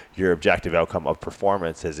clearly your objective outcome of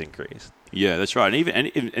performance has increased. Yeah, that's right.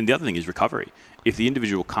 And the other thing is recovery. If the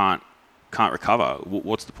individual can't recover,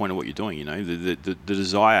 what's the point of what you're doing? The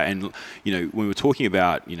desire, and when we're talking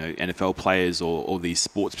about NFL players or these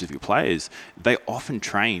sport specific players, they often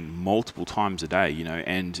train multiple times a day.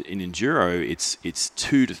 And in enduro, it's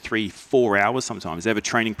 2 to 3, 4 hours sometimes. They have a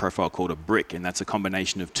training profile called a brick, and that's a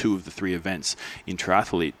combination of 2 of the 3 events in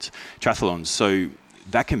triathlons. So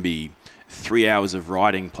that can be 3 hours of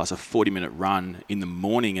riding plus a 40-minute run in the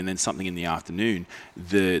morning and then something in the afternoon.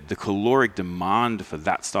 The caloric demand for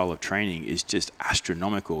that style of training is just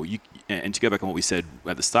astronomical. And to go back on what we said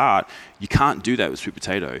at the start, you can't do that with sweet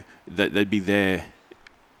potato. They'd be there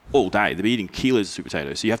all day. They'd be eating kilos of sweet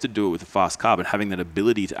potato. So you have to do it with a fast carb, and having that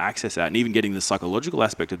ability to access that, and even getting the psychological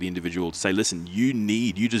aspect of the individual to say, listen,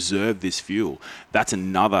 you deserve this fuel. That's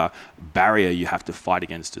another barrier you have to fight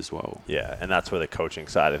against as well. Yeah, and that's where the coaching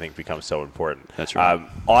side, I think, becomes so important. That's right.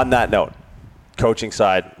 On that note, coaching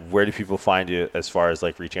side, where do people find you as far as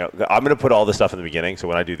like reaching out? I'm going to put all this stuff in the beginning, so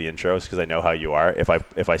when I do the intros, because I know how you are, if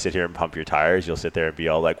I sit here and pump your tires, you'll sit there and be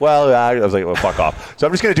all like, well, I was like, well, fuck off. So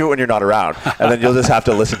I'm just going to do it when you're not around, and then you'll just have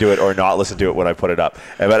to listen to it or not listen to it when I put it up.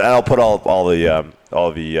 And I'll put all the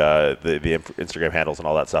Instagram handles and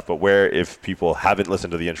all that stuff. But where, if people haven't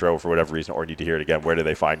listened to the intro for whatever reason or need to hear it again, where do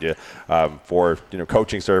they find you for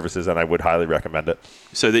coaching services? And I would highly recommend it.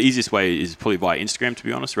 So the easiest way is probably via Instagram, to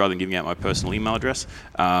be honest, rather than giving out my personal email address.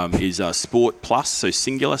 Is Sport Plus, so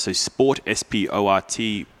singular, so Sport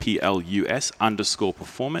SPORTPLUS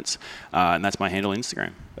 _performance, and that's my handle on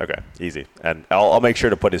Instagram. Okay, easy. And I'll make sure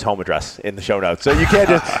to put his home address in the show notes. So you can't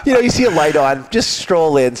just, you see a light on, just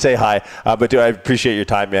stroll in, say hi. But dude, I appreciate your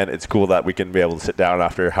time, man. It's cool that we can be able to sit down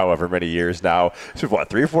after however many years now. So what,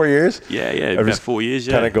 3 or 4 years? Yeah, about 4 years,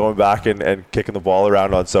 kind of going back and kicking the ball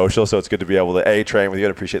around on social. So it's good to be able to, train with you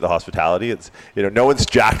and appreciate the hospitality. It's, no one's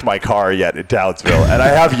jacked my car yet in Townsville. And I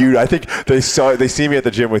have you. I think they see me at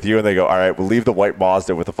the gym with you and they go, all right, we'll leave the white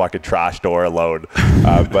Mazda with the fucking trash door alone.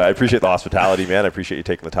 But I appreciate the hospitality, man. I appreciate you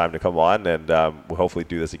taking the time to come on, and we'll hopefully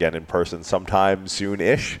do this again in person sometime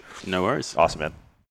soon-ish. No worries. Awesome, man.